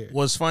down here?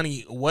 What's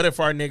funny? What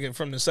if our nigga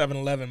from the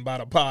 7-Eleven by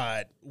the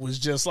pod was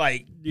just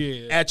like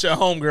at your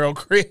homegirl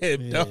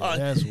crib, dog?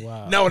 That's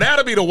wild. No,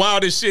 that'll be the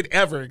wildest shit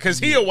ever because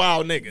he a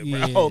wild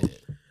nigga, bro.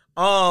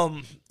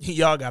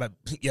 Y'all gotta,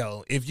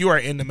 if you are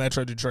in the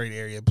Metro Detroit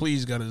area,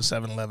 please go to the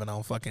 7-Eleven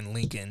on fucking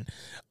Lincoln,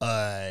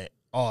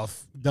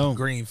 off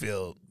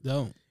Greenfield.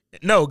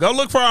 No, go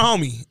look for our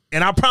homie.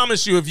 And I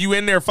promise you, if you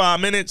in there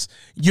 5 minutes,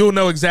 you'll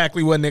know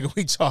exactly what nigga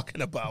we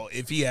talking about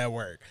if he at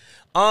work.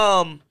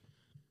 Real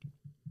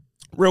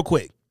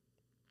quick.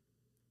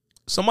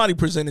 Somebody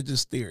presented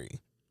this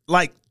theory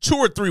like 2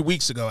 or 3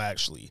 weeks ago,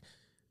 actually.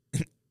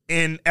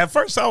 And at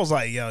first I was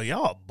like, yo,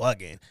 y'all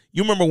bugging.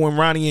 You remember when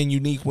Ronnie and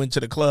Unique went to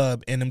the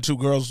club and them 2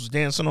 girls was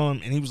dancing on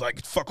him and he was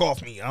like, fuck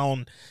off me.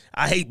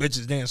 I hate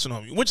bitches dancing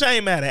on me, which I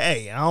ain't mad at.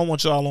 Hey, I don't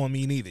want y'all on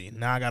me neither.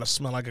 Now I got to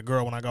smell like a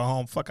girl when I go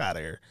home. Fuck out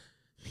of here.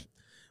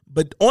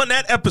 But on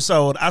that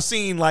episode, I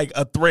seen like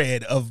a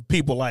thread of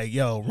people like,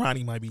 yo,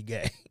 Ronnie might be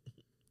gay.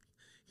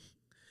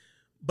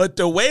 But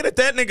the way that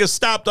nigga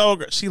stopped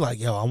over, she like,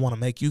 yo, I want to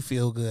make you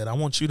feel good. I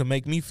want you to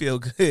make me feel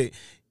good.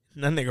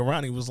 And that nigga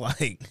Ronnie was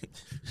like,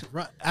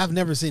 I've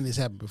never seen this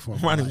happen before.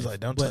 Ronnie was like,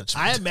 don't touch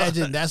me. I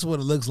imagine that's what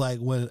it looks like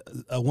when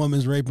a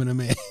woman's raping a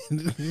man.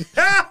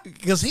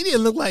 Because he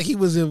didn't look like he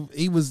was.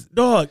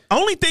 Dog,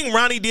 only thing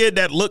Ronnie did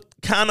that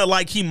looked kind of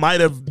like he might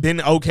have been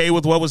okay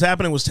with what was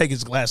happening was take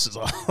his glasses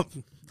off.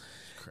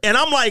 And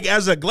I'm like,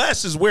 as a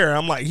glasses wearer,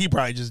 I'm like, he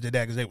probably just did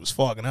that because they was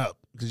fogging up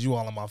because you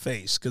all in my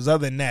face. Because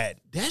other than that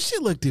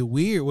shit looked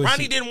weird.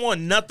 Ronnie didn't want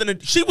nothing to.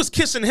 She was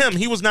kissing him.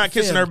 He was not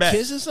kissing her back.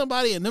 Kissing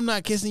somebody and them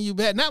not kissing you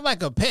back. Not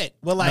like a pet,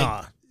 but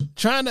like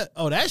trying to.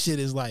 Oh, that shit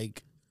is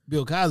like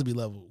Bill Cosby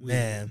level.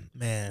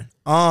 Man.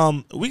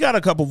 We got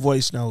a couple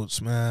voice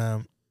notes,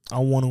 man. I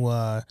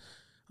want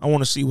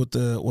to see what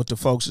the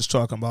folks is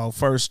talking about.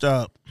 First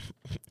up,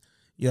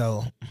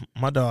 yo,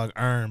 my dog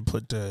Ern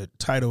put the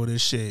title of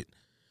this shit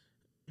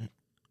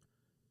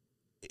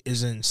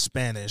is in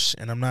Spanish,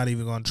 and I'm not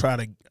even going to try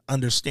to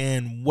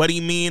understand what he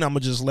mean. I'm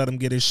going to just let him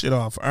get his shit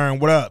off. Ern,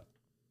 what up?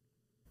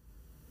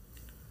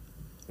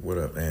 What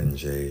up,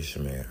 NJ? It's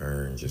your man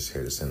Ern. Just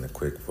here to send a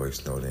quick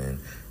voice note in.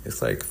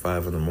 It's like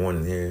 5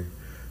 a.m. here,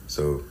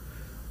 so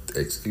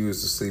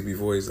excuse the sleepy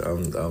voice.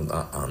 I'm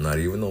not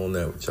even on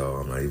that with y'all.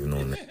 I'm not even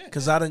on that.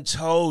 Because I done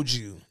told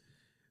you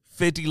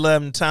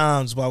 50-11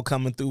 times while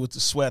coming through with the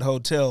Sweat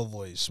Hotel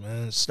voice,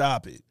 man.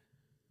 Stop it.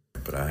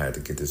 But I had to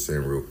get this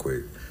in real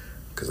quick.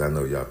 Because I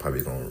know y'all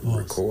probably going to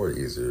record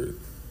either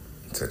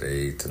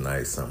today,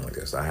 tonight, something like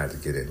that. So I had to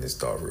get in this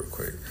thought real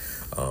quick.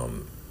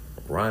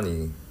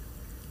 Ronnie,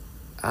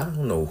 I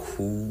don't know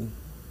who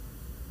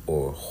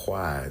or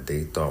why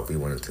they thought we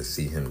wanted to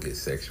see him get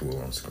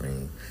sexual on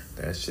screen.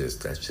 That's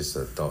just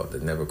a thought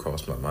that never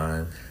crossed my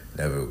mind,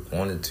 never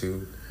wanted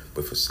to.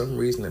 But for some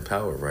reason, the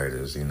power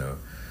writers,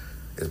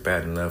 it's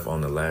bad enough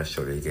on the last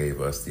show they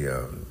gave us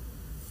the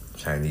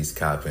Chinese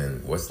cop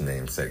and what's the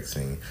name sex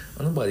scene.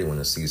 Nobody want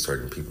to see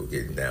certain people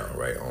getting down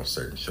right on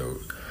certain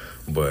shows,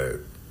 but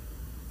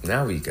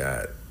now we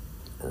got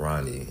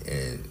Ronnie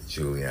and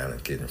Juliana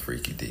getting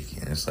freaky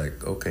deaky, and it's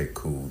like, okay,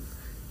 cool.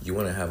 You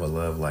want to have a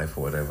love life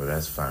or whatever,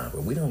 that's fine,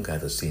 but we don't got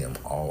to see them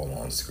all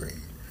on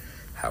screen.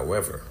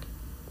 However,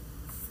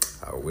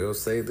 I will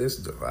say this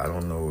though, I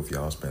don't know if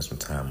y'all spent some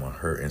time on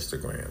her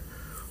Instagram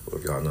or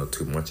if y'all know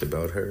too much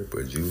about her,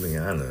 but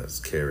Juliana's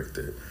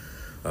character.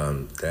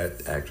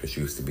 That actress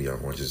used to be on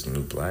Orange is the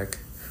New Black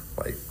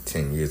like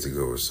 10 years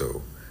ago or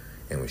so.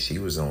 And when she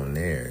was on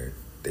there,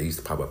 they used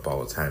to pop up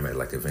all the time at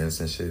like events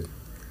and shit.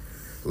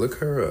 Look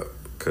her up,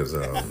 because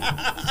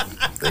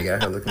they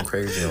got her looking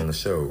crazy on the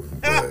show.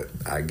 But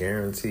I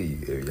guarantee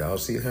you, if y'all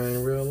see her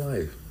in real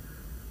life,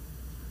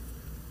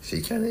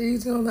 she kind of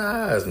easy on the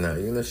eyes now.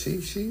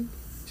 She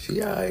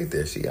all right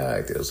there. She all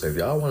right there. So if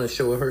y'all want to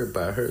show her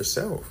by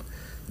herself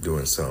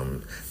doing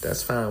something,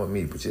 that's fine with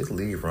me. But just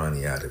leave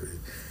Ronnie out of it.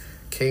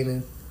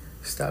 Kanan,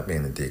 stop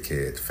being a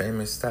dickhead.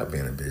 Famous, stop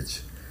being a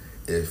bitch.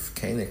 If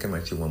Kanan come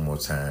at you one more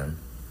time,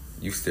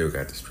 you still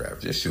got the strap.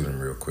 Just shoot him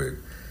real quick.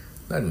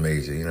 Nothing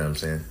major, you know what I'm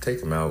saying?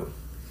 Take him out.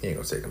 He ain't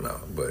gonna take him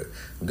out. But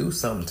do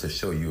something to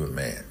show you a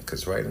man.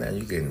 Because right now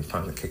you getting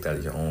probably kicked out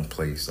of your own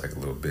place like a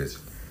little bitch.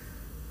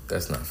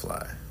 That's not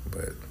fly.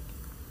 But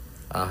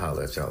I'll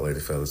holler at y'all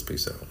later, fellas.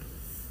 Peace out.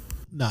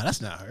 Nah, that's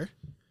not her.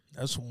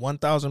 That's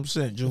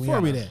 1,000% Juliana.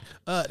 Forward me that.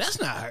 That's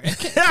not her. It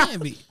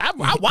can't be. I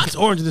watched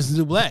Orange is the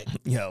New Black.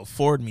 Yo,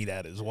 forward me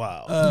that as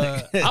well.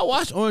 I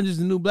watched Orange is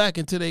the New Black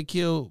until they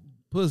killed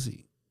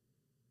Pussy.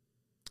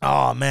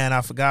 Oh, man,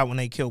 I forgot when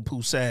they killed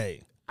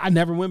Pussy. I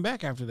never went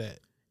back after that.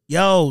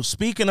 Yo,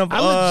 speaking of...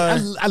 I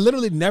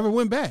literally never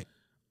went back.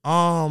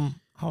 Hold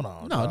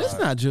on. No, that's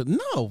not...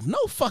 No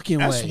fucking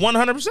way. That's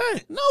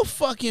 100%. No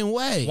fucking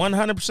way.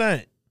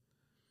 100%.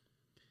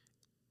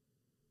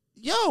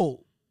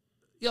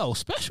 Yo,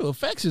 special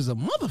effects is a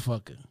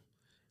motherfucker.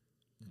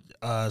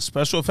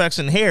 Special effects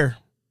in hair.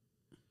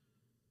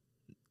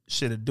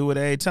 Should do it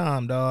every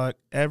time, dog.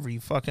 Every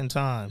fucking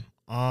time.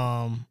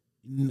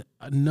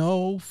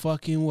 No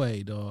fucking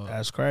way, dog.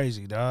 That's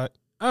crazy, dog.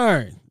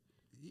 Ern,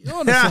 you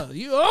own something.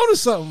 You own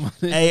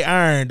something. Hey,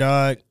 Ern,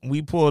 dog.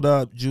 We pulled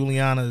up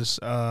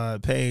Juliana's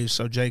page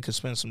so Jay could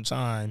spend some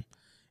time,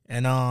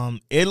 and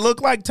it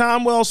looked like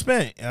time well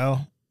spent,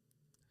 yo.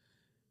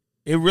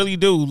 It really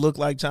do look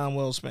like time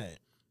well spent.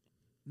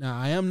 Now,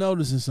 I am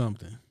noticing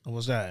something.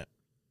 What's that?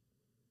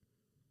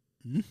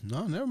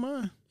 No, never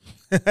mind.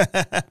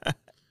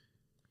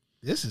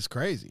 This is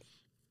crazy.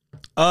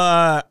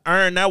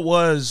 Ern, that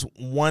was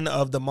one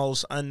of the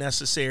most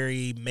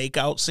unnecessary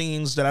makeout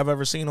scenes that I've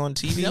ever seen on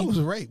TV. That was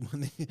rape.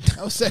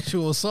 That was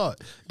sexual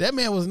assault. That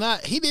man was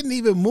not, he didn't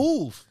even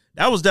move.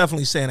 That was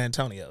definitely San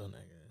Antonio,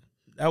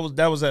 nigga.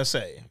 That was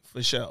SA,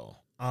 for sure.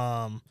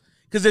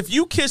 Because if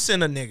you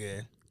kissing a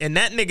nigga, and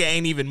that nigga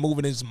ain't even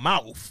moving his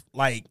mouth,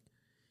 like,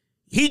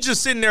 he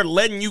just sitting there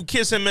letting you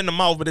kiss him in the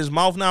mouth, but his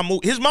mouth not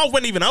moving. His mouth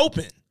wasn't even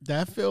open.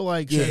 That feel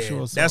like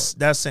sexual assault.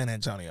 That's San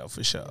Antonio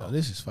for sure. Yo,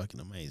 this is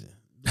fucking amazing.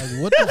 Like,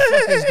 what the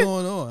fuck is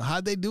going on?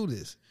 How'd they do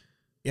this?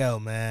 Yo,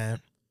 man.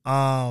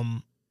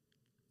 I'm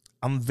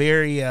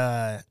very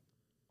not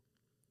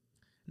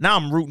Now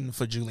I'm rooting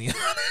for Juliana.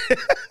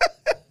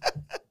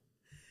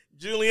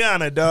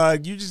 Juliana,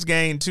 dog, you just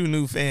gained 2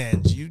 new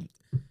fans. You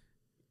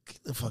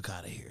Get the fuck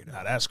out of here.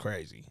 Nah, that's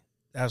crazy.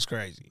 That's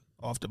crazy.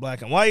 Off the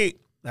black and white,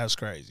 that's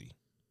crazy.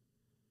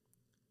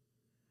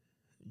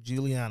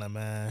 Juliana,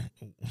 man,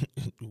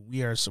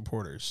 we are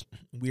supporters.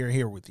 We are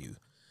here with you.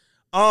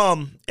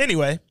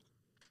 Anyway,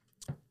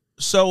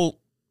 so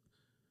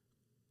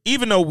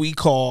even though we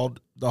called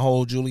the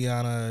whole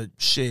Juliana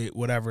shit,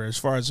 whatever, as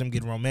far as him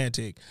getting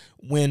romantic,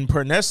 when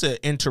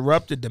Pernessa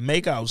interrupted the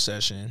makeout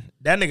session,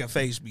 that nigga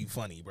face be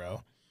funny,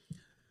 bro.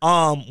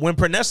 When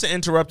Pernessa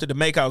interrupted the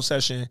makeout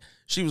session,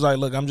 she was like,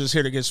 look, I'm just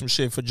here to get some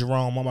shit for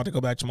Jerome. I'm about to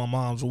go back to my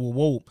mom's. Whoa,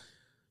 whoa.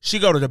 She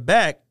go to the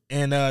back,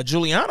 and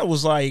Juliana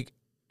was like,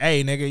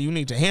 hey, nigga, you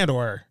need to handle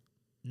her.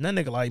 And that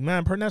nigga like,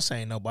 man, Pernessa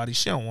ain't nobody.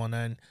 She don't want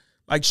nothing.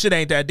 Like, shit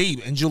ain't that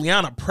deep. And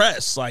Juliana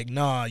pressed, like,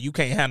 nah, you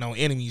can't have no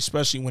enemy,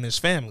 especially when it's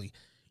family.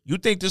 You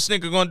think this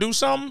nigga gonna do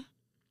something?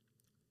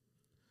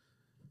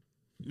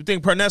 You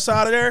think Pernessa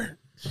out of there?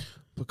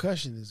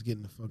 Percussion is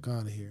getting the fuck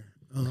out of here.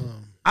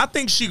 I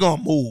think she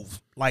gonna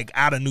move, like,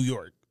 out of New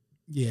York.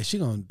 Yeah, she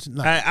gonna.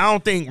 I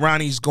don't think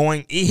Ronnie's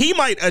going. He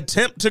might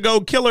attempt to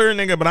go kill her,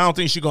 nigga, but I don't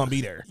think she gonna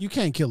be there. You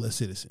can't kill a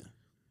citizen.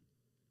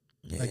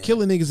 Yeah. Like,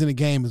 killing niggas in the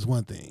game is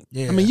one thing.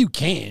 Yeah. I mean, you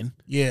can.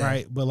 Yeah.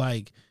 Right?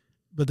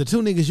 But the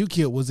 2 niggas you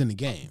killed was in the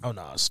game. Oh,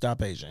 no.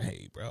 Stop Asian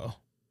hate, bro.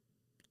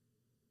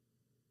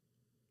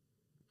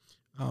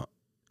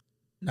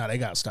 No, they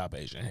got to stop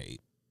Asian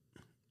hate.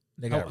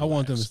 I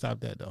want them to stop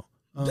that, though.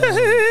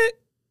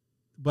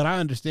 But I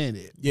understand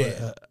it.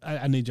 Yeah.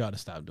 But, I need y'all to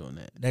stop doing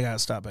that. They got to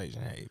stop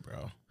Asian hate,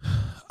 bro.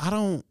 I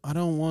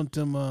don't want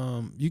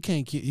them. You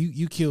can't kill.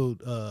 You killed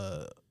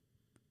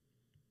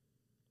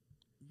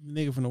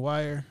nigga from The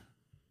Wire.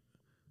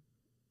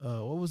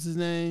 What was his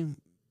name?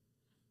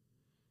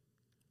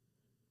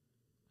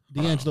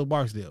 D'Angelo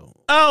Barksdale.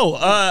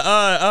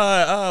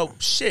 Oh,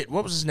 shit.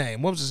 What was his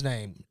name?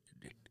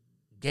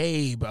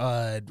 Gabe.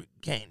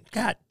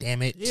 God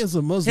damn it. It's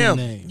a Muslim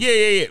name.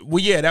 Yeah.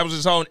 Well, yeah, that was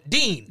his own.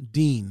 Dean,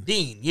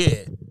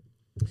 yeah.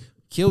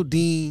 Killed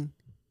Dean.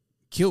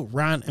 Killed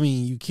Ron. I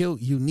mean, you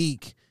killed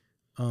Unique.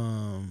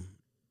 Shout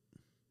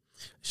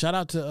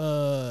out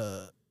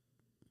to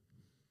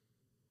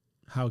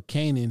how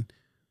Kanan,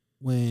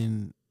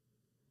 when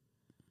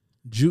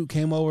Juke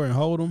came over and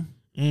hold him,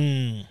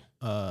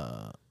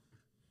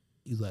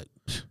 he's like,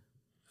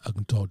 I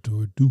can talk to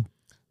her too.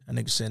 That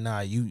nigga said,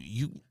 nah,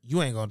 you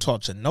ain't gonna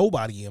talk to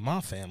nobody in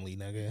my family,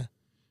 nigga.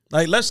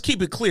 Like, let's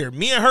keep it clear.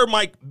 Me and her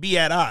might be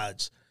at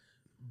odds,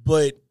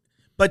 but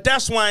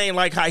that's why I ain't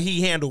like how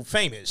he handled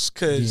Famous.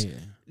 Cause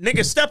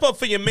nigga, step up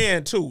for your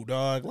man too,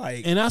 dog.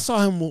 Like, and I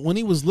saw him when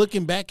he was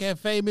looking back at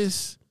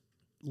Famous,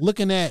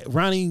 looking at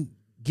Ronnie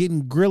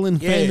grilling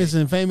Famous,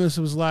 and Famous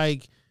was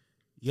like,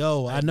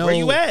 yo, I know where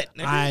you at,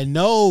 nigga? I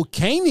know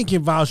Kanan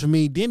can vouch for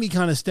me. Then he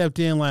kind of stepped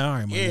in like, all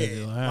right, my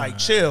nigga. All like right.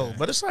 chill.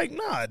 But it's like,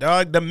 nah,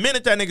 dog. The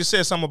minute that nigga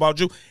said something about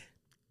you,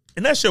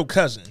 and that's your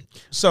cousin.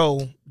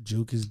 So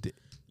Juke is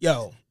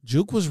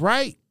Juke was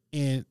right,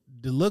 and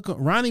the look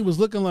Ronnie was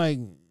looking like,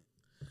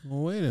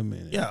 well, wait a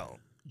minute. Yo,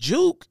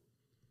 Juke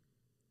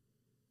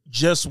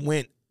just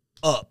went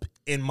up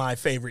in my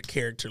favorite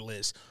character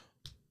list.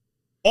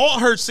 All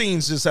her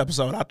scenes this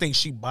episode, I think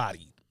she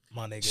bodied.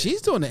 My nigga.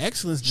 She's doing an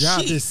excellent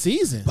job this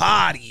season.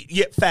 Body.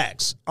 Yeah,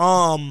 facts.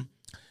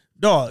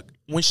 Dog,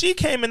 when she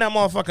came in that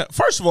motherfucker,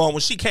 first of all,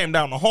 when she came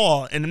down the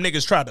hall and the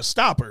niggas tried to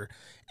stop her,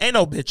 ain't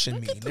no bitch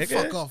in me, Get the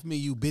nigga. fuck off me,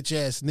 you bitch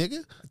ass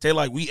nigga. They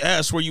like, we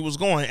asked where you was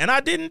going, and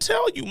I didn't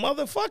tell you,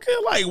 motherfucker.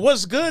 Like,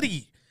 what's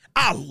goody?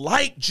 I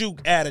like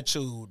Juke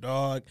attitude,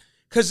 dog.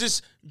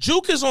 Cause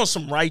Juke is on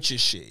some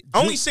righteous shit.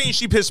 Only scene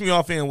she pissed me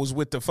off in was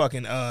with the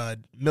fucking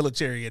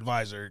military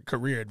advisor,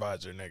 career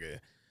advisor, nigga.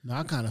 No,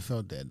 I kind of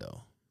felt that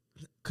though.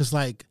 Cause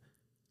like,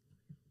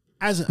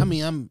 I'm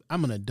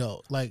an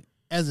adult. Like,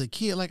 as a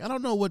kid, like, I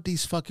don't know what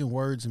these fucking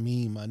words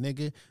mean, my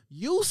nigga.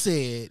 You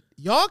said,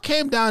 y'all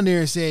came down there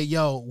and said,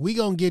 yo, we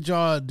gonna get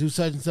y'all to do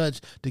such and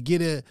such to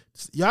get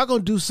y'all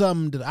gonna do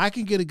something that I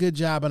can get a good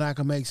job and I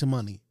can make some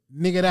money.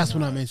 Nigga, that's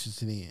what I'm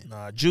interested in.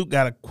 Nah, Juke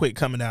gotta quit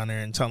coming down there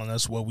and telling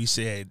us what we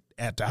said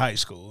at the high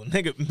school.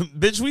 Nigga,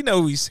 bitch, we know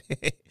what we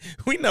said.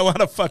 We know how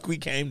the fuck we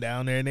came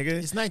down there, nigga.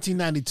 It's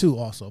 1992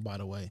 also, by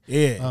the way.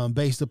 Yeah.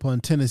 Based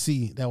upon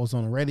Tennessee, that was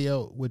on the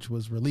radio, which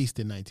was released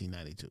in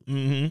 1992.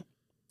 Mm-hmm.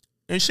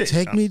 And shit.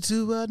 Take me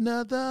to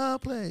another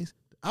place.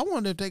 I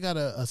wonder if they got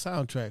a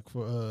soundtrack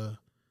for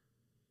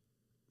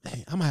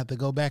I'm gonna have to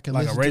go back and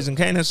like listen a Raising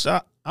Kanan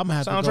shot. I'm gonna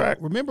have soundtrack.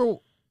 to go. Remember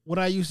what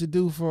I used to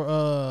do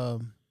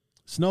for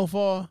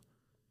Snowfall?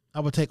 I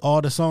would take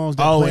all the songs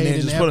that played and then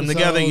in just the put them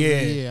together.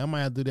 episodes. Yeah, I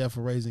might have to do that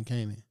for Raising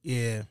Kanan.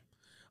 Yeah.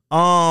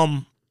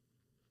 I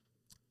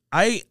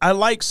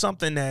like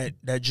something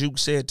that Juke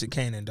said to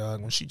Kanan,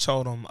 dog, when she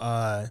told him,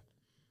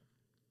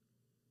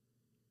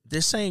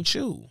 this ain't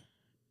you.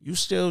 You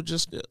still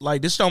just,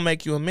 like, this don't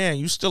make you a man.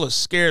 You still a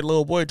scared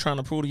little boy trying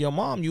to prove to your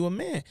mom you a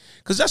man.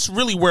 Because that's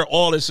really where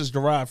all this is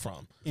derived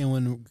from. And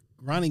when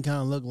Ronnie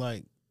kind of looked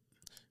like,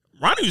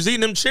 Ronnie was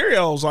eating them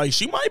Cheerios, like,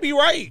 she might be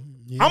right.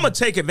 I'm going to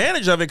take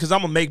advantage of it because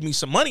I'm going to make me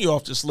some money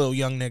off this little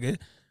young nigga.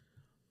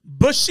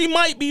 But she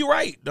might be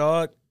right,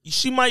 dog.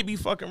 She might be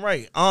fucking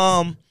right.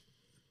 Pod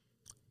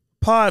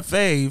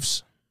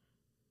Faves,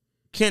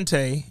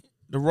 Kente,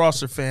 the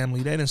Rosser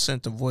family, they done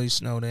sent the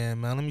voice note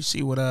in, man. Let me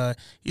see what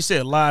he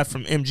said live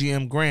from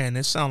MGM Grand.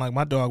 It sounded like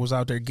my dog was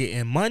out there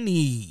getting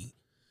money.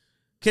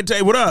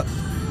 Kente, what up?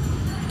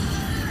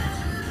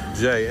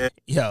 Jay.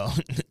 Yo,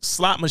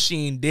 slot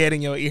machine dead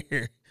in your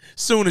ear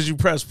soon as you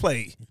press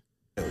play.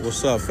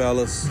 What's up,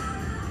 fellas?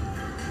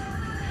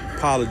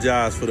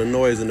 Apologize for the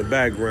noise in the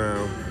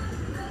background.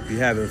 If you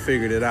haven't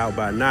figured it out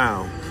by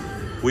now,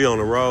 we on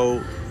the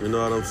road, you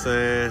know what I'm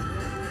saying?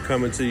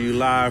 Coming to you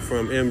live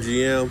from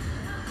MGM,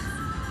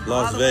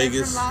 Las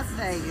Vegas. Las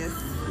Vegas.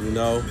 You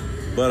know,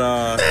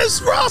 but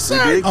it's Rosser.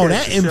 Oh,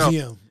 that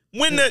MGM.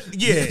 When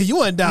the you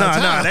wasn't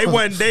downtown.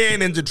 They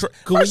ain't in Detroit.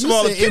 First of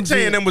all, if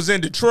Kente and them was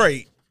in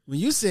Detroit. When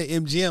you said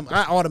MGM,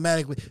 I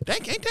automatically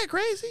ain't that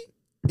crazy?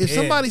 If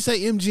somebody say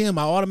MGM,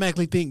 I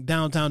automatically think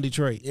downtown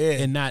Detroit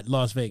and not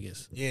Las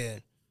Vegas. Yeah.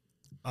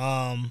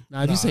 Now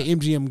if you say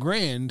MGM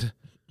Grand,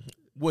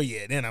 well,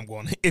 yeah, then I'm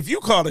going. If you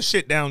call the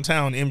shit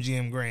downtown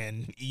MGM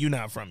Grand, you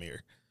not from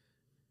here.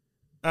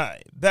 All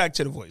right, back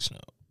to the voice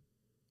note.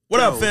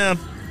 What up, fam?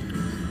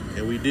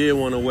 And we did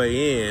want to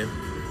weigh in,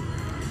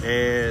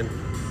 and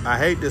I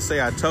hate to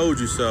say I told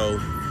you so,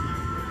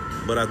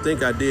 but I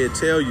think I did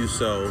tell you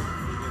so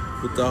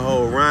with the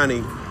whole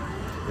Ronnie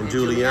and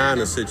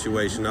Juliana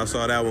situation. I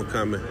saw that one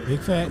coming. Big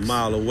facts. A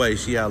mile away.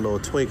 She had a little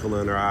twinkle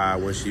in her eye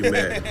when she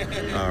met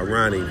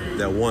Ronnie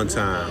that one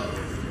time.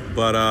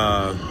 But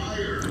I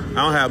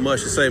don't have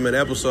much to say, man. The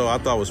episode I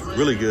thought was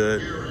really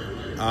good.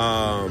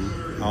 I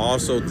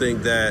also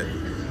think that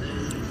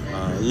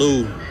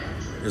Lou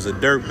is a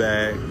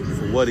dirtbag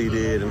for what he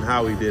did and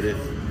how he did it.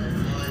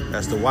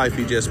 That's the wife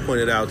he just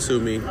pointed out to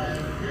me.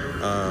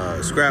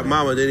 Scrap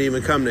Mama didn't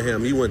even come to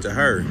him. He went to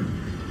her.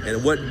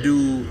 And what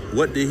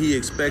did he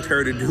expect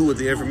her to do with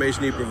the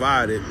information he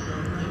provided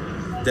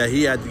that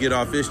he had to get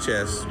off his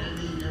chest?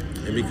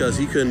 And because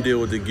he couldn't deal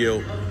with the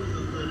guilt,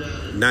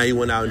 now he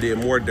went out and did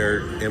more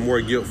dirt and more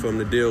guilt for him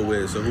to deal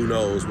with. So who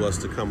knows what's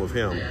to come of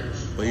him.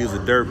 But he was a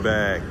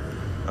dirtbag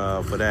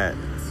for that,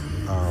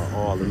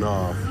 all in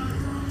all.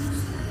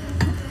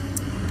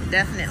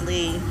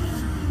 Definitely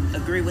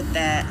agree with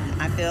that.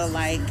 I feel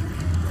like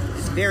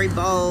it's very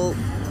bold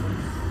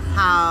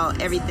how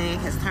everything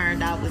has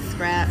turned out with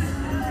Scrap.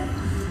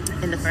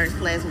 In the first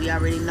place, we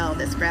already know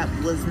that Scrap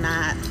was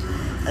not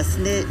a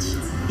snitch.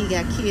 He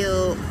got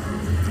killed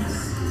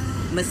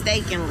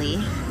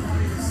mistakenly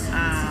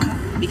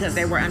because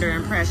they were under the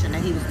impression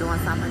that he was doing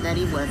something that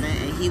he wasn't,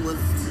 and he was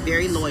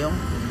very loyal.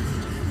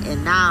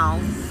 And now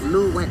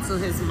Lou went to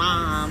his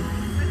mom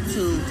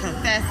to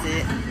confess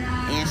it,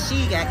 and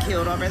she got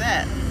killed over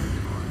that.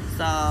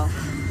 So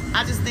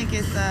I just think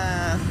it's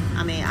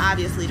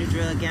obviously the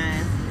drug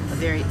game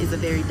is a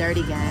very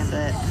dirty game,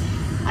 but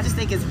I just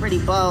think it's pretty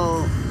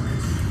bold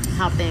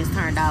how things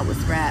turned out with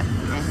Scrap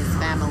and his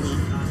family.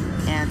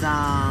 And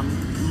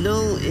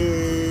Lou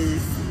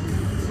is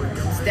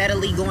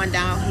steadily going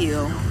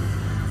downhill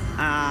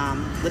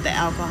with the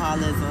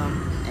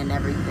alcoholism and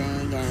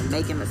everything, and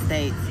making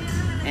mistakes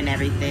and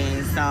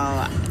everything.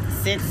 So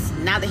since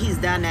now that he's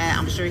done that,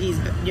 I'm sure he's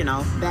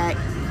back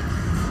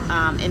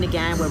in the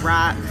game with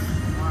Rock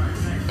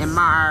and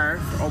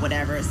Marv or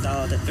whatever.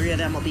 So the three of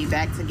them will be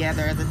back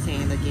together as a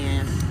team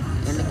again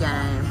in the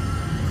game.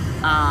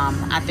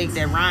 I think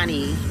that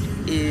Ronnie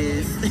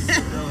is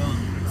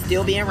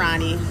still being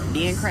Ronnie,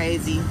 being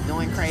crazy,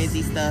 doing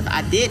crazy stuff.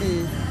 I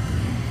didn't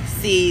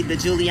see the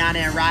Juliana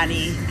and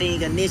Ronnie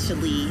thing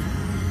initially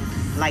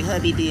like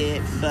hubby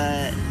did,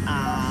 but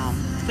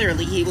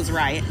clearly he was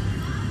right.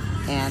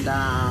 And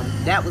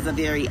that was a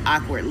very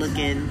awkward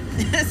looking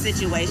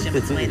situation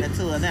between the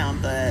two of them,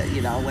 but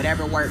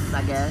whatever works,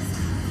 I guess.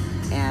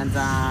 And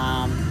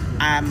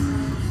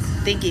I'm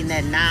thinking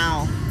that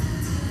now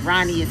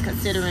Ronnie is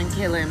considering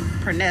killing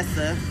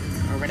Pernessa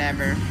or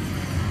whatever,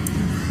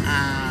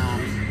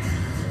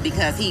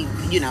 because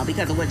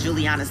because of what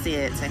Juliana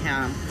said to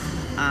him,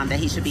 that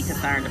he should be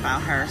concerned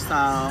about her. So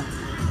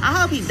I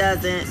hope he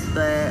doesn't,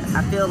 but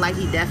I feel like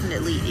he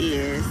definitely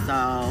is.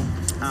 So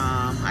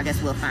I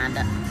guess we'll find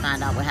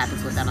out what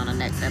happens with that on the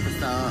next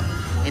episode.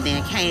 And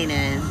then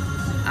Kanan,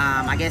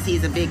 I guess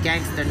he's a big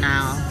gangster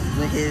now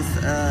with his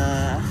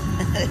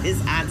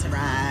his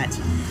entourage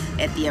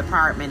at the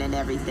apartment and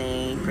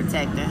everything,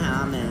 protecting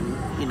him, and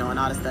and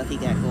all the stuff he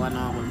got going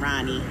on with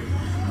Ronnie.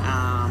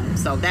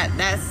 So that's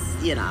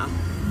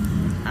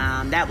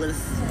that was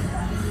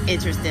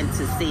interesting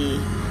to see.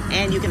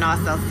 And you can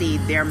also see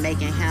they're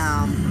making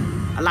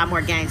him a lot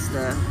more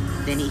gangster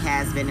than he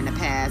has been in the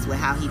past, with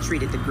how he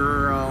treated the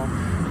girl,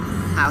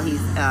 how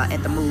he's at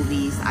the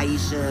movies,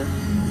 Aisha,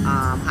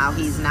 how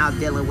he's now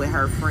dealing with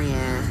her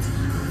friend,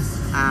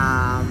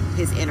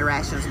 his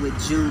interactions with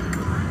Juke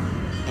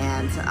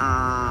and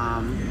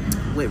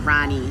with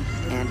Ronnie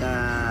and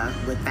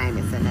with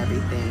Famous and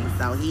everything.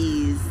 So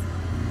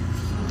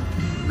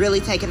really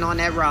taking on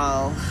that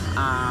role.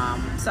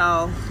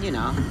 So, you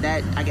know,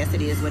 that I guess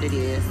it is what it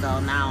is. So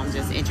now I'm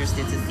just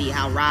interested to see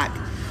how Rock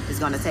is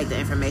going to take the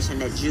information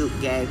that Juke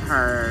gave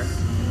her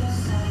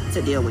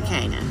to deal with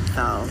Kanan.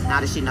 So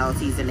now that she knows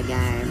he's in the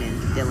game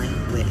and dealing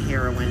with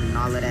heroin and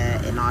all of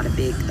that and all the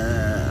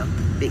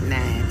big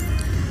names,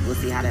 we'll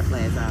see how that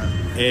plays out.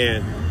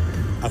 And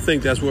I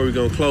think that's where we're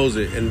going to close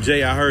it. And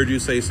Jay, I heard you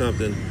say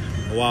something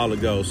a while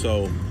ago.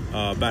 So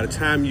by the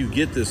time you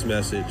get this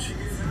message,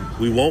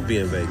 we won't be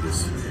in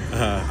Vegas.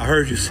 I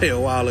heard you say a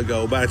while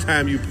ago, by the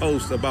time you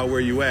post about where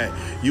you at,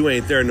 you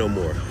ain't there no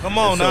more. Come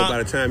on, so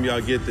by the time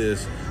y'all get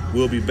this,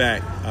 we'll be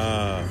back.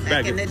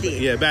 Back in the D.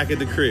 Yeah, back at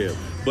the crib.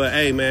 But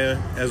hey,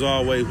 man, as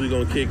always, we're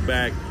going to kick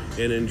back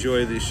and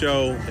enjoy the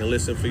show and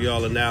listen for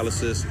y'all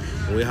analysis.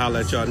 And we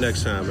holler at y'all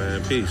next time,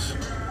 man. Peace.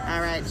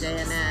 All right, Jay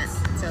and Nat.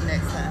 Until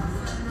next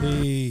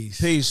time.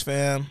 Peace,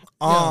 fam.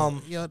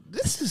 Yo,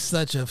 this is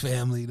such a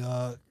family,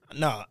 dog.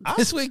 No,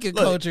 This week in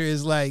culture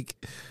is like,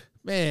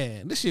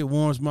 man, this shit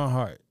warms my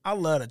heart. I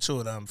love the two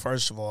of them.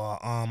 First of all,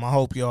 I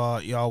hope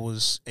y'all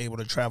was able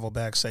to travel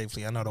back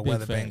safely. I know the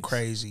weather been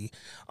crazy.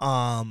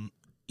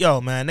 Yo,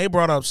 man, they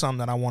brought up something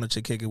that I wanted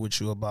to kick it with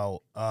you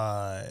about.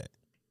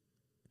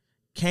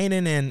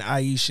 Kanan and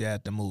Aisha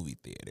at the movie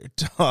theater.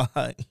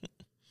 Dog.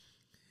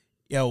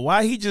 Yo,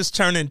 why he just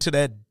turned into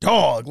that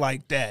dog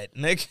like that,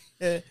 Nick?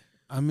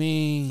 I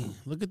mean,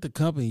 look at the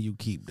company you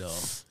keep, though.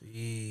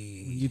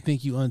 You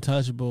think you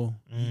untouchable.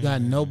 You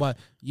got nobody.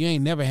 You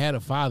ain't never had a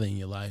father in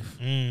your life.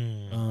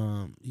 You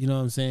know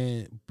what I'm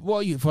saying?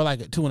 Well, you for like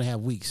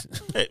 2.5 weeks.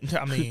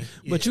 I mean,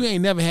 but you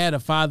ain't never had a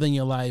father in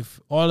your life.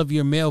 All of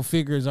your male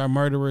figures are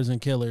murderers and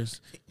killers,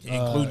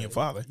 including your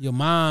father. Your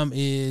mom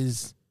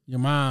is your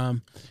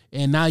mom,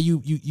 and now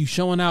you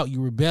showing out,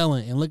 you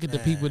rebelling, and look at the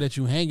people that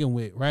you hanging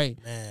with. Right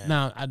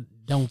now, I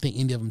don't think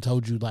any of them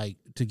told you like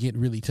to get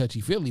really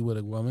touchy-feely with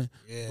a woman,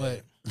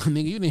 but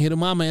nigga, you didn't hit a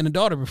mama and a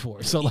daughter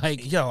before. So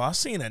like, yo, I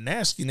seen a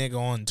nasty nigga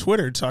on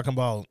Twitter talking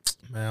about,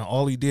 man,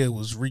 all he did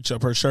was reach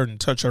up her shirt and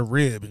touch her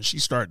rib, and she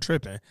started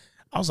tripping.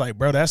 I was like,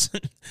 bro, that's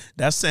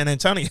San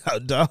Antonio,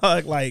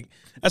 dog. Like,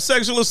 that's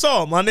sexual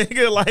assault, my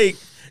nigga. Like,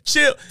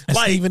 chill. That's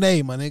like Stephen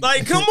A, my nigga.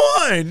 Like,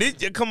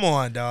 come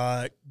on,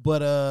 dog.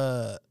 But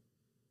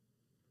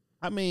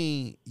I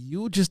mean,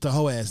 you just a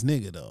hoe ass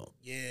nigga though.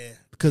 Yeah,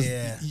 because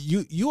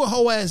you a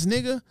hoe ass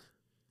nigga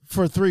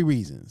for 3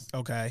 reasons.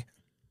 Okay.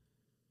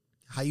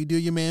 How you do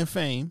your man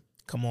Fame.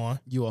 Come on.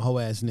 You a hoe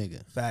ass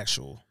nigga.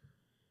 Factual.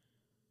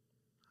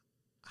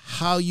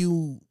 How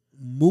you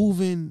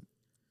moving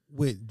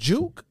with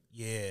Juke.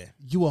 Yeah.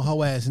 You a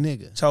hoe ass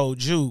nigga. Told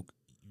Juke,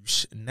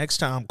 next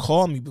time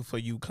call me before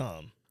you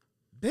come.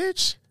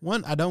 Bitch.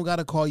 1, I don't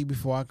gotta call you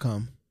before I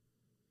come.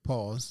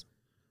 Pause.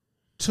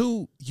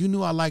 2, you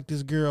knew I liked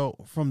this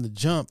girl from the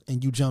jump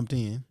and you jumped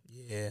in.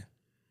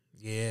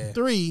 Yeah.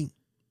 3,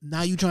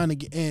 now you trying to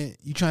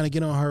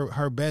get on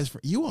her best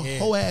friend. You a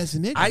hoe ass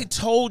nigga. I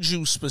told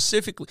you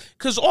specifically,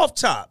 because off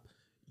top,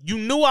 you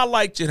knew I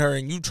liked her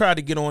and you tried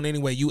to get on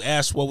anyway. You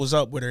asked what was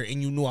up with her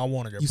and you knew I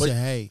wanted her. You said,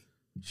 hey,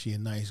 she a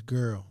nice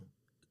girl.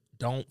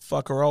 Don't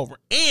fuck her over.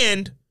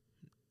 And,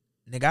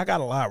 nigga, I got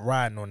a lot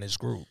riding on this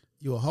group.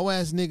 You a hoe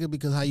ass nigga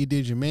because how you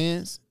did your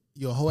mans.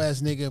 You a hoe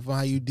ass nigga for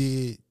how you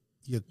did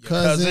your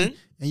cousin.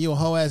 And you a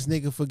hoe ass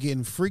nigga for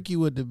getting freaky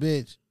with the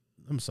bitch.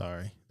 I'm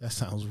sorry. That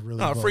sounds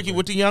really freaky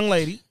with the young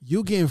lady.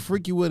 You getting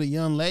freaky with a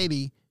young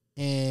lady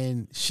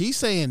and she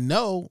saying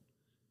no.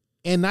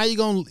 And now you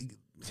going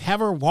to have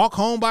her walk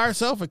home by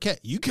herself or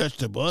you catch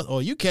the bus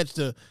or you catch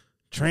the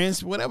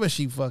whatever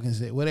she fucking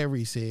said, whatever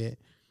he said.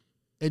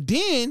 And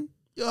then,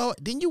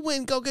 then you went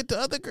and go get the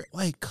other girl.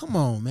 Like, come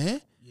on,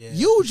 man. Yeah.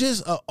 You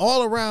just an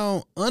all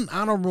around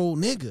unhonorable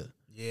nigga.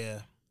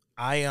 Yeah.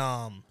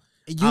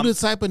 You the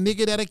type of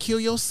nigga that'll kill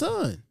your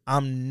son.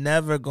 I'm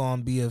never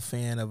gonna be a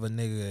fan of a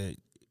nigga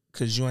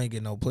because you ain't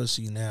getting no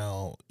pussy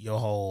now. Your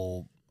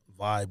whole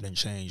vibe done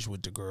changed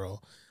with the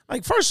girl.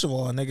 Like, first of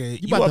all,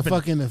 nigga, you about to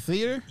fuck in the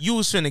theater? You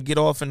was finna get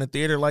off in the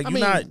theater. Like,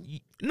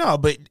 no,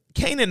 but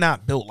Kanan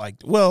not built like,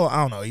 well,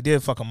 I don't know. He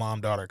did fuck a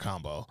mom-daughter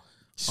combo.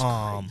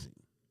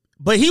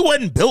 But he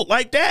wasn't built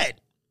like that.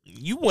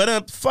 You went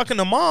up fucking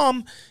the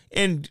mom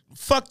and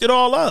fucked it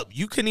all up.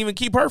 You couldn't even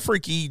keep her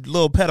freaky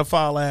little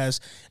pedophile ass.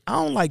 I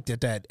don't like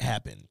that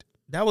happened.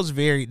 That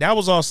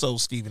was also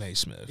Stephen A.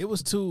 Smith. It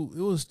was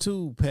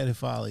too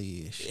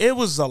pedophile-ish. It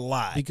was a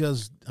lot.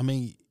 Because, I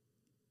mean,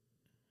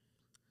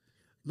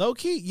 low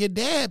key, your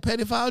dad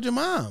pedophiled your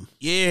mom.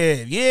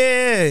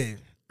 Yeah.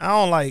 I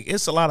don't like,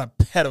 it's a lot of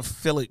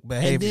pedophilic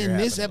behavior. And then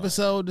this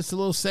episode, it's a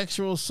little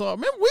sexual assault.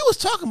 Remember, we was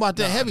talking about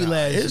that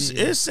last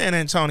year. It's San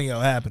Antonio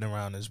happening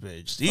around this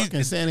bitch.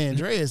 Fucking San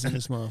Andreas in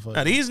this motherfucker.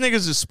 Now, these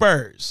niggas are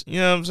Spurs. You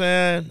know what I'm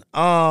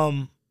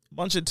saying?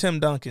 Bunch of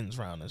Tim Duncans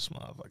around this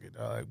motherfucker,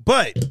 dog.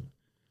 But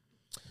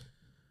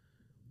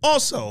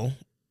also,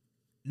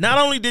 not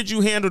only did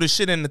you handle the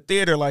shit in the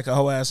theater like a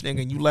hoe ass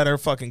nigga and you let her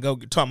fucking go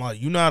talking about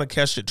you know how to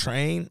catch the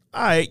train.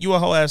 All right, you a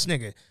hoe ass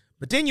nigga.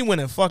 But then you went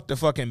and fucked the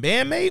fucking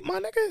bandmate, my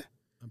nigga.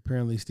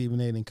 Apparently,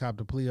 Stephen A. done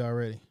copped a plea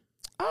already.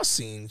 I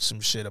seen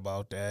some shit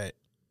about that.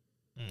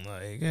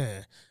 Like,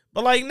 yeah.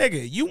 But like,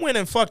 nigga, you went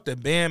and fucked a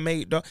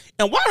bandmate, dog.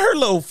 And why her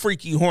little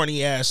freaky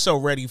horny ass so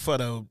ready for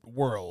the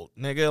world,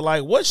 nigga?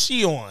 Like, what's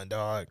she on,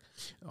 dog?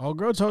 Old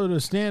girl told her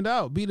to stand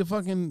out, be the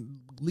fucking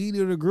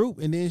leader of the group,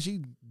 and then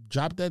she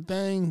dropped that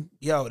thing.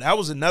 Yo, that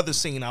was another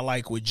scene I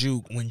like with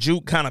Juke. When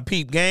Juke kind of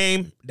peeped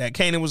game that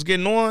Kanan was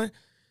getting on,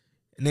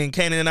 and then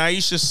Kanan and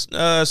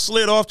Aisha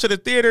slid off to the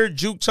theater,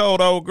 Juke told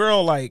old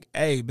girl, like,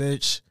 hey,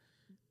 bitch.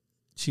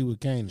 She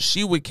with Kanan.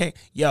 She with Kanan.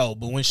 Yo,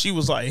 but when she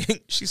was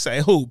like, she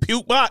said, who?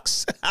 Puke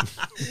box?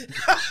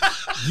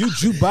 You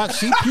jukebox,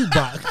 she puke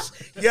box.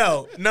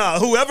 Yo, no,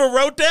 whoever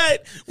wrote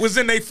that was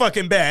in their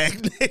fucking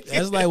bag.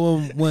 That's like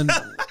when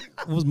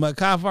was my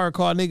car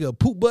called nigga a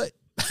poop butt?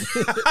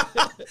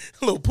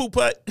 Little poop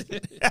butt.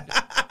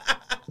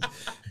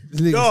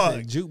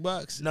 Dog.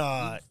 Jukebox?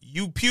 Nah,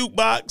 you puke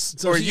box.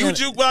 So or she you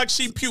jukebox,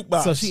 she puke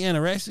box. So she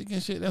anorexic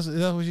and shit? That's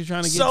what you're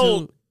trying to get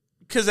so, to?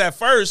 Because at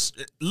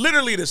first,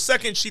 literally the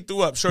second she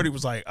threw up, Shorty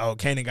was like, oh,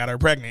 Kanan got her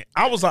pregnant.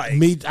 I was like, I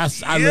legit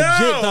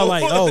thought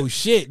like, oh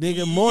shit,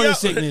 nigga, morning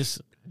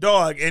sickness.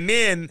 Dog. And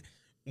then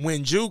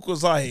when Juke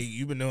was like,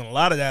 you've been doing a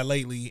lot of that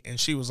lately, and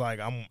she was like,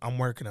 I'm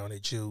working on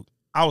it, Juke.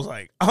 I was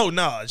like, oh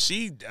no,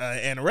 she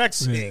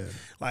anorexic. Yeah.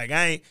 Like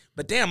I ain't,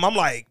 but damn, I'm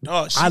like,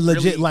 oh, she I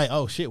legit really, like,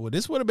 oh shit, well,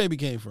 this is where the baby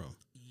came from.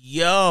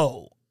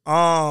 Yo.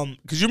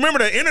 Because you remember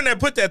the internet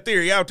put that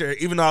theory out there,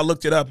 even though I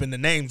looked it up and the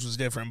names was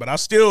different, but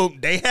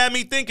they had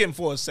me thinking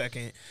for a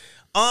second.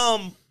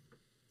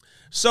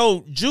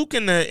 So Juke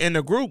in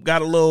the group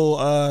got a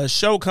little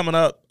show coming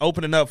up,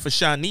 opening up for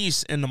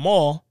Shanice in the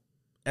mall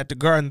at the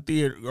Garden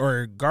Theater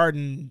or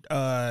Garden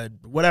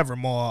whatever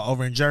mall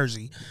over in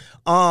Jersey.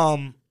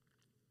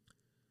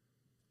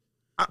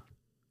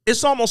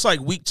 It's almost like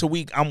week to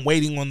week I'm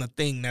waiting on the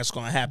thing that's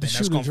gonna happen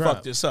that's gonna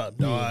fuck this up,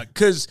 dog.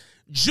 Because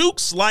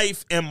Juke's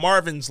life and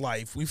Marvin's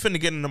life, we finna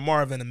get into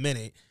Marvin in a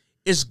minute,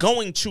 is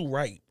going too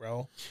right,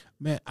 bro.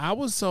 Man, I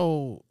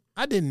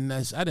didn't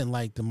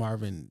like the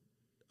Marvin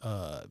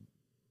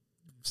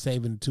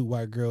saving the two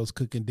white girls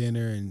cooking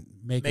dinner and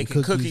making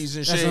cookies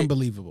and shit. That's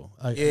unbelievable.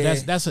 Yeah.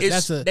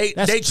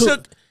 They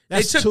took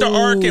the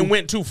arc and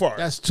went too far.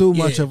 That's too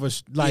much of a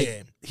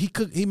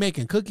he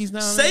making cookies now.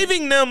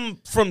 Saving them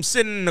from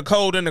sitting in the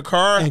cold in the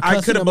car,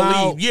 I couldn't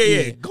believe.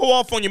 Yeah. Go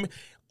off on your.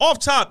 Off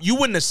top, you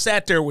wouldn't have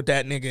sat there with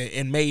that nigga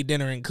and made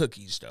dinner and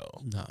cookies,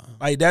 though. No.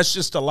 Like, that's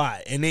just a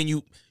lie. And then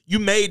you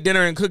made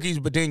dinner and cookies,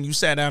 but then you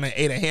sat down and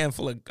ate a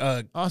handful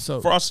of also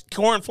frosted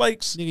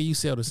cornflakes. Nigga, you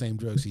sell the same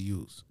drugs he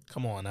used.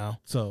 Come on now.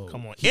 So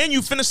come on. And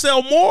you finna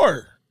sell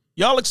more.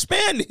 Y'all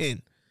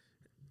expanding.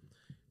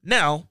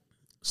 Now,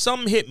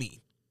 something hit me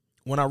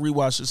when I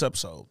rewatched this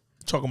episode,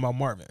 talking about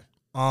Marvin.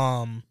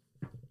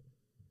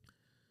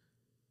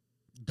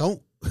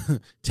 Don't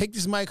take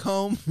this mic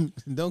home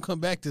and don't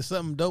come back to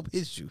something dope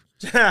hits you.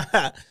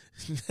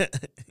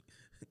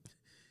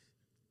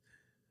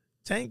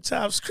 Tank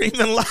top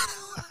screaming loud.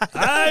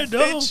 I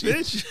don't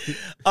fit you.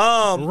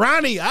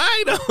 Ronnie,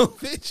 I don't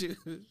fit you.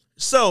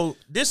 So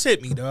this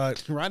hit me, dog.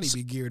 Ronnie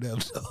be geared up,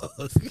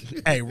 dog.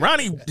 Hey,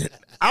 Ronnie,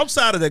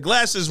 outside of the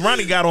glasses,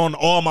 Ronnie got on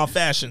all my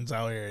fashions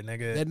out here,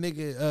 nigga. That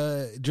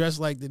nigga dressed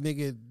like the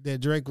nigga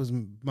that Drake was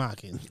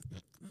mocking.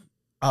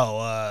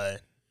 Oh,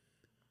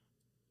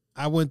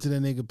 I went to the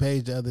nigga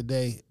page the other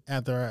day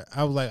after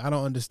I was like, I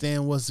don't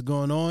understand what's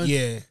going on.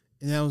 Yeah.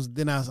 And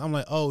I'm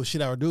like, oh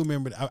shit, I do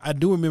remember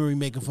me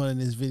making fun of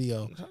this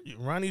video.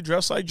 Ronnie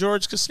dressed like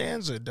George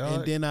Costanza, dog.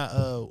 And then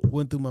I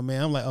went through my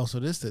man. I'm like, oh, so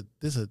this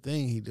a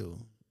thing he do.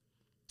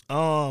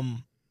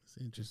 It's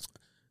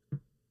interesting.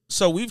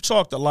 So we've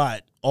talked a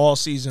lot all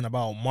season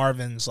about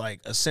Marvin's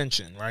like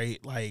ascension, right?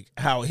 Like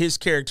how his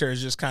character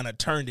has just kind of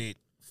turned it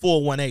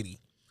full 180.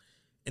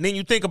 And then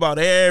you think about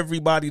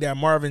everybody that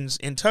Marvin's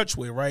in touch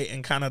with, right?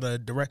 And kind of the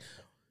direct.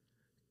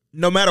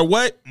 No matter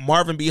what,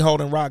 Marvin be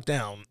holding Rock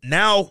down.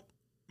 Now,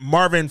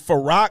 Marvin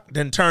for Rock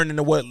then turned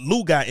into what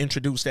Lou got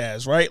introduced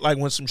as, right? Like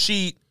when some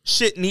shit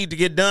need to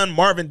get done,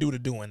 Marvin do the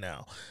doing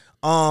now.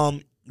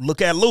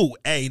 Look at Lou.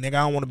 Hey, nigga,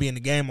 I don't want to be in the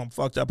game. I'm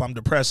fucked up. I'm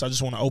depressed. I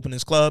just want to open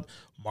this club.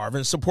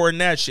 Marvin supporting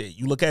that shit.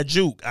 You look at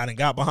Juke. I done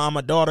got behind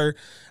my daughter.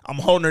 I'm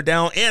holding her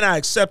down, and I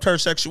accept her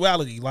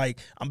sexuality. Like,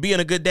 I'm being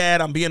a good dad.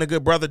 I'm being a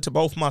good brother to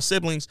both my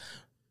siblings.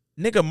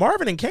 Nigga,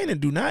 Marvin and Kanan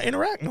do not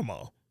interact no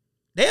more.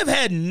 They have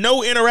had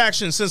no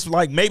interaction since,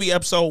 like, maybe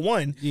episode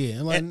 1.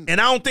 Yeah. Like, and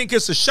I don't think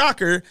it's a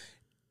shocker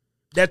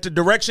that the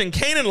direction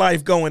Kanan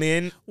life going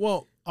in.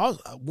 Well,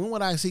 when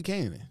would I see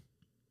Kanan?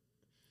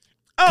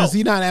 Because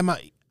he not at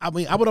my... I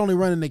mean, I would only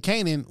run into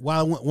Kanan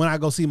when I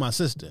go see my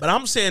sister. But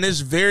I'm saying it's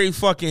very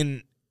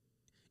fucking...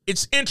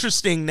 It's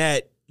interesting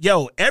that,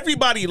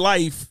 everybody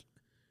life,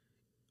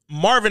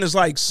 Marvin is,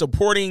 like,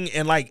 supporting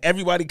and, like,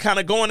 everybody kind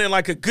of going in,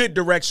 like, a good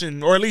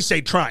direction, or at least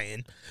they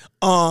trying.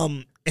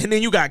 And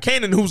then you got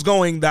Kanan who's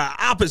going the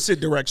opposite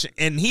direction,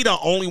 and he the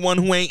only one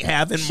who ain't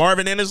having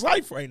Marvin in his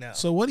life right now.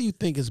 So what do you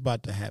think is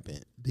about to happen?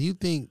 Do you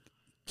think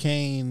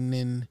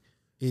Kanan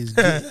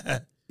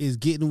is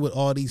getting with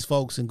all these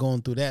folks and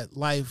going through that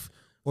life?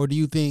 Or do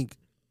you think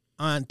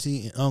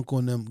auntie and uncle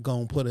and them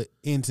gonna put an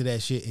end to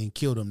that shit and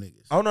kill them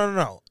niggas? Oh,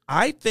 no.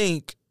 I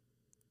think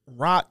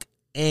Rock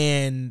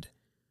and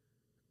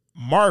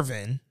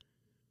Marvin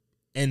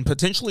and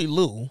potentially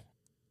Lou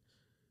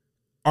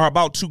are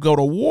about to go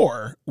to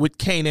war with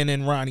Kanan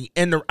and Ronnie.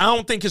 And I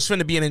don't think it's going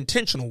to be an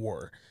intentional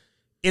war.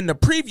 In the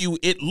preview,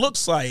 it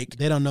looks like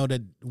they don't know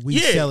that we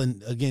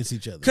selling against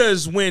each other.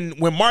 Because when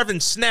Marvin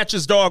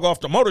snatches dog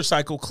off the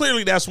motorcycle,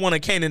 clearly that's one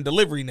of Kanan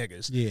delivery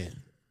niggas. Yeah.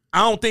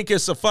 I don't think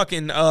it's a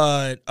fucking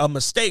a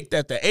mistake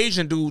that the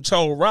Asian dude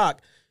told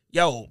Rock,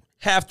 yo,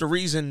 half the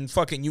reason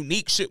fucking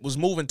Unique shit was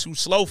moving too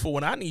slow for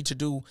what I need to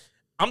do.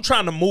 I'm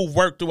trying to move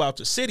work throughout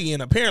the city,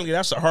 and apparently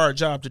that's a hard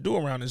job to do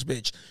around this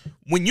bitch.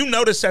 When you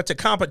notice that the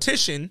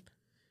competition,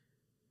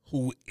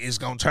 who is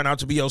going to turn out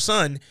to be your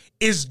son,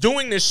 is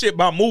doing this shit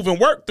by moving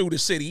work through the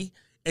city,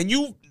 and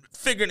you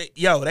figuring it,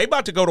 yo, they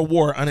about to go to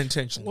war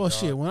unintentionally. Well, dog.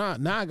 shit,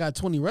 now I got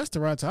 20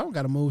 restaurants, I don't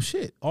got to move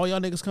shit. All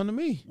y'all niggas come to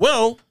me.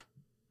 Well,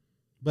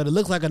 but it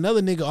looks like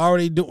another nigga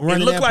already running that play. It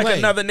looked like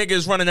another nigga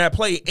is running that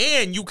play,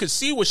 and you could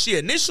see what she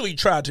initially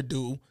tried to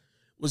do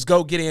was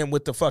go get in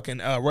with the fucking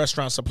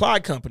restaurant supply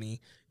company,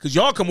 because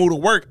y'all can move to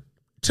work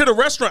to the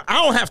restaurant.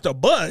 I don't have to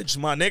budge,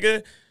 my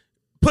nigga.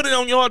 Put it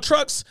on y'all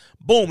trucks.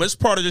 Boom, it's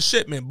part of the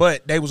shipment.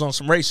 But they was on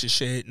some racist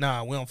shit.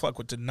 Nah, we don't fuck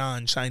with the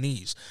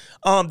non-Chinese.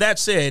 That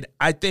said,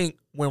 I think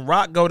when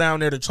Rock go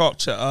down there to talk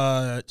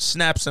to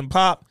Snaps and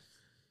Pop,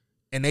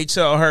 and they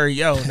tell her,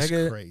 yo, that's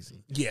nigga.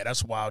 Crazy. Yeah,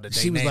 that's wild that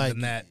they she was named like,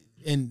 them that.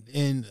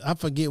 And I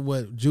forget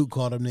what Juke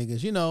called them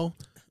niggas. You know,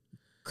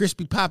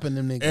 crispy popping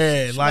them niggas.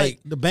 Yeah, like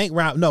the bank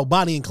rob. No,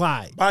 Bonnie and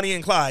Clyde. Bonnie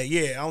and Clyde,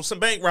 yeah, on some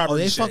bank robbery. Oh,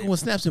 they shit. fucking with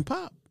Snaps and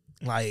Pop.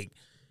 Like,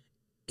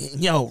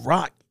 yo,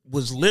 Rock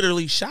was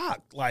literally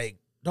shocked. Like,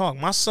 dog,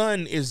 my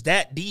son is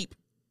that deep.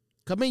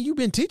 I mean, you've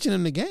been teaching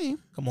him the game.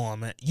 Come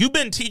on, man. You've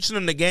been teaching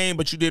him the game,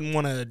 but you didn't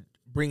want to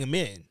bring him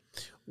in.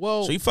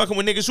 Well, so you fucking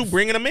with niggas who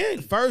bringing him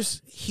in.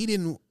 First, he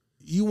didn't.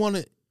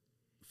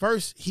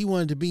 First, he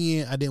wanted to be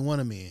in. I didn't want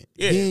him in.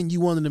 Yeah. Then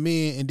you wanted him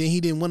in, and then he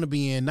didn't want to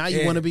be in. Now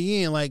you want to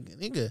be in. Like,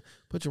 nigga,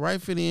 put your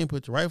right foot in,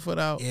 put your right foot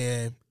out.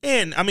 Yeah.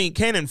 And, I mean,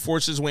 Kanan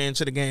forced his way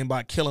into the game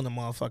by killing a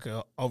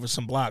motherfucker over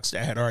some blocks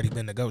that had already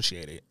been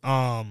negotiated.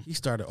 He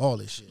started all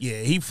this shit.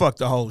 Yeah, he fucked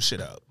the whole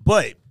shit up.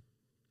 But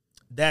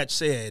that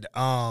said,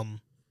 I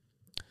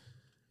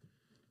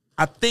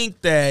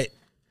think that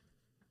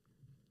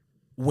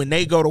when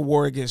they go to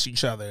war against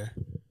each other,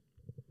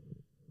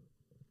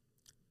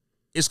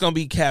 it's going to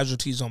be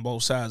casualties on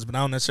both sides, but I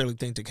don't necessarily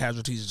think the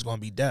casualties is going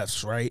to be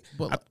deaths, right?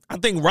 But I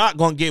think Rock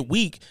going to get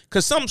weak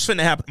because something's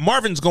finna happen.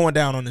 Marvin's going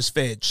down on this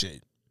Fed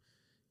shit.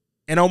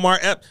 And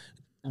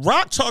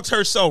Rock talked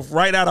herself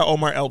right out of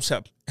Omar Epps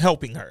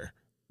helping her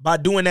by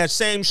doing that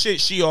same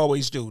shit she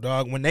always do,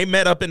 dog. When they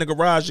met up in the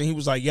garage and he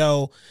was like,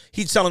 yo,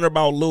 he's telling her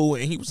about Lou,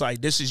 and he was like,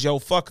 this is your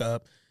fuck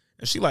up.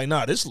 And she like,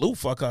 nah, this Lou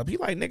fuck up. He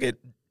like, nigga,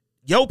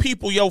 yo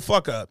people, yo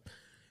fuck up.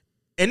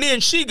 And then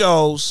she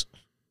goes,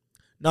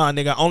 nah,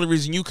 nigga, only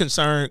reason you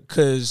concerned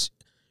because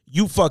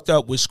you fucked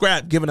up with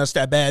Scrap giving us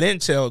that bad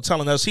intel,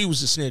 telling us he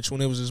was a snitch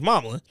when it was his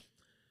mama.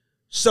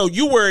 So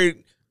you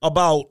worried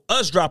about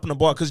us dropping the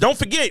ball because don't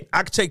forget,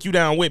 I could take you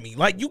down with me.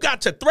 Like, you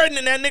got to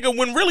threatening that nigga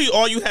when really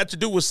all you had to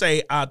do was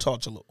say, I'll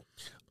talk to Lou.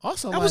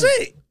 Also, that was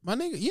it. My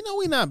nigga, you know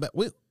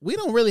we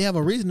don't really have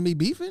a reason to be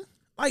beefing.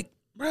 Like,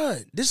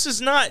 bruh, this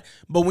is not.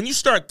 But when you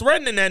start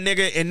threatening that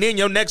nigga and then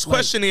your next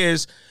question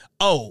is,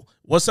 oh,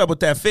 what's up with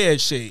that Fed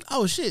shit?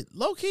 Oh, shit.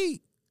 Low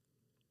key.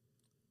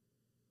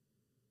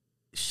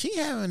 She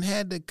haven't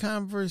had the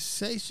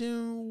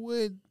conversation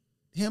with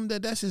him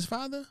that's his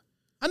father.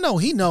 I know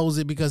he knows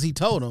it because he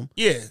told him.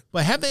 Yeah.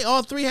 But have they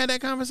all three had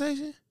that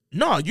conversation?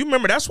 No, you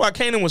remember that's why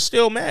Kanan was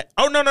still mad.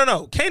 Oh, no.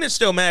 Kanan's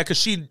still mad because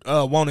she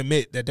won't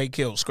admit that they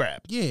killed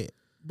Scrap. Yeah.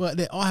 But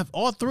they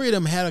all three of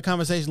them had a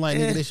conversation like,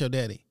 nigga, this your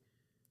daddy.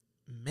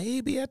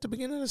 Maybe at the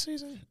beginning of the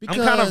season? Because,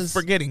 I'm kind of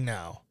forgetting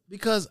now.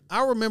 Because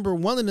I remember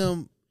one of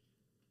them,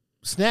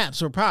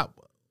 Snaps or Pop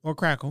or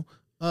Crackle,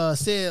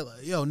 said,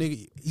 yo,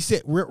 nigga, he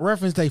said,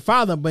 reference their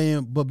father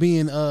being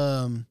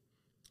DEFCON.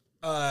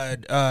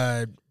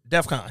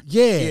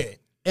 Yeah.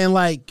 And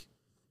like,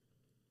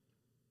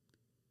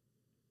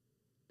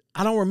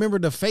 I don't remember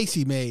the face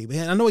he made.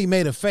 Man, I know he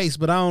made a face,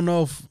 but I don't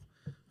know.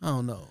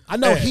 I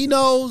know he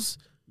knows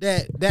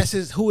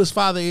that's who his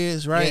father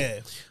is, right? Yeah.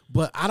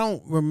 But I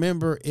don't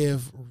remember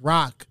if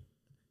Rock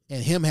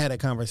and him had a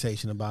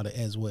conversation about it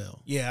as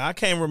well. Yeah, I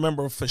can't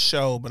remember for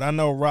sure, but I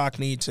know Rock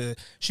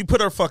she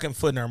put her fucking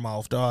foot in her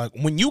mouth, dog.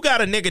 When you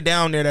got a nigga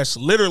down there that's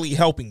literally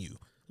helping you,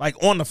 like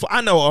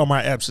I know Omar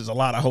Epps is a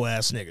lot of hoe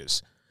ass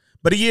niggas,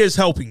 but he is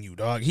helping you,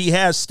 dog. He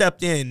has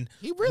stepped in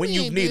he really when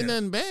you ain't need did him.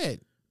 nothing bad.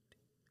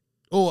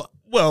 Or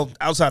well,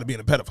 outside of being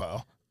a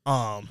pedophile,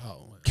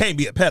 can't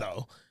be a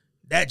pedo.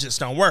 That just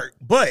don't work.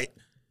 But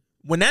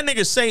when that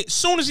nigga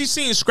soon as he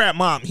seen Scrap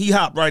Mom, he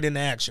hopped right into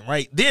action,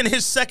 right? Then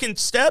his second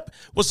step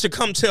was to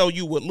come tell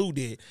you what Lou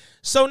did.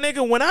 So,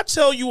 nigga, when I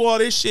tell you all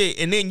this shit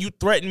and then you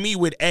threaten me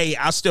with, hey,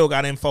 I still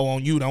got info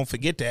on you, don't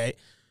forget that.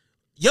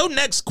 Your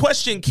next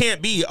question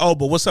can't be, oh,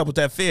 but what's up with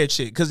that Fed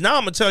shit? Because now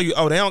I'm going to tell you,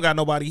 oh, they don't got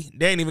nobody.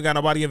 They ain't even got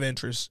nobody of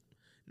interest.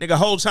 Nigga,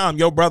 whole time,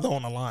 your brother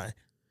on the line.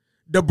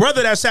 The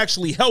brother that's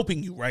actually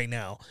helping you right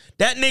now.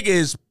 That nigga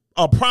is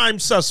a prime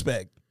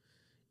suspect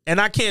And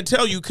I can't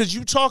tell you because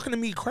you talking to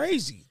me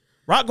crazy.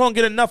 Rock gonna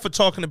get enough for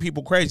talking to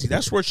people crazy.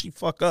 That's where she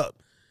fuck up.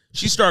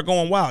 She start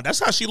going wild. That's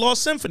how she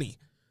lost Symphony.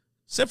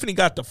 Symphony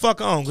got the fuck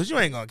on because you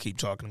ain't gonna keep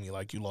talking to me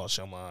like you lost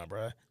your mind,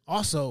 bro.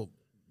 Also,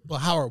 but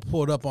Howard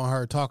pulled up on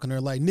her talking to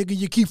her like, nigga,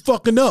 you keep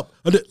fucking up.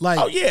 Like,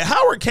 oh yeah,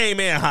 Howard came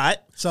in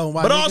hot. So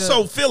but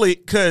also feel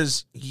it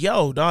because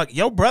yo, dog,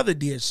 your brother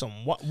did some.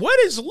 What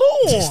is Lou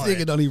on? This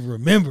nigga don't even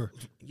remember.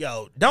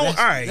 Yo, don't.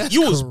 All right,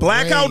 you was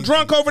blackout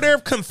drunk over there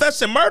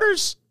confessing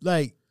murders.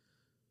 Like,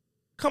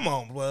 come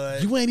on,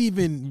 blood. You ain't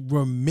even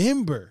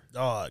remember,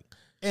 dog.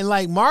 And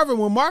like Marvin,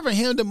 when Marvin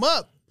hemmed him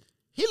up,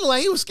 he looked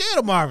like he was scared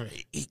of Marvin.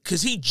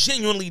 Because he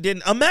genuinely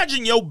didn't.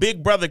 Imagine your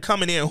big brother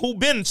coming in who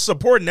been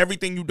supporting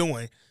everything you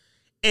doing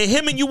and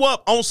hemming you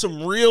up on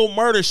some real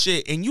murder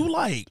shit. And you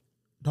like,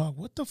 dog,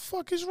 what the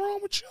fuck is wrong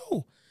with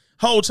you?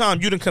 Whole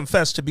time you done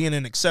confessed to being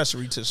an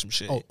accessory to some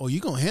shit. Oh, you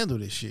gonna handle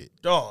this shit.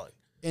 Dog.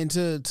 And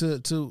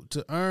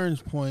to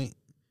Ern's point,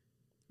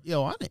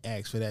 yo, I didn't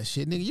ask for that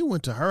shit, nigga. You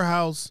went to her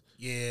house,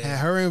 had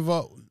her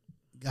involved,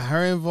 got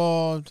her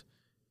involved,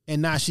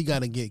 and now she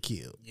gotta get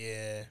killed.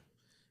 Yeah.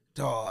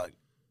 Dog.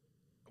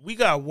 We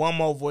got one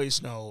more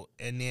voice note,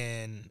 and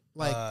then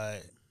like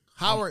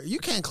Howard, you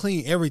can't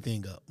clean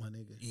everything up, my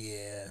nigga.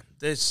 Yeah,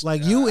 this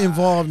like you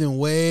involved in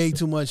way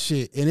too much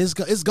shit, and it's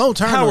gonna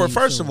turn. Howard, on you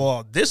first soon. of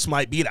all, this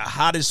might be the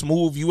hottest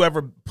move you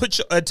ever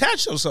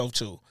attach yourself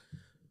to.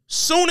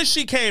 Soon as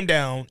she came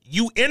down,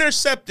 you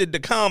intercepted the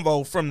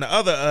convo from the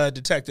other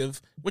detective,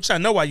 which I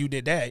know why you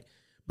did that.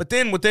 But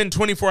then within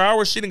 24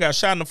 hours, she done got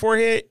shot in the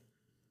forehead.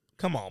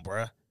 Come on,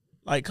 bruh.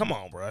 Like, come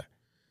on, bruh.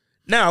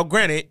 Now,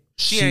 granted,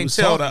 she ain't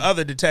tell the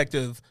other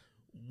detective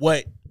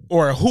what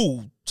or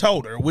who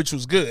told her, which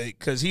was good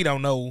because he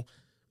don't know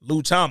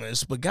Lou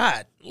Thomas. But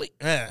God, all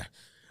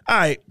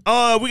right.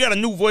 We got a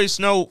new voice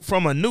note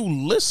from a new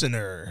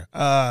listener.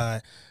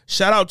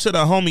 Shout out to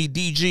the homie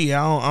DG.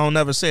 I don't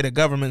never say the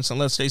governments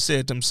unless they say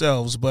it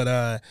themselves,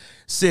 but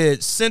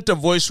said sent a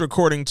voice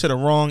recording to the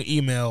wrong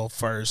email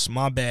first.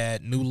 My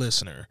bad, new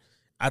listener.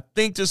 I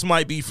think this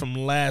might be from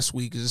last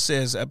week because it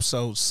says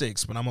episode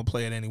 6, but I'm going to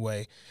play it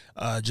anyway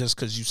just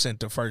because you sent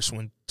the first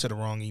one to the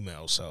wrong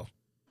email. So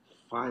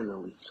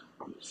finally,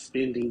 I'm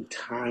spending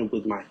time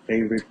with my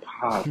favorite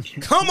podcast.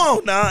 Come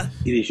on, nah.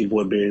 It is your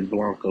boy Barry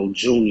Blanco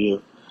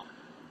Jr.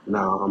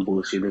 Nah, I'm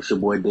bullshit. It's your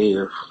boy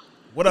Dev.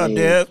 What up,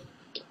 Dev?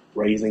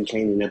 Raising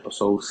Kanan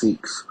episode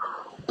 6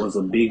 was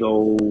a big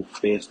old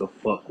fest of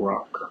fuck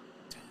rock.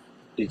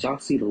 Did y'all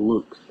see the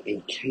look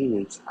in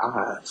Kanan's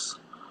eyes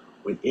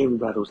when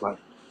everybody was like,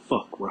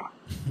 fuck rock?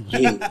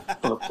 Yeah,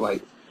 fuck,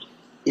 like,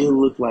 it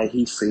looked like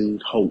he seen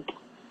hope.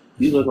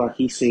 It looked like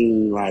he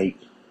seen, like,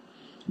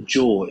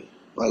 joy.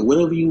 Like,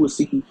 whatever you would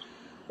see,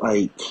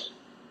 like,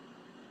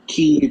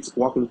 kids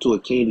walking into a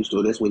candy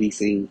store, that's what he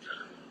seen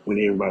when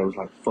everybody was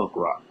like, fuck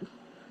rock.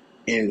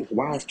 And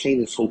why is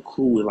Kanan so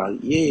cool with like,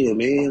 yeah,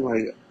 man,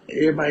 like,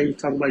 everybody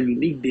talking about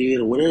Unique dead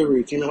or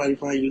whatever, can't nobody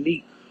find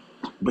Unique.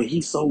 But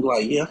he's so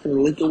like, yeah, I'm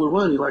finna link up with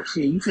Ronnie. Like,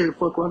 shit, you saying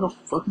fuck rock,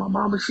 fuck my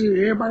mama, shit.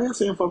 Everybody else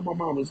saying fuck my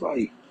mama. It's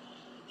like,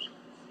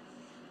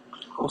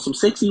 on some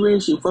sexy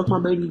red shit, fuck my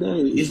baby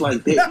daddy. It's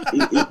like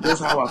that. That's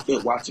how I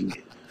felt watching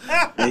it.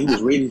 And he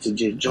was ready to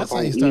just jump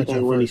on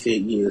anything Ronnie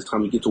said, yeah, it's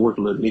time to get to work,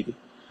 little nigga.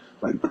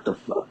 Like, what the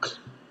fuck?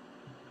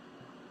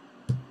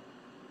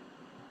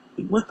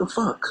 What the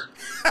fuck?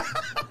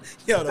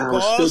 Yo, the I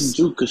boss. respect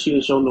Juke because she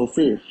didn't show no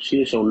fear. She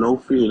didn't show no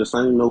fear. The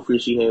same no fear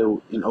she had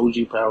in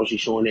OG Power,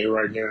 she's showing that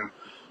right now.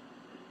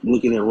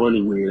 Looking at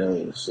Ronnie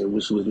weird ass. And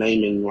when she was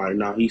naming, like,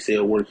 nah, he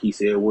said work, he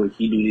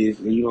do this.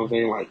 And you know what I'm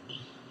saying? Like,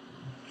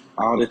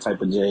 all that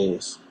type of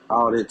jazz.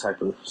 All that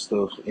type of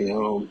stuff.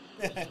 And,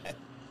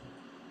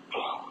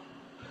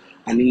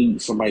 I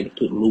need somebody to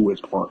put Lou in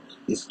part.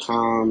 His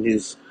time,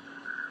 his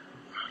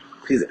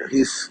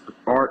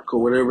arc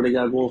or whatever they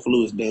got going for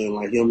Lou is done.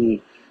 Like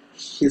him,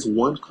 his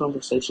one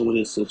conversation with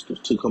his sister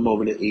to come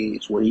over the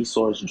edge where he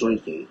starts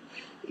drinking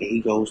and he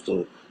goes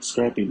to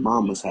Scrappy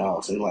Mama's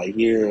house and like,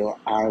 yeah,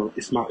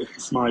 it's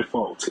my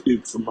fault.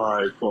 It's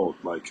my fault.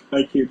 Like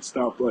I can't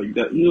stop like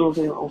that. You know what I'm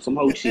saying? On some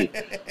whole shit.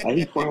 Like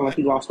he crying like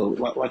he lost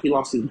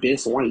his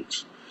best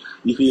wench.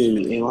 You feel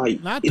me? And like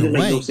it didn't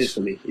make no sense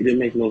to me. It didn't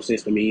make no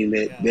sense to me in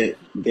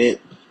that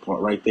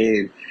part right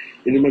there.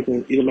 It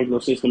didn't make no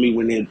sense to me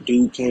when that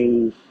dude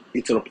came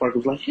into the park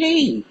and was like,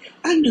 hey,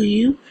 I knew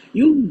you.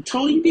 You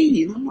Tony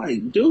D. And I'm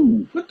like,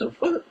 dude, what the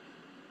fuck?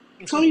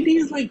 Tony D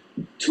is like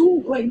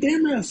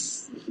damn it,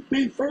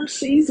 man, first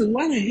season.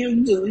 Why the hell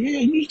you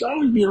used to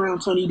always be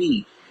around Tony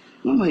D.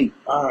 And I'm like,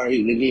 all right.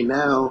 And then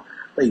now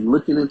they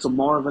looking into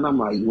Marvin. I'm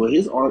like, well,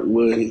 his art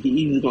was he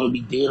either gonna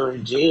be dead or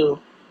in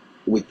jail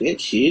with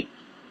that shit.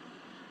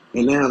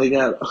 And now they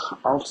got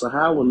Officer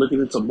Howard looking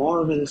into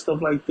Marvin and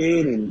stuff like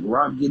that, and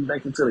Rob getting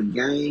back into the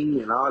game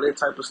and all that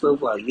type of stuff.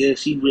 Like, yeah,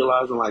 she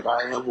realizing, like,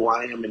 I am who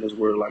I am in this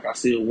world. Like, I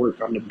still work.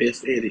 I'm the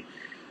best at it.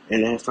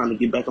 And now it's time to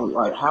get back on.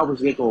 Like, how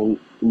is that going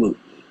to look?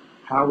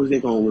 How is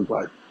that going to look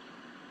like?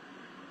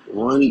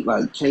 Ronnie,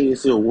 like, Kanan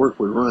still work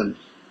with Ronnie.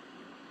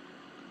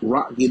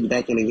 Rock getting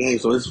back in the game.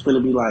 So it's going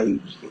to be like,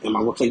 am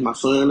I going to take my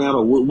son out?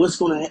 Or what's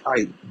going to happen?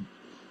 Like,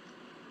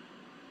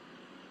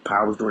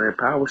 Power's doing that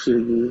power shit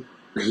again.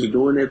 He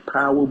doing that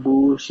power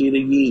bullshit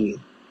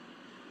again.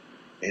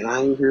 And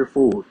I ain't here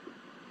for it.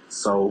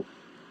 So,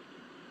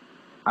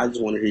 I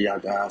just want to hear y'all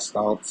guys'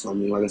 thoughts. I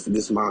mean, like I said,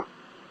 this is my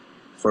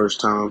first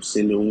time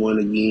sending one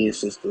again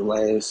since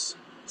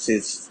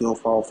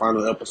Snowfall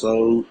final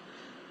episode.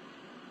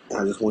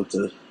 I just want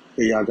to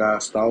hear y'all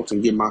guys' thoughts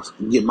and get my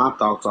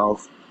thoughts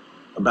off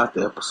about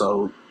the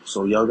episode.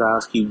 So y'all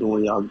guys keep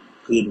doing y'all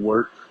good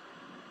work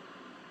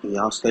and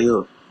y'all stay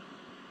up.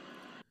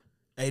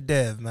 Hey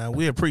Dev, man,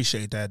 we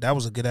appreciate that. That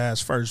was a good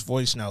ass first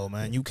voice note,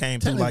 man. You came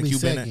through like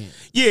you've been.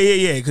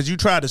 Yeah. Because you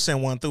tried to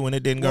send one through and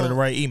it didn't go to the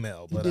right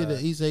email. But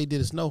he said he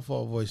did a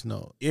Snowfall voice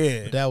note.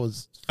 Yeah, but that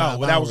was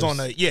that was on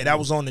the that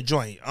was on the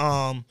joint.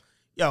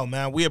 Yo,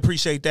 man, we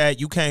appreciate that.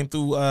 You came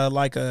through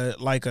like a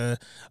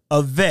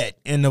vet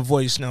in the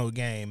voice note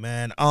game,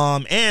 man.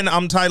 And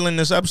I'm titling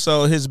this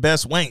episode "His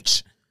Best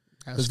Wench."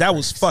 Because that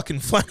was fucking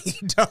funny,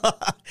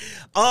 dog.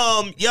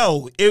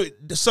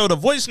 So the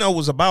voice note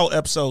was about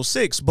episode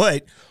 6,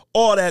 but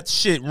all that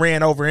shit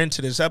ran over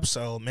into this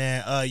episode,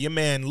 man. Your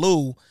man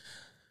Lou,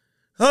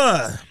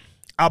 I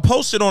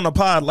posted on the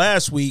pod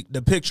last week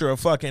the picture of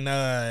fucking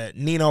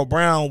Nino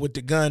Brown with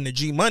the gun, the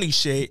G Money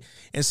shit,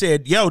 and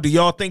said, yo, do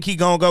y'all think he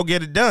gonna go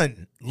get it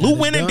done? Lou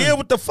went and did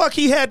what the fuck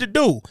he had to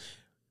do.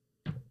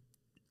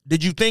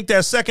 Did you think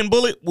that second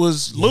bullet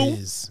was Lou?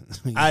 Yes.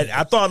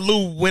 I thought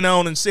Lou went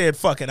on and said,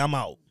 fuck it, I'm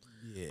out.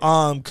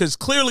 Yeah. Because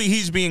clearly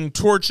he's being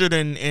tortured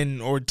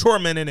or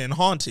tormented and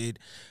haunted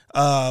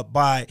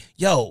by,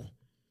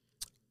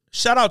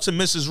 shout out to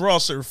Mrs.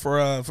 Rosser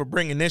for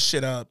bringing this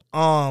shit up.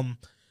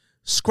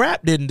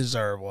 Scrap didn't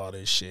deserve all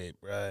this shit,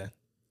 bruh.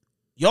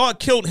 Y'all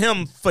killed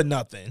him for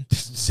nothing.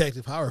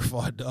 Detective Howard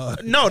fought,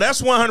 dog. No,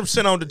 that's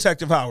 100% on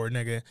Detective Howard,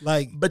 nigga.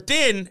 But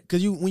then,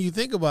 because when you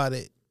think about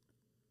it,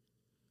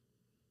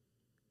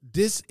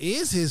 this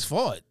is his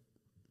fault.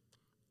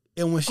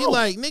 And when she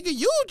like, nigga,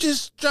 you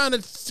just trying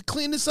to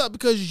clean this up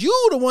because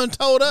you the one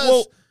told us.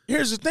 Well,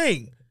 here's the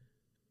thing.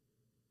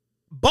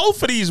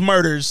 Both of these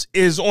murders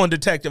is on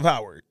Detective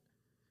Howard.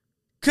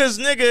 Because,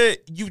 nigga,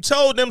 you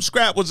told them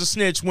Scrap was a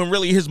snitch when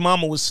really his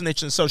mama was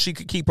snitching so she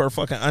could keep her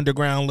fucking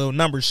underground little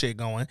number shit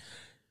going.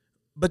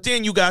 But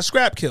then you got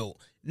Scrap killed.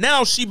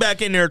 Now she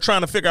back in there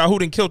trying to figure out who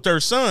done killed her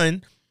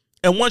son.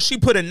 And once she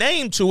put a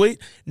name to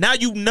it, now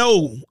you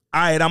know,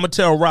 all right, I'm going to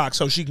tell Rock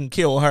so she can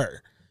kill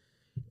her.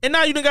 And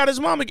now you done got his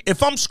mama.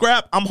 If I'm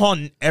Scrap, I'm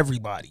haunting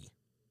everybody.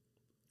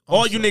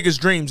 All you niggas'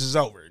 dreams is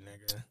over,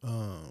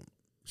 nigga.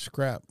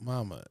 Scrap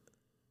mama,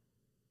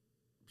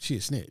 she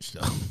a snitch,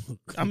 though.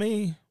 I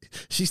mean,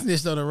 she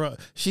snitched on the road.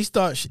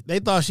 They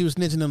thought she was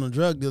snitching on the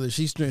drug dealer.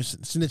 She's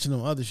snitching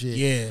on other shit.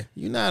 Yeah.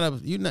 You're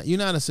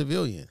not a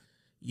civilian.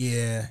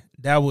 Yeah,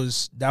 that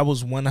was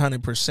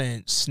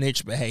 100%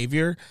 snitch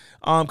behavior.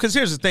 Because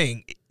here's the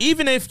thing: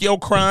 even if your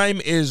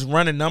crime is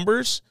running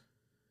numbers,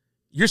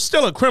 you're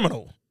still a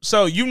criminal.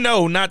 So you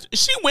know not.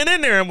 She went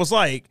in there and was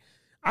like,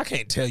 "I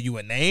can't tell you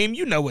a name.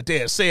 You know what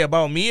they'll say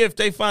about me if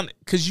they find."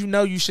 Because you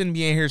know you shouldn't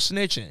be in here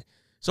snitching.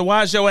 So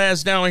why is your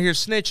ass down here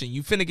snitching?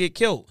 You finna get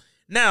killed.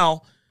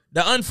 Now,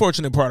 the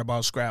unfortunate part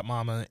about Scrap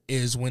Mama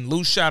is when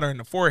Lou shot her in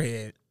the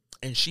forehead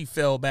and she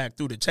fell back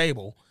through the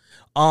table.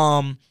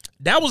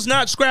 That was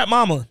not Scrap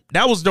Mama.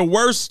 That was the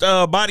worst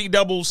body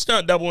double,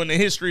 stunt double in the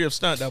history of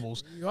stunt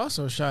doubles. You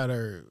also shot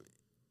her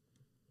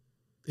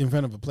in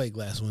front of a plate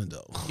glass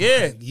window.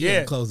 Yeah, you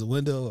didn't close the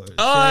window.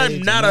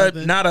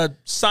 Not a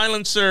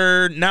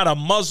silencer, not a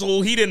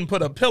muzzle. He didn't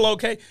put a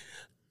pillowcase.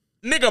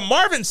 Nigga,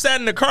 Marvin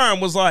sat in the car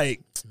and was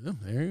like,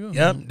 there you go.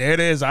 Yep, there it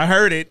is. I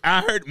heard it.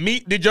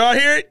 Did y'all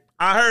hear it?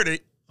 I heard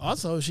it.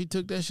 Also, she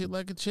took that shit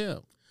like a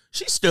champ.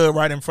 She stood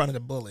right in front of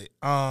the bullet.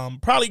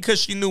 Probably because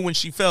she knew when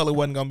she fell it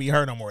wasn't going to be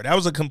her no more. That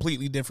was a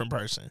completely different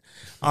person.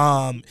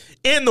 And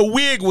the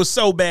wig was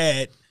so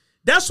bad.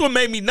 That's what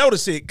made me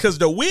notice it, because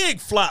the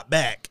wig flopped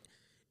back.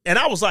 And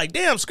I was like,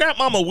 damn, Scrap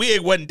Mama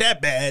wig wasn't that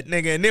bad,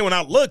 nigga. And then when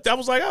I looked, I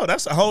was like, oh,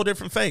 that's a whole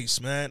different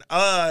face, man.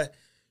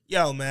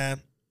 Yo,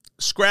 man.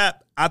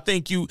 Scrap,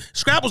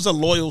 Scrap was a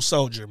loyal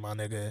soldier, my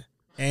nigga.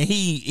 And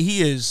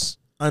he is,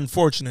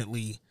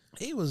 unfortunately.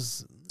 He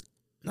was...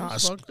 Nah,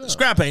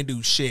 Scrap ain't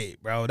do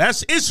shit, bro.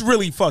 It's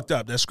really fucked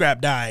up that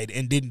Scrap died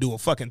and didn't do a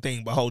fucking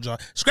thing but hold y'all.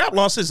 Scrap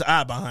lost his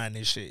eye behind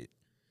this shit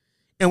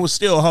and was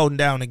still holding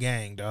down the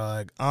gang,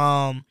 dog.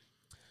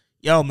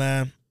 Yo,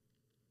 man,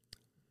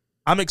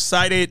 I'm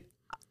excited.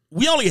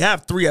 We only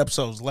have 3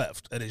 episodes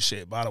left of this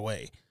shit, by the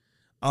way.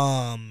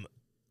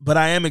 But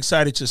I am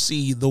excited to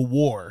see the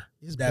war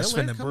that's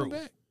finna brew.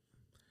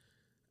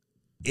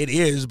 It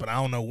is, but I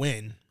don't know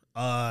when.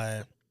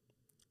 The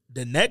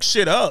next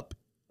shit up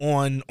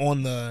on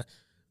the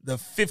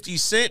 50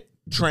 Cent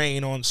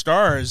train on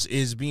Stars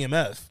is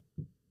BMF,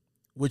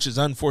 which is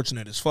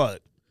unfortunate as fuck.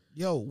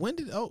 Yo, what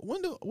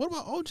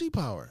about OG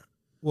Power?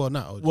 Well,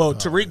 not OG Well,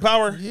 Power. Tariq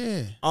Power?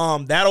 Yeah.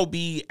 That'll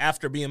be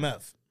after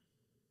BMF.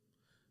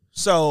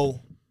 So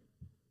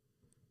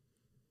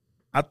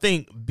I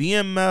think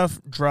BMF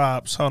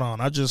drops. Hold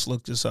on, I just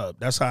looked this up.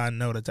 That's how I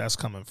know that that's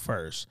coming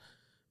first.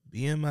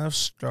 BMF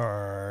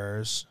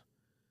Stars.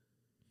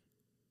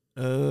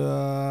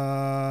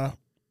 March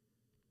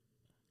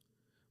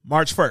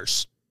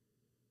 1st.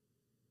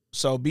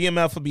 So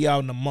BMF will be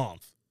out in a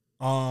month.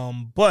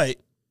 But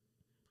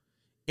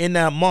in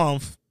that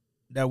month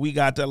that we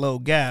got that little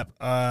gap,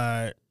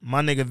 my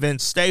nigga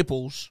Vince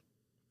Staples,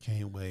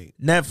 can't wait,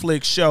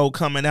 Netflix show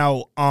coming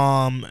out.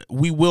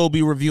 We will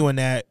be reviewing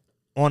that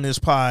on this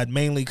pod,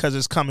 mainly because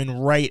it's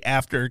coming right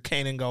after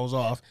Kanan goes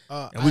off,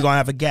 and we're gonna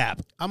have a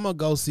gap. I'm gonna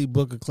go see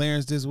Book of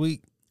Clarence this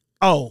week.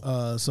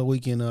 So we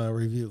can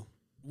review.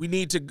 We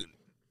need to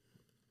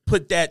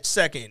put that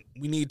second.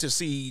 We need to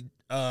see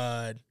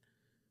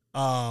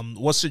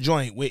what's the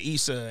joint with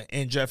Issa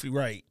and Jeffrey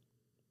Wright.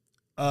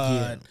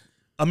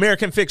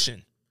 American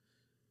Fiction.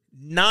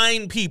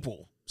 9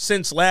 people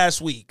since last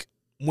week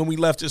when we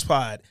left this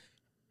pod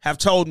have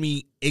told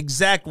me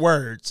exact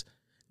words.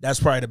 That's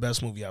probably the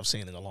best movie I've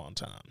seen in a long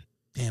time.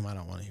 Damn, I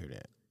don't want to hear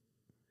that.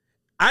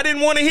 I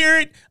didn't want to hear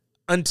it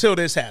until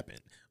this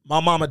happened. My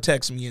mama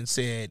texted me and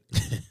said,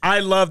 I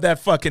love that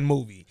fucking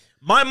movie.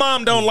 My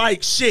mom don't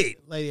like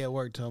shit. Lady at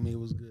work told me it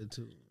was good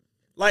too.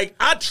 Like,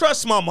 I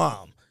trust my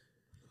mom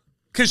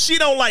because she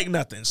don't like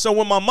nothing. So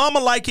when my mama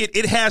like it,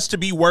 it has to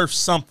be worth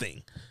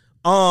something.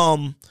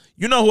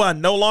 You know who I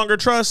no longer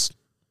trust?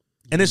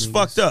 And it's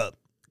fucked up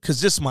because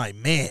this my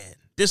man.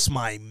 This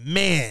my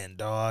man,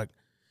 dog.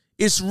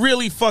 It's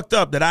really fucked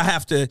up that I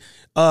have to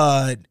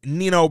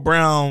Nino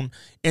Brown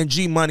and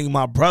G Money,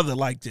 my brother,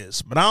 like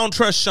this. But I don't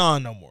trust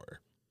Sean no more.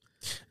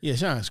 Yeah,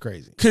 Sean's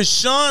crazy. Because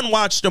Sean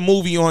watched a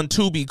movie on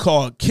Tubi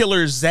called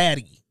Killer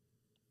Zaddy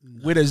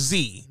with a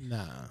Z.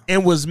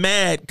 And was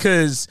mad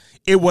because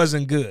it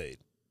wasn't good.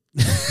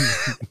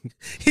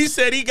 He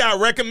said he got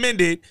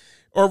recommended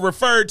or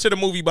referred to the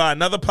movie by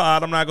another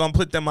pod. I'm not going to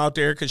put them out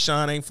there because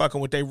Sean ain't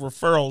fucking with their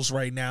referrals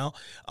right now.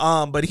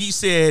 But he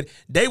said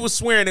they was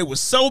swearing it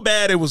was so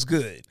bad it was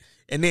good.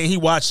 And then he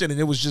watched it and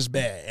it was just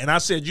bad. And I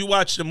said, you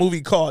watched a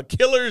movie called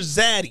Killer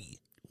Zaddy.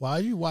 Why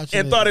are you watching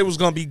and thought it was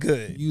going to be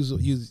good? You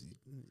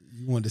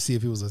wanted to see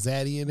if it was a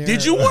zaddy in there?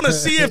 Did you want to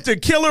see if the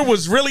killer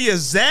was really a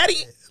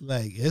zaddy?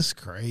 Like, it's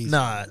crazy.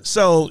 Nah.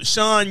 So,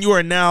 Sean, you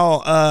are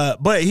now,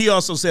 but he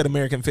also said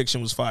American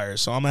Fiction was fire.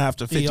 So, I'm going to have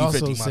to 50-50 my dog. He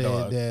also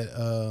said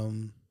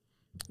that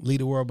Leave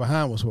the World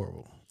Behind was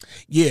horrible.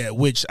 Yeah,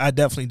 which I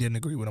definitely didn't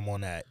agree with him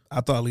on that.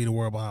 I thought Leave the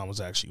World Behind was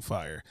actually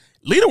fire.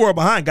 Leave the World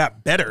Behind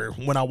got better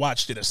when I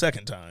watched it a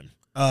second time.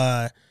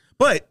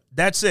 But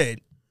that said,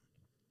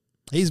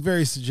 he's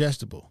very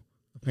suggestible.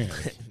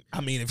 Apparently.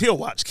 I mean, if he'll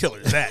watch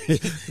Killer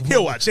Zaddy,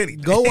 he'll watch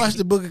anything. Go watch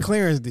the Book of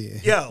Clarence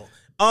then. Yo.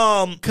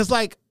 Because,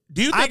 like,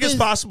 do you think it's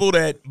possible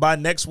that by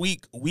next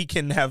week we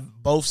can have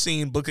both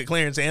seen Book of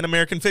Clarence and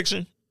American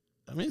Fiction?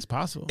 I mean, it's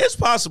possible. It's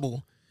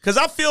possible. Because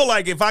I feel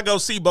like if I go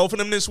see both of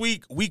them this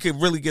week, we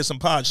could really get some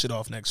pod shit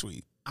off next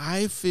week.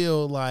 I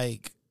feel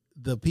like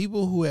the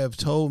people who have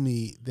told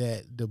me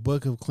that the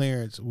Book of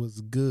Clarence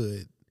was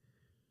good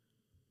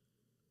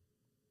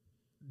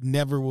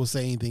never will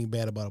say anything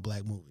bad about a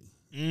black movie.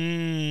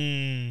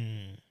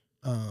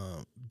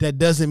 That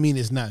doesn't mean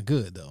it's not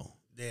good, though.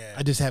 Yeah.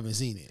 I just haven't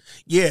seen it.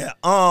 Yeah.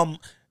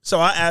 So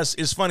I asked,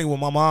 it's funny when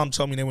my mom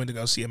told me they went to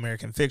go see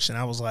American Fiction,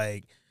 I was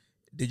like,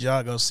 did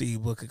y'all go see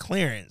Book of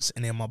Clarence?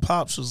 And then my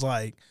pops was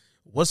like,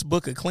 what's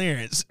Book of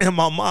Clarence? And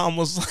my mom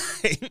was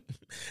like,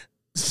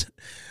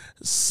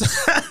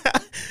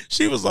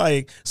 she was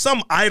like,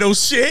 some idol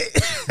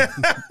shit.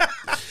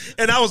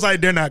 And I was like,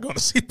 they're not going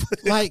to see Book of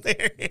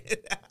Clarence.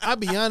 I'll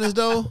be honest,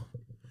 though.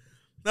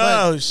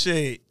 Oh,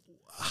 shit.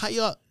 How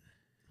y'all?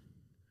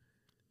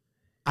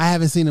 I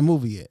haven't seen the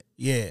movie yet.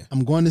 Yeah.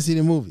 I'm going to see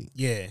the movie.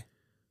 Yeah.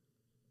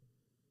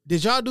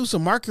 Did y'all do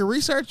some market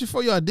research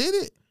before y'all did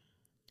it?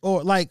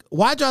 Or, like,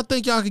 why'd y'all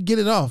think y'all could get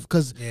it off?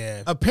 Because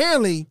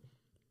apparently,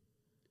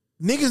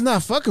 niggas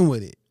not fucking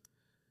with it.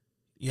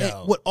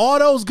 Yeah. With all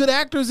those good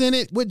actors in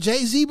it, with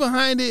Jay-Z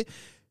behind it,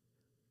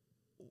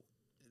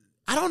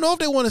 I don't know if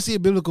they want to see a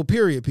biblical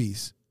period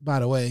piece, by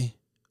the way.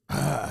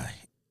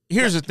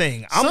 Here's the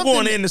thing. I'm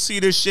going in to see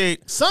this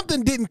shit.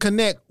 Something didn't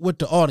connect with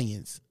the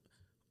audience.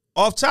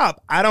 Off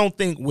top, I don't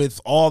think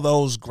with all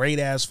those great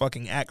ass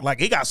fucking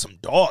like it got some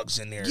dogs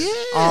in there. Yeah.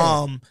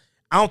 I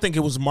don't think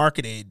it was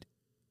marketed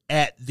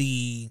at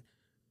the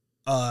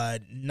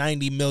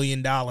 $90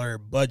 million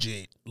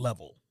budget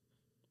level.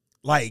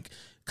 Like,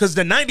 because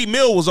the 90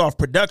 mil was off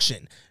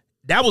production.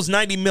 That was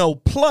 90 mil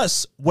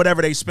plus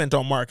whatever they spent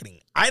on marketing.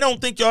 I don't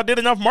think y'all did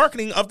enough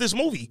marketing of this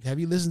movie. Have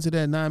you listened to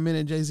that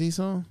 9-minute Jay-Z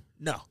song?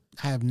 No.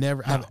 I have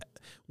never. No.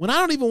 When I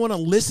don't even want to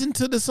listen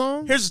to the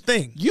song. Here's the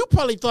thing. You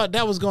probably thought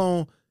that was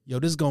going,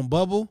 this is going to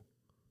bubble.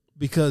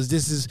 Because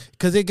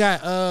it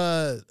got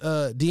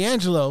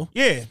D'Angelo.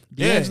 Yeah.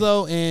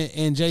 D'Angelo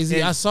and Jay-Z.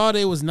 Yeah. I saw that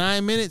it was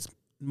 9 minutes.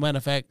 Matter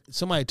of fact,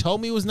 somebody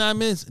told me it was 9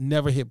 minutes,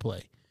 never hit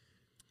play.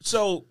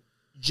 So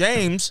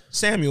James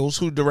Samuels,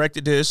 who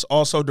directed this,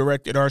 also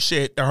directed our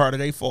shit, The Harder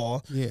They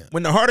Fall. Yeah.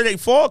 When The Harder They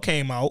Fall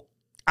came out,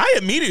 I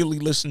immediately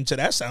listened to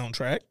that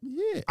soundtrack.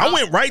 Yeah. I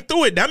went right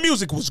through it. That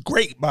music was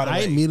great, by the way.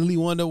 I immediately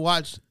wanted to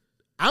watch.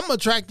 I was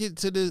attracted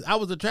to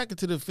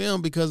the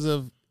film because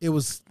of it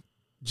was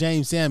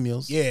James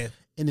Samuels. Yeah.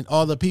 And then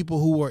all the people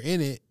who were in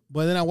it.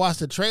 But then I watched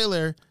the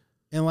trailer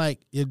and like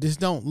it just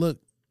don't look.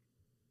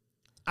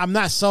 I'm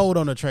not sold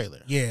on the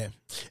trailer. Yeah.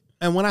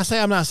 And when I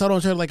say I'm not sold on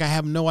the trailer, like I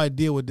have no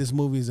idea what this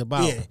movie is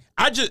about. Yeah.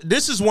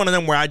 This is one of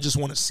them where I just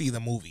want to see the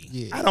movie.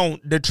 Yeah.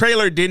 The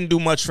trailer didn't do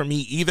much for me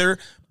either,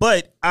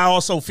 but I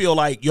also feel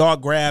like y'all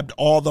grabbed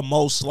all the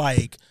most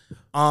like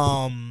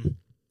also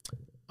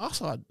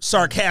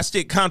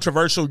sarcastic,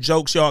 controversial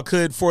jokes y'all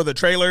could for the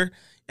trailer.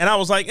 And I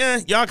was like,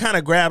 y'all kind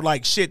of grabbed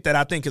like shit that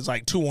I think is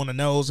like too on the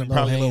nose and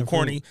probably a little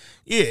corny.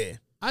 Yeah.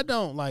 I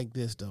don't like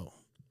this though.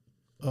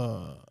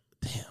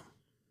 Damn.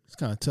 It's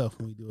kind of tough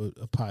when we do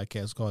a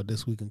podcast called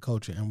This Week in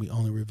Culture and we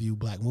only review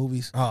black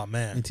movies. Oh,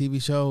 man. And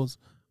TV shows.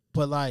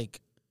 But like,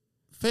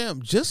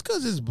 fam, just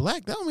because it's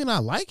black, that don't mean I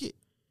like it.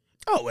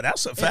 Oh, well,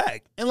 that's a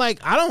fact. And like,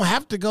 I don't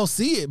have to go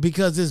see it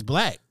because it's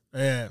black.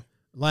 Yeah.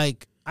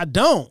 Like, I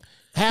don't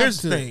have Here's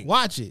to the thing.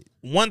 watch it.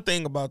 One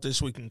thing about This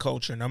Week in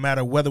Culture, no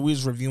matter whether we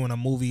was reviewing a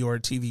movie or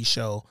a TV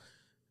show,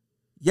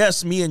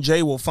 yes, me and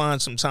Jay will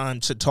find some time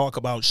to talk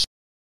about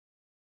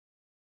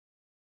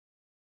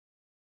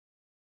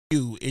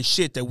is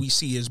shit that we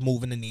see is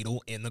moving the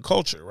needle in the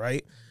culture,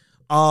 right?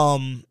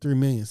 3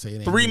 million say it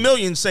ain't 3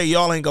 million say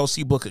y'all ain't go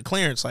see Book of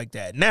Clarence like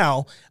that.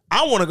 Now,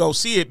 I want to go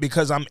see it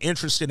because I'm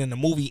interested in the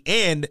movie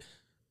and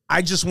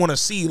I just want to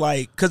see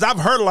like, because I've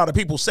heard a lot of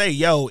people say,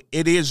 yo,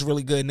 it is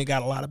really good and it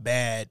got a lot of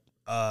bad,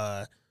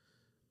 a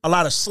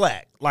lot of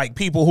slack. Like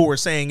people who were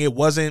saying it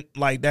wasn't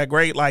like that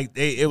great, like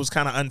it was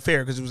kind of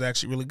unfair because it was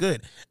actually really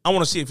good. I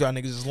want to see if y'all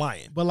niggas is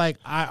lying. But like,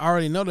 I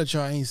already know that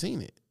y'all ain't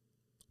seen it.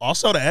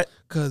 Also that.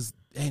 Because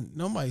ain't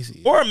nobody see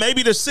it. Or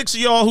maybe the 6 of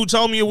y'all who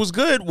told me it was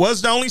good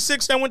was the only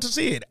 6 that went to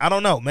see it. I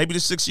don't know. Maybe the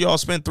 6 of y'all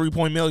spent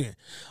 3.1 million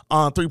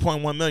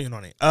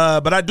on it.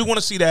 But I do want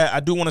to see that.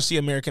 I do want to see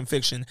American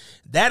Fiction.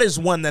 That is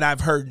one that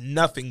I've heard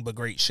nothing but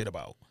great shit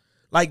about.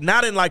 Like,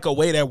 not in like a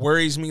way that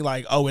worries me,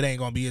 like, oh, it ain't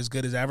going to be as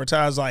good as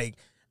advertised. Like,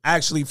 I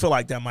actually feel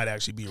like that might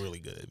actually be really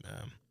good,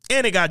 man.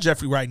 And it got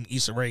Jeffrey Wright and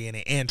Issa Rae in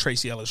it and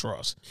Tracee Ellis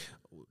Ross.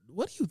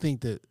 What do you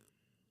think that...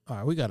 All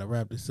right, we got to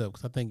wrap this up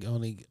because I think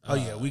only... oh,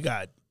 yeah, we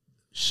got...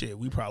 Shit,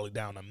 we probably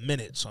down to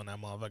minutes on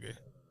that motherfucker.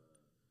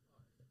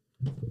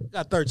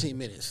 Got 13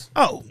 minutes.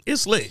 Oh,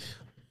 it's lit.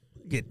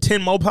 Get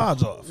 10 more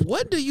pods off.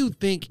 What do you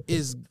think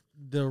is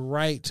the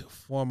right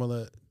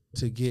formula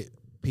to get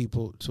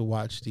people to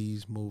watch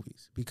these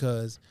movies?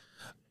 Because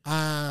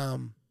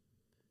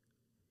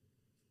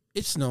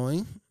it's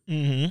snowing.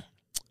 Mm-hmm.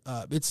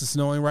 It's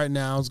snowing right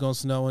now. It's going to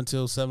snow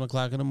until 7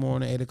 o'clock in the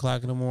morning, 8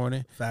 o'clock in the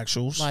morning.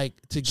 Factuals. Like,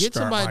 to get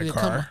somebody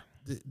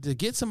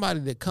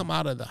to come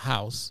out of the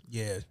house.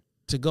 Yeah.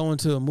 To go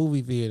into a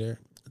movie theater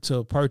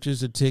to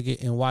purchase a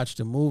ticket and watch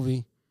the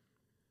movie.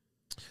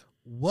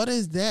 What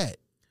is that?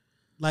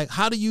 Like,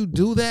 how do you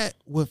do that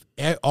with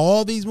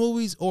all these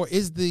movies? Or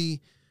is the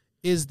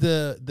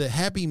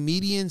happy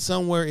median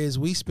somewhere is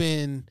we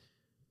spend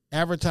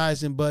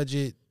advertising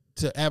budget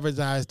to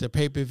advertise the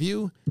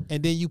pay-per-view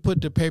and then you put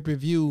the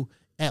pay-per-view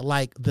at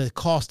like the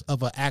cost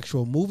of an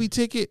actual movie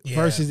ticket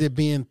versus it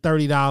being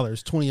 $30,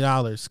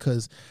 $20.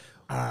 Because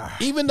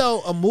even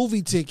though a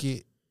movie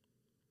ticket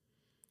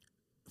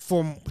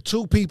for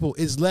 2 people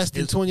is less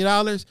than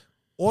 $20,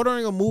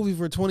 ordering a movie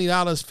for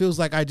 $20 feels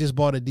like I just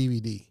bought a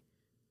DVD.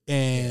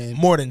 And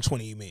more than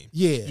 20, you mean?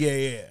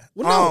 Yeah.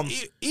 Well, no,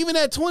 even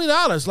at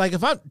 $20, like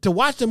if I to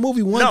watch the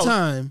movie one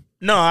time.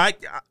 No,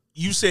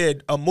 you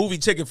said a movie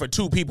ticket for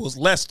 2 people is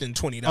less than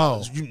 $20.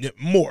 Oh.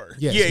 More.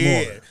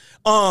 Yes,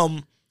 more.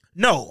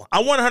 No,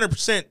 I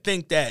 100%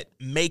 think that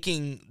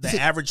making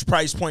the average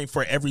price point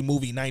for every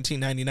movie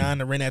 $19.99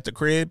 to rent at the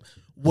crib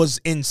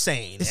was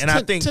insane. And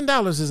I think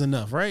 $10 is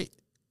enough, right?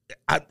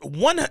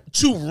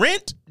 To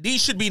rent,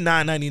 these should be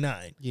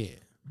 $9.99. Yeah.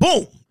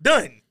 Boom,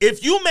 done.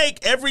 If you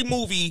make every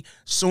movie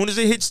soon as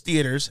it hits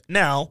theaters,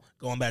 now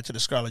going back to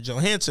the Scarlett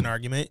Johansson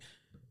argument,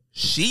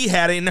 she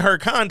had it in her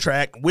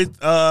contract with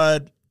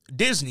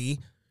Disney.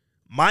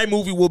 My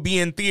movie will be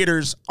in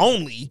theaters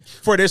only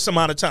for this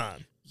amount of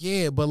time.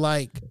 Yeah, but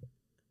like,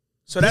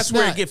 so that's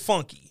where it get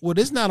funky. Well,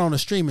 this not on a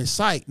streaming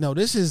site. No,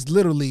 this is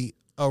literally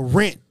a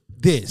rent.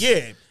 This,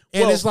 yeah,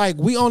 and it's like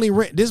we only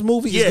rent this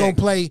movie is gonna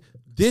play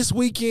this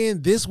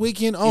weekend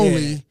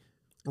only. Yeah.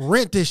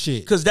 Rent this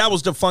shit. Because that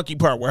was the funky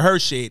part with her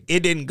shit. It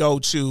didn't go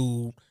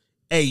to,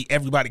 hey,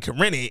 everybody can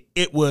rent it.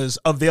 It was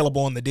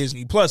available on the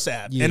Disney Plus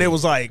app. Yeah. And it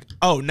was like,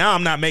 oh, now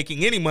I'm not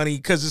making any money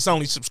because it's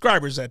only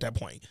subscribers at that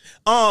point.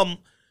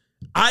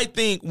 I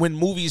think when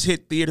movies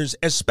hit theaters,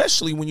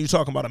 especially when you're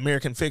talking about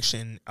American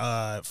Fiction,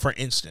 for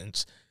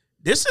instance,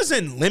 this is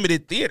in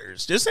limited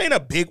theaters. This ain't a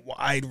big,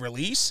 wide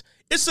release.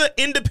 It's an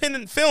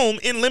independent film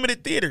in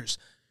limited theaters.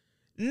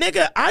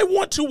 Nigga, I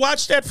want to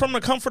watch that from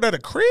the comfort of the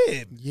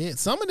crib. Yeah,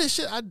 some of this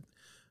shit,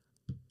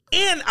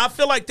 And I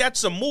feel like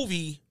that's a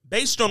movie,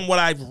 based on what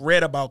I've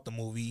read about the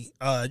movie,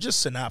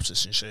 just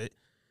synopsis and shit.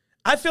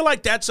 I feel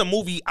like that's a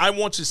movie I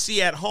want to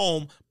see at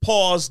home,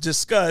 pause,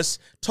 discuss,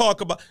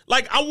 talk about.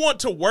 Like, I want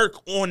to work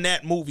on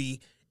that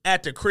movie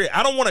at the crib.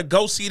 I don't want to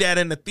go see that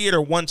in the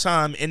theater one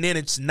time and then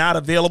it's not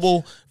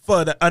available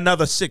for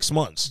another 6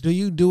 months. Do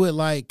you do it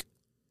like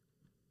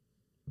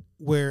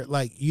where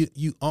like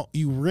you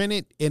rent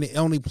it and it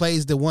only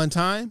plays the one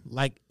time,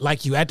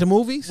 like you at the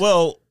movies?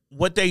 Well,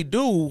 what they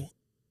do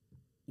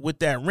with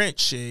that rent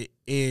shit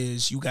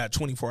is you got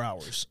 24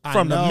 hours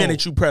from the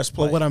minute you press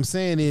play. But what I'm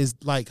saying is,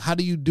 like, how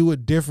do you do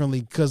it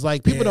differently? Because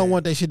like people don't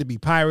want that shit to be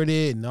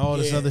pirated and all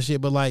this other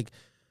shit. But like,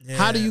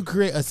 how do you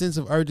create a sense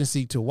of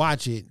urgency to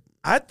watch it?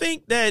 I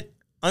think that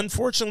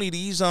unfortunately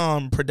these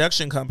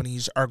production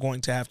companies are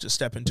going to have to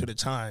step into the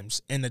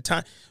times. And the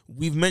time,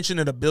 we've mentioned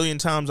it a billion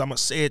times, I'm gonna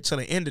say it till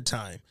the end of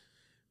time.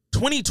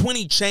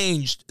 2020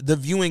 changed the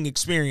viewing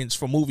experience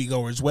for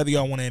moviegoers, whether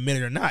y'all want to admit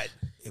it or not.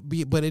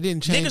 But it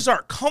didn't change. Niggas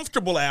aren't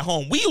comfortable at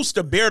home. We used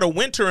to bear the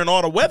winter and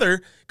all the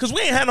weather because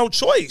we ain't had no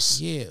choice.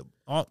 Yeah.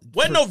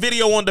 Wasn't no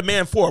video on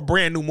demand for a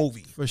brand new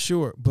movie. For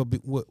sure. But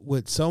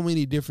with so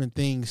many different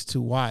things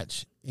to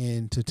watch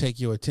and to take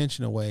your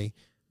attention away,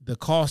 the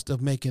cost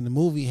of making the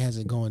movie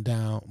hasn't gone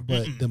down,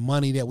 but the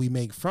money that we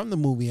make from the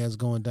movie has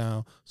gone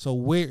down. So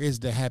where is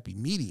the happy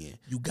median?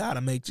 You got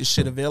to make this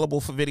shit available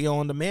for video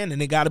on demand,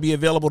 and it got to be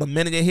available the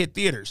minute it hit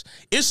theaters.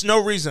 It's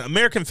no reason.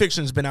 American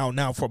Fiction's been out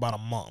now for about a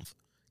month.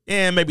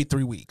 And maybe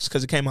 3 weeks,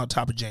 because it came out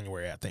top of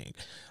January, I think.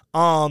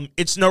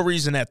 It's no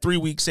reason that 3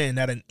 weeks in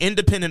that an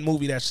independent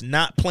movie that's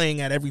not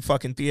playing at every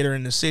fucking theater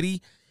in the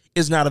city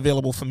is not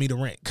available for me to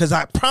rent. Because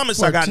I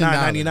promise I got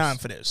 $9.99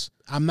 for this.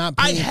 I'm not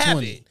paying I have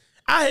 $20.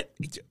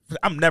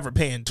 I'm never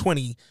paying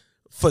 $20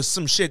 for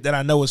some shit that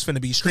I know is finna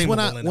be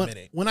streamable in a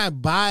minute. When I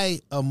buy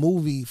a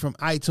movie from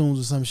iTunes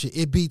or some shit,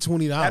 it be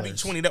 $20. That'd be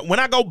 $20. When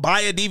I go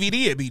buy a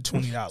DVD, it'd be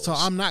 $20. So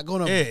I'm not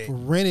gonna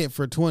rent it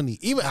for $20.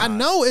 Even I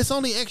know it's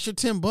only extra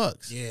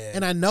 $10. Yeah.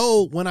 And I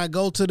know when I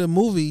go to the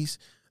movies,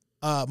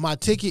 my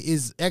ticket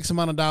is X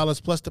amount of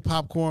dollars plus the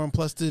popcorn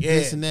plus the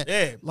this and that.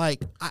 Yeah.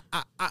 Like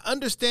I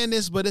understand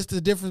this, but it's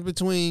the difference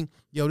between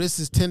this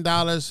is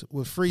 $10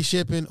 with free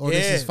shipping or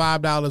this is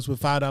 $5 with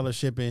 $5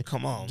 shipping.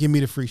 Come on, give me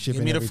the free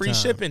shipping. Give me the every free time.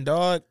 shipping,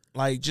 dog.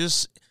 Like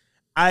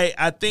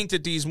I think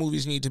that these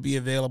movies need to be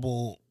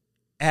available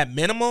at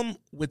minimum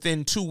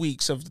within 2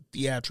 weeks of the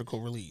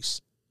theatrical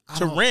release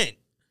to rent.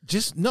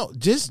 Just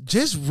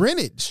rent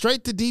it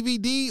straight to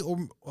DVD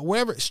or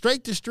wherever,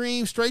 straight to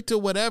stream, straight to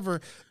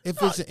whatever.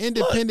 If it's an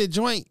independent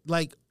joint,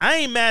 like I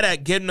ain't mad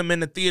at getting them in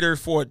the theater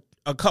for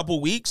a couple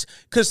weeks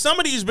because some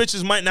of these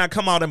bitches might not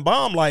come out and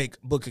bomb like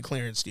Book of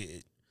Clearance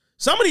did.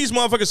 Some of these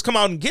motherfuckers come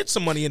out and get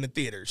some money in the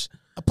theaters.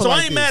 So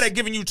I ain't mad at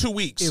giving you 2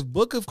 weeks. If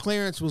Book of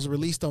Clearance was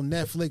released on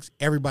Netflix,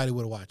 everybody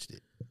would have watched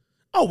it.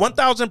 Oh,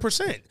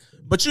 1,000%.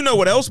 But you know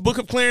what else Book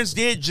of Clearance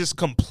did? Just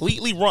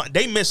completely wrong.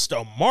 They missed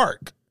a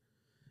mark.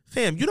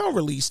 Fam, you don't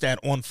release that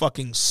on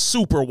fucking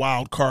Super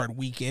Wild Card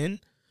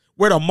Weekend,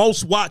 where the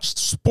most watched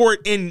sport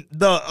in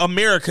the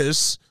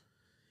Americas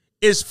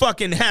is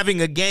fucking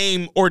having a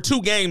game or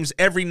 2 games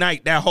every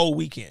night that whole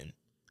weekend.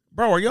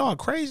 Bro, are y'all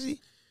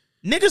crazy?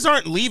 Niggas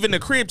aren't leaving the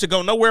crib to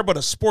go nowhere but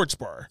a sports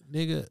bar.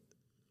 Nigga,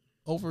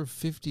 over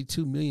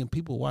 52 million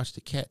people watched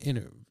the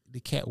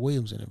Cat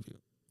Williams interview.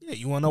 Yeah,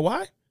 you wanna know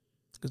why?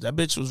 Because that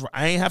bitch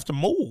I ain't have to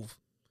move.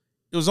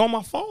 It was on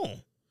my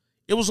phone.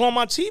 It was on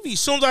my TV. As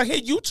soon as I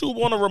hit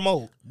YouTube on a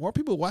remote. More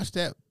people watched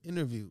that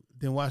interview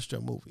than watched your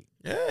movie.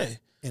 Yeah.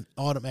 And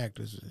all them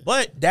actors.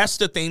 But that's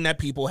the thing that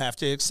people have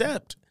to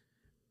accept.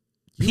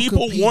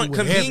 People want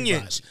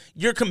convenience.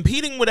 You're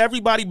competing with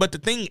everybody, but the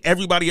thing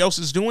everybody else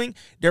is doing,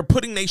 they're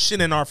putting their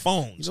shit in our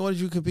phones. You know what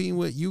you're competing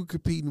with? You're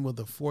competing with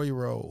a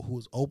 4-year-old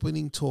who's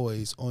opening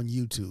toys on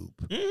YouTube.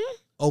 Mm-hmm.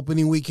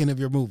 Opening weekend of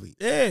your movie.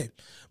 Yeah.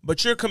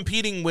 But you're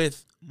competing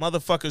with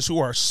motherfuckers who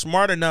are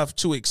smart enough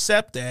to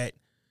accept that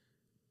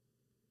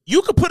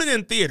you could put it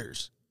in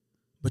theaters,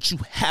 but you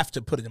have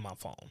to put it in my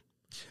phone.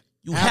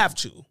 You have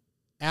to.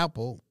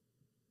 Apple,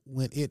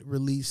 when it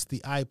released the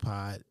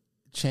iPod,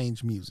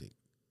 changed music.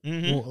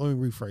 Mm-hmm. Well, let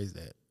me rephrase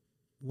that.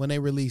 When they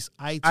released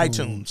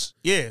iTunes,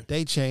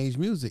 they changed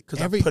music.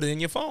 Because I put it in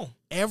your phone.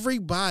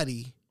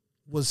 Everybody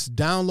was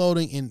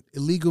downloading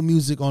illegal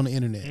music on the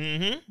internet.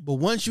 Mm-hmm. But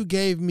once you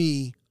gave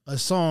me a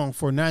song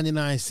for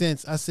 99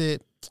 cents, I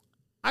said,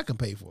 I can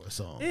pay for a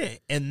song. Yeah,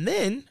 and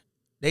then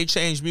they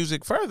changed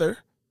music further,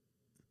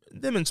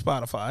 them and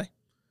Spotify,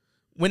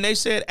 when they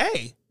said,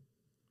 hey,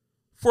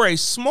 for a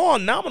small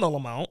nominal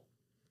amount,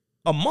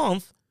 a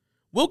month,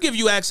 we'll give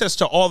you access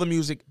to all the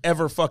music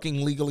ever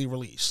fucking legally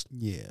released.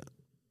 Yeah.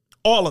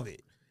 All of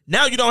it.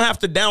 Now you don't have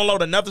to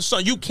download another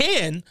song. You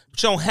can,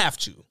 but you don't have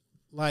to.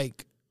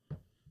 Like,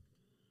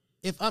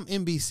 if I'm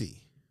NBC,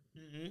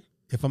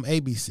 if I'm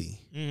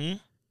ABC,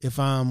 if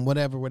I'm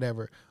whatever,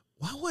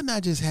 why wouldn't I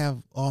just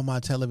have all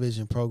my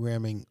television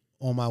programming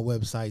on my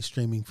website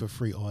streaming for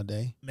free all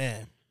day?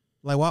 Man.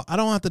 Like, well, I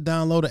don't have to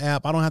download the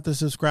app. I don't have to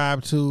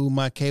subscribe to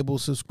my cable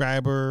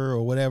subscriber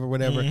or whatever.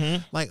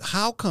 Like,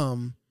 how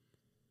come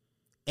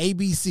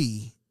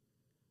ABC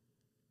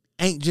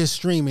ain't just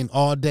streaming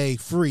all day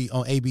free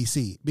on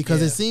ABC?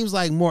 Because it seems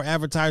like more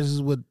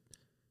advertisers would,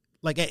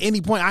 like, at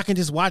any point, I can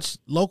just watch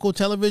local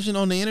television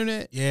on the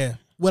internet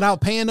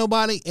without paying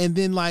nobody. And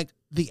then, like,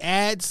 the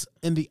ads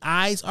and the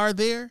eyes are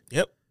there.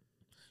 Yep.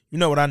 You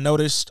know what I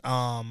noticed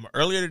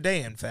earlier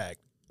today, in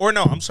fact. Or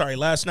no, I'm sorry,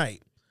 last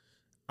night.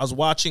 I was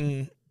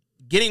watching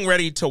getting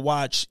ready to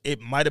watch, it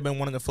might have been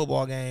one of the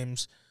football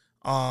games,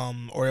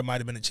 or it might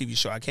have been a TV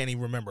show. I can't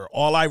even remember.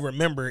 All I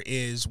remember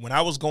is when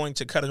I was going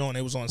to cut it on,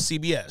 it was on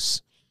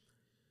CBS.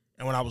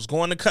 And when I was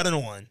going to cut it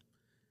on,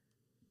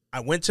 I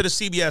went to the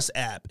CBS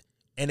app,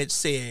 and it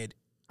said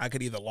I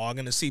could either log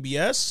into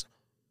CBS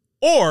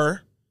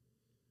or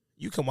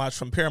you can watch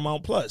from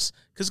Paramount Plus.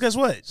 Because guess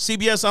what?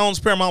 CBS owns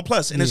Paramount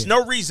Plus, and there's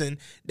no reason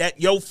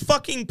that your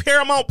fucking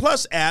Paramount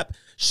Plus app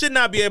should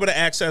not be able to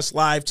access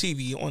live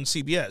TV on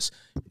CBS.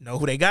 You know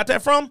who they got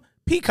that from?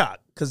 Peacock.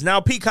 Because now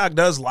Peacock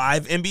does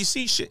live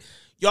NBC shit.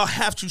 Y'all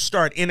have to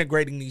start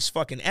integrating these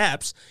fucking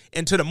apps.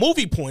 And to the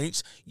movie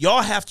points,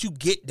 y'all have to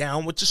get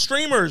down with the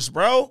streamers,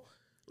 bro.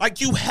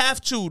 Like, you have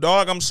to,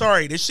 dog. I'm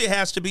sorry. This shit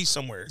has to be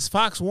somewhere. Is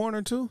Fox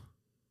Warner, too?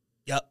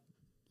 Yep.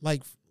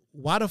 Like,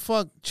 why the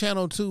fuck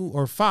Channel 2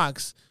 or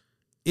Fox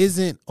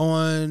isn't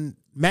on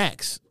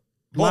Max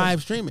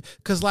live streaming?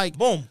 Because, like,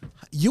 boom,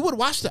 you would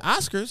watch the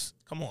Oscars.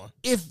 Come on.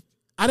 If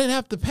I didn't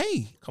have to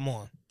pay. Come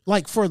on.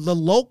 Like, for the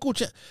local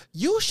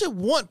you should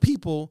want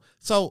people.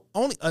 So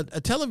only a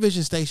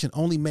television station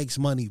only makes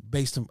money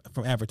based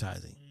from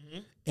advertising.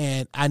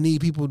 And I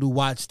need people to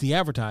watch the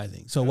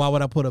advertising. So why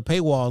would I put a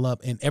paywall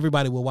up and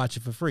everybody will watch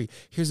it for free?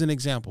 Here's an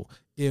example.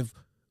 If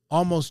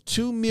almost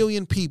 2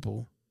 million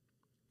people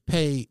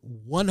pay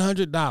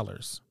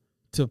 $100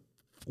 to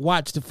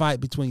watch the fight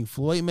between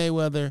Floyd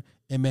Mayweather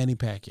and Manny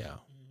Pacquiao,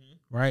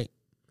 right?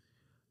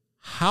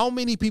 How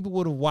many people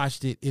would have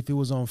watched it if it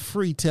was on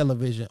free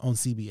television on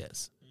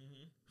CBS?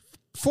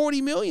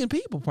 40 million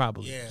people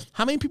probably. Yeah.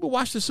 How many people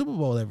watch the Super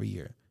Bowl every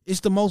year?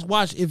 It's the most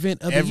watched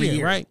event of the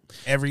year, right?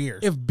 Every year.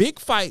 If big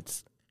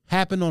fights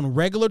happen on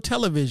regular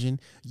television,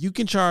 you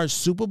can charge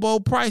Super Bowl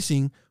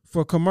pricing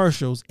for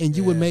commercials, and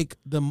you would make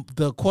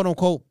the quote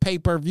unquote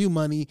pay-per-view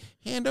money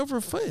hand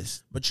over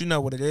fist. But you know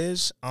what it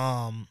is?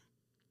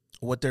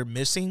 What they're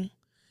missing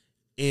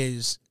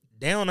is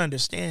they don't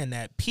understand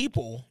that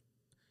people,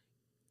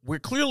 we're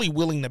clearly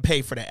willing to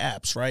pay for the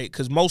apps, right?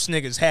 Because most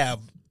niggas have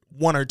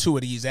one or two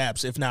of these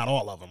apps, if not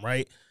all of them,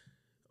 right?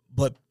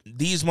 But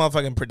these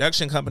motherfucking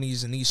production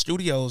companies and these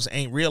studios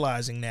ain't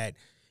realizing that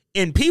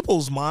in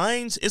people's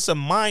minds, it's a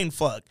mind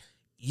fuck.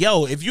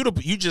 Yo, if you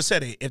just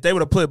said it, if they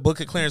would have put Book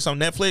of Clarence on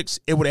Netflix,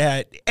 it would have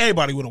had,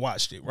 everybody would have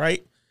watched it,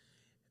 right?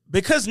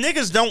 Because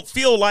niggas don't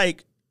feel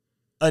like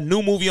a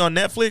new movie on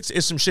Netflix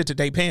is some shit that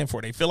they paying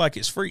for. They feel like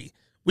it's free.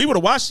 We would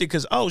have watched it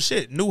because, oh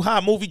shit, new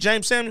hot movie,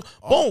 James Samuel,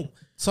 boom.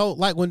 So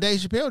like when Dave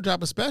Chappelle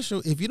drop a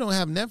special, if you don't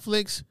have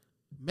Netflix,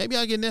 maybe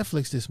I'll get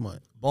Netflix this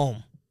month.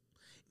 Boom.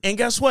 And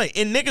guess what?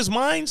 In niggas'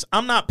 minds,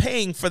 I'm not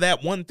paying for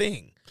that one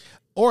thing.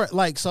 Or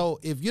like, so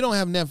if you don't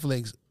have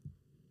Netflix,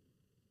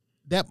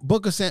 that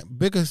Book of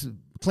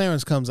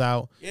Clarence comes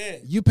out. Yeah.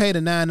 You pay the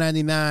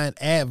 $9.99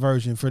 ad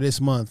version for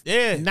this month.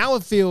 Yeah. Now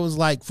it feels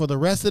like for the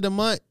rest of the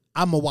month,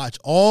 I'm gonna watch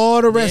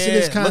all the rest of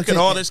this content. Look at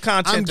all this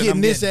content. I'm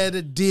getting this at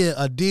a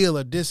deal,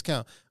 a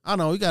discount. I don't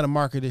know. We got to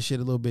market this shit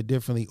a little bit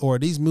differently, or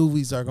these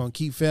movies are gonna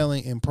keep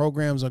failing and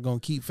programs are gonna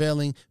keep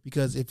failing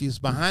because if it's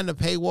behind the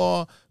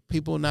paywall,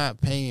 people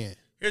not paying.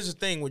 Here's the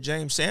thing with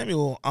James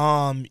Samuel.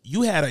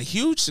 You had a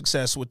huge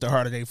success with The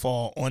Harder They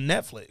Fall on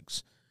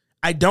Netflix.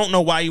 I don't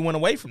know why you went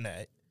away from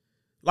that.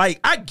 Like,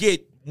 I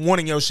get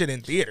wanting your shit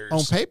in theaters.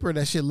 On paper,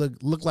 that shit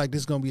look like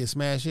this gonna be a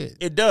smash hit.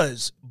 It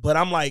does, but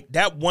I'm like,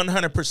 that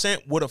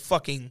 100% would have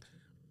fucking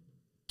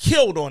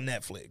killed on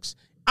Netflix.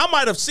 I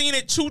might have seen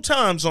it 2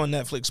 times on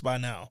Netflix by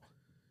now.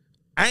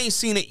 I ain't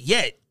seen it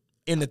yet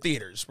in the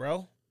theaters,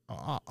 bro.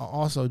 I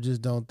also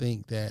just don't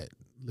think that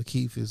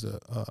Lakeith is a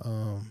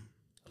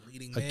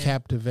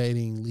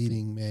captivating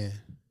leading man.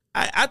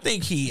 I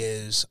think he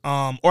is,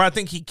 or I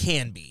think he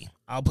can be.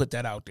 I'll put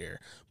that out there.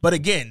 But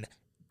again,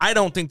 I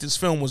don't think this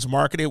film was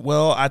marketed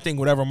well. I think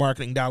whatever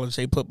marketing dollars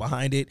they put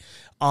behind it.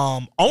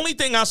 Only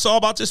thing I saw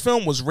about this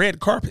film was red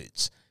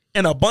carpets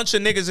and a bunch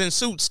of niggas in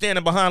suits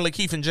standing behind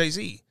Lakeith and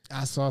Jay-Z.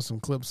 I saw some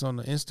clips on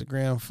the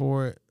Instagram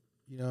for it.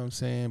 You know what I'm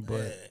saying?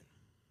 But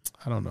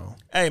I don't know.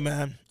 Hey,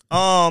 man.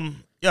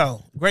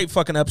 Yo, great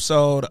fucking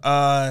episode.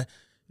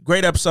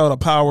 Great episode of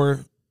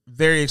Power.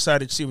 Very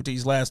excited to see what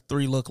these last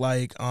 3 look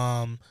like.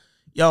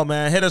 Yo,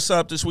 man, hit us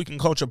up,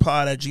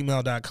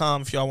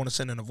 thisweekinculturepod@gmail.com if y'all want to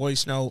send in a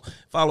voice note.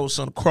 Follow us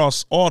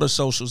across all the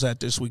socials at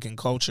This Week in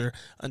Culture.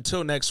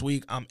 Until next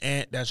week, I'm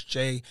Ant, that's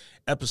Jay,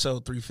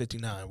 episode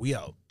 359. We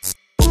out.